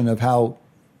function of how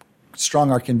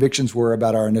strong our convictions were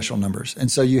about our initial numbers.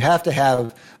 And so you have to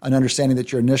have an understanding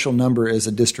that your initial number is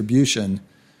a distribution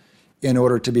in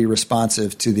order to be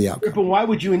responsive to the outcome. But why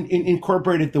would you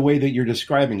incorporate it the way that you're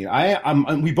describing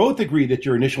it? We both agree that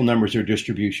your initial numbers are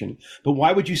distribution, but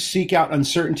why would you seek out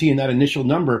uncertainty in that initial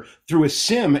number through a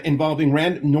sim involving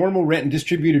normal random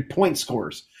distributed point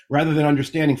scores, rather than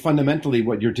understanding fundamentally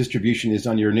what your distribution is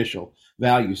on your initial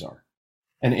values are,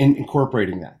 and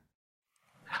incorporating that?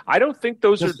 I don't think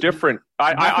those are different.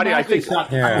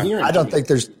 I don't think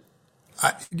there's.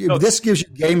 This gives you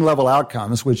game level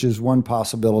outcomes, which is one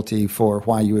possibility for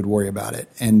why you would worry about it.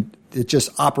 And it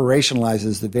just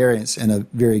operationalizes the variance in a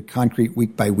very concrete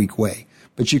week by week way.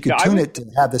 But you could tune it to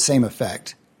have the same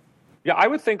effect. Yeah, I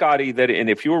would think, Adi, that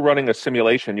if you were running a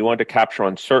simulation, you wanted to capture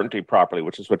uncertainty properly,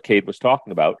 which is what Kate was talking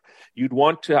about. You'd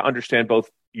want to understand both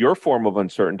your form of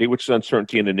uncertainty, which is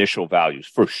uncertainty in initial values,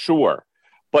 for sure.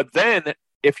 But then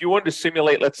if you wanted to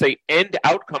simulate, let's say, end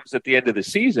outcomes at the end of the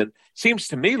season, seems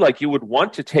to me like you would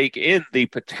want to take in the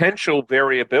potential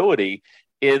variability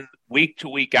in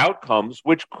week-to-week outcomes,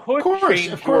 which could change.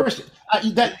 Of course.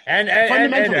 And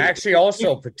actually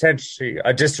also potentially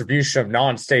a distribution of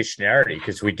non-stationarity,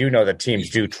 because we do know that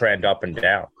teams do trend up and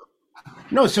down.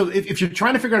 No, so if you're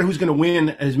trying to figure out who's going to win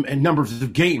as numbers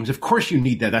of games, of course you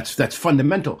need that. That's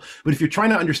fundamental. But if you're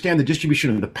trying to understand the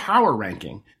distribution of the power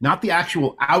ranking, not the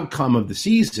actual outcome of the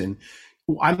season,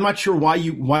 I'm not sure why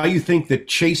you think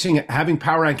that having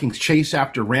power rankings chase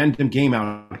after random game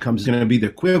outcomes is going to be the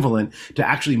equivalent to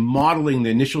actually modeling the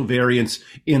initial variance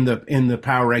in the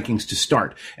power rankings to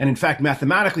start. And in fact,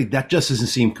 mathematically, that just doesn't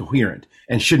seem coherent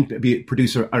and shouldn't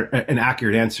produce an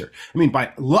accurate answer. I mean,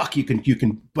 by luck, you can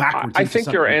backwards. I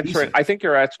think you're answering. I think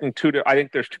you're asking I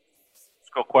think there's two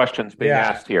questions being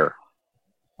asked here.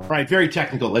 All right, very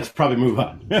technical. Let's probably move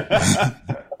on.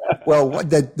 Well,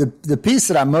 the piece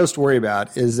that I'm most worried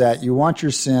about is that you want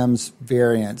your Sims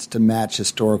variance to match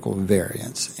historical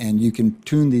variance, and you can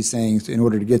tune these things in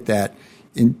order to get that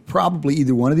in probably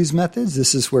either one of these methods.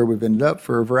 This is where we've ended up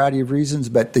for a variety of reasons,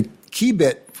 but the key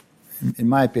bit, in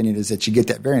my opinion, is that you get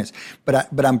that variance.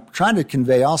 But I'm trying to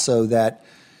convey also that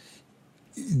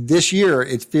this year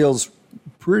it feels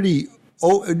pretty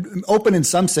open in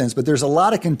some sense, but there's a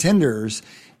lot of contenders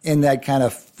in that kind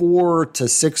of 4 to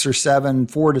 6 or 7,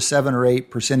 4 to 7 or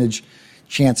 8%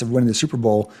 chance of winning the Super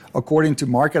Bowl, according to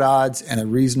market odds and a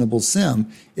reasonable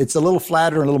sim. It's a little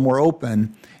flatter and a little more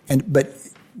open, but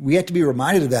we have to be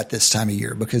reminded of that this time of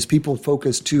year because people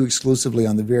focus too exclusively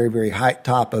on the very, very high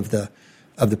top of the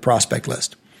prospect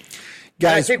list.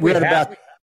 Guys, we're at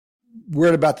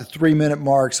about the 3-minute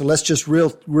mark, so let's just real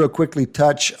quickly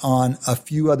touch on a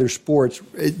few other sports.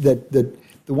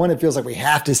 The one that feels like we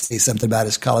have to say something about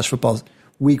is college football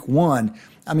week 1.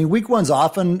 I mean, week 1s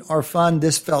often are fun.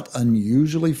 This felt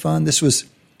unusually fun. This was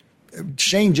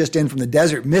Shane just in from the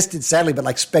desert, missed it sadly, but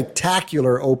like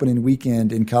spectacular opening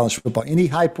weekend in college football. Any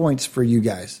high points for you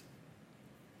guys?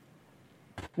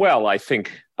 Well, I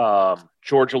think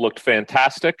Georgia looked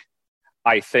fantastic.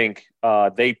 I think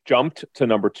they jumped to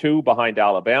number 2 behind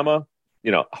Alabama.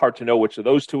 Hard to know which of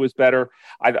those two is better.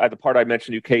 The part I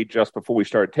mentioned UK just before we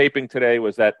started taping today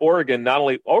was that Oregon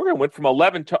went from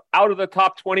 11 to out of the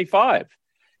top 25.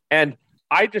 And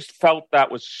I just felt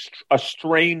that was a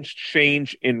strange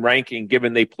change in ranking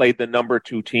given they played the number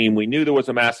 2 team. We knew there was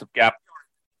a massive gap.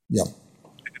 Yeah.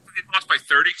 If they lost by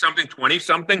 30-something,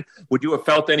 20-something, would you have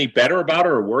felt any better about it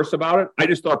or worse about it? I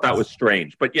just thought that was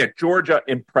strange. But yeah, Georgia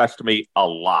impressed me a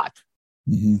lot.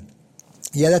 Mm-hmm.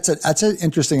 Yeah, that's an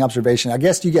interesting observation. I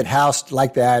guess you get housed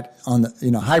like that on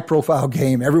the high profile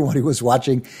game, everyone who was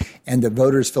watching, and the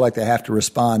voters feel like they have to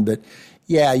respond. But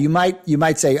yeah, you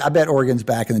might say, I bet Oregon's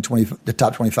back in the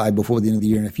top 25 before the end of the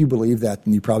year. And if you believe that,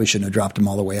 then you probably shouldn't have dropped them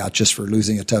all the way out just for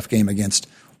losing a tough game against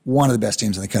one of the best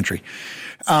teams in the country.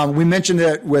 We mentioned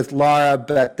it with Laura,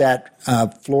 but that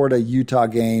Florida-Utah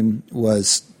game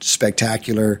was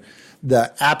spectacular.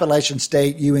 The Appalachian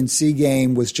State-UNC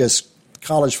game was just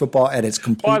college football at its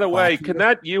complete. By the way, can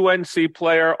that UNC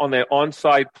player on the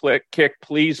onside kick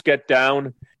please get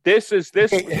down? When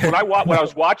I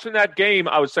was watching that game,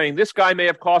 I was saying this guy may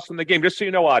have cost them the game. Just so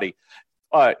you know, Adi,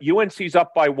 UNC's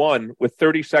up by 1 with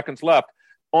 30 seconds left.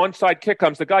 Onside kick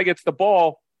comes. The guy gets the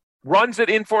ball, runs it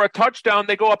in for a touchdown.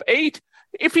 They go up 8.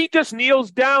 If he just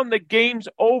kneels down, the game's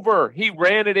over. He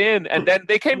ran it in, and then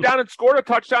they came down and scored a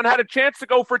touchdown, had a chance to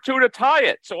go for 2 to tie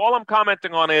it. So all I'm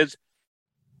commenting on is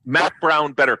Matt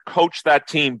Brown better coach that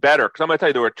team better, because I'm going to tell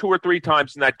you, there were 2 or 3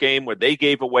 times in that game where they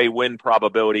gave away win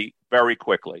probability very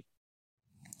quickly.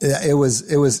 Yeah, it was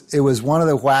one of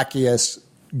the wackiest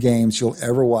games you'll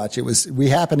ever watch. We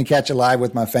happened to catch it live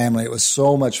with my family. It was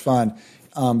so much fun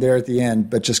there at the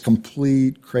end, but just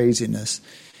complete craziness.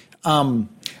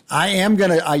 I am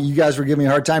gonna. You guys were giving me a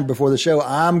hard time before the show.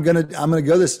 I'm gonna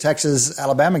go this Texas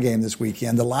Alabama game this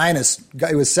weekend. The line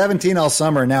it was 17 all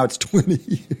summer. Now it's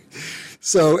 20.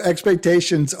 So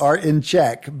expectations are in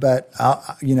check, but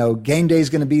game day is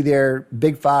going to be there.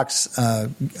 Big Fox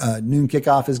noon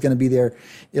kickoff is going to be there.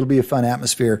 It'll be a fun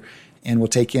atmosphere, and we'll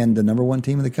take in the number 1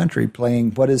 team in the country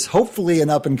playing what is hopefully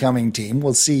an up and coming team.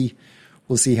 We'll see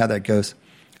how that goes.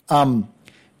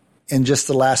 In just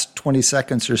the last 20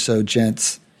 seconds or so,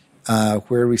 gents,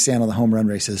 where do we stand on the home run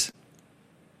races?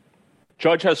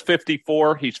 Judge has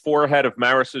 54. He's 4 ahead of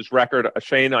Maris's record.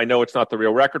 Shane, I know it's not the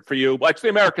real record for you, but it's the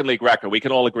American League record. We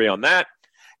can all agree on that.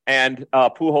 And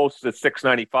Pujols is at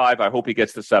 695. I hope he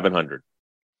gets to 700.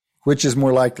 Which is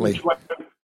more likely?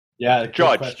 Yeah,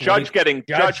 Judge getting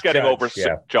over.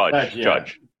 Yeah.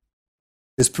 Judge.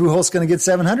 Is Pujols going to get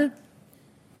 700?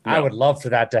 I would love for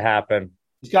that to happen.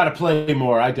 He's got to play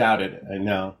more. I doubt it. I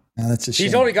know. No, that's a shame.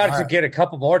 He's only got to get a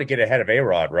couple more to get ahead of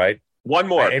A-Rod, right? One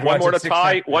more to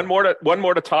tie. One more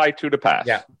to tie. 2 to pass.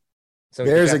 Yeah. So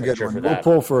there's a good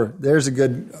one. There's a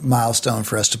good milestone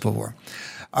for us to pull for.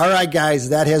 All right, guys,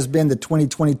 that has been the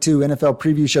 2022 NFL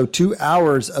Preview Show. 2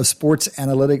 hours of sports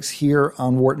analytics here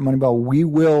on Wharton Moneyball. We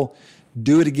will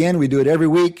do it again. We do it every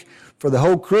week. For the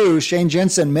whole crew, Shane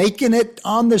Jensen making it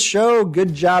on the show.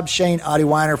 Good job, Shane. Adi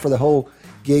Weiner for the whole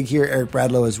gig here. Eric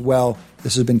Bradlow as well.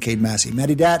 This has been Cade Massey.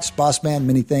 Matty Datz, Boss Man,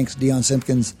 many thanks. Dion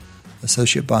Simpkins,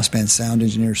 Associate Boss Man Sound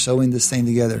Engineer, sewing this thing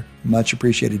together. Much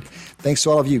appreciated. Thanks to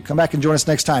all of you. Come back and join us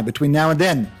next time. Between now and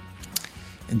then,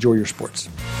 enjoy your sports.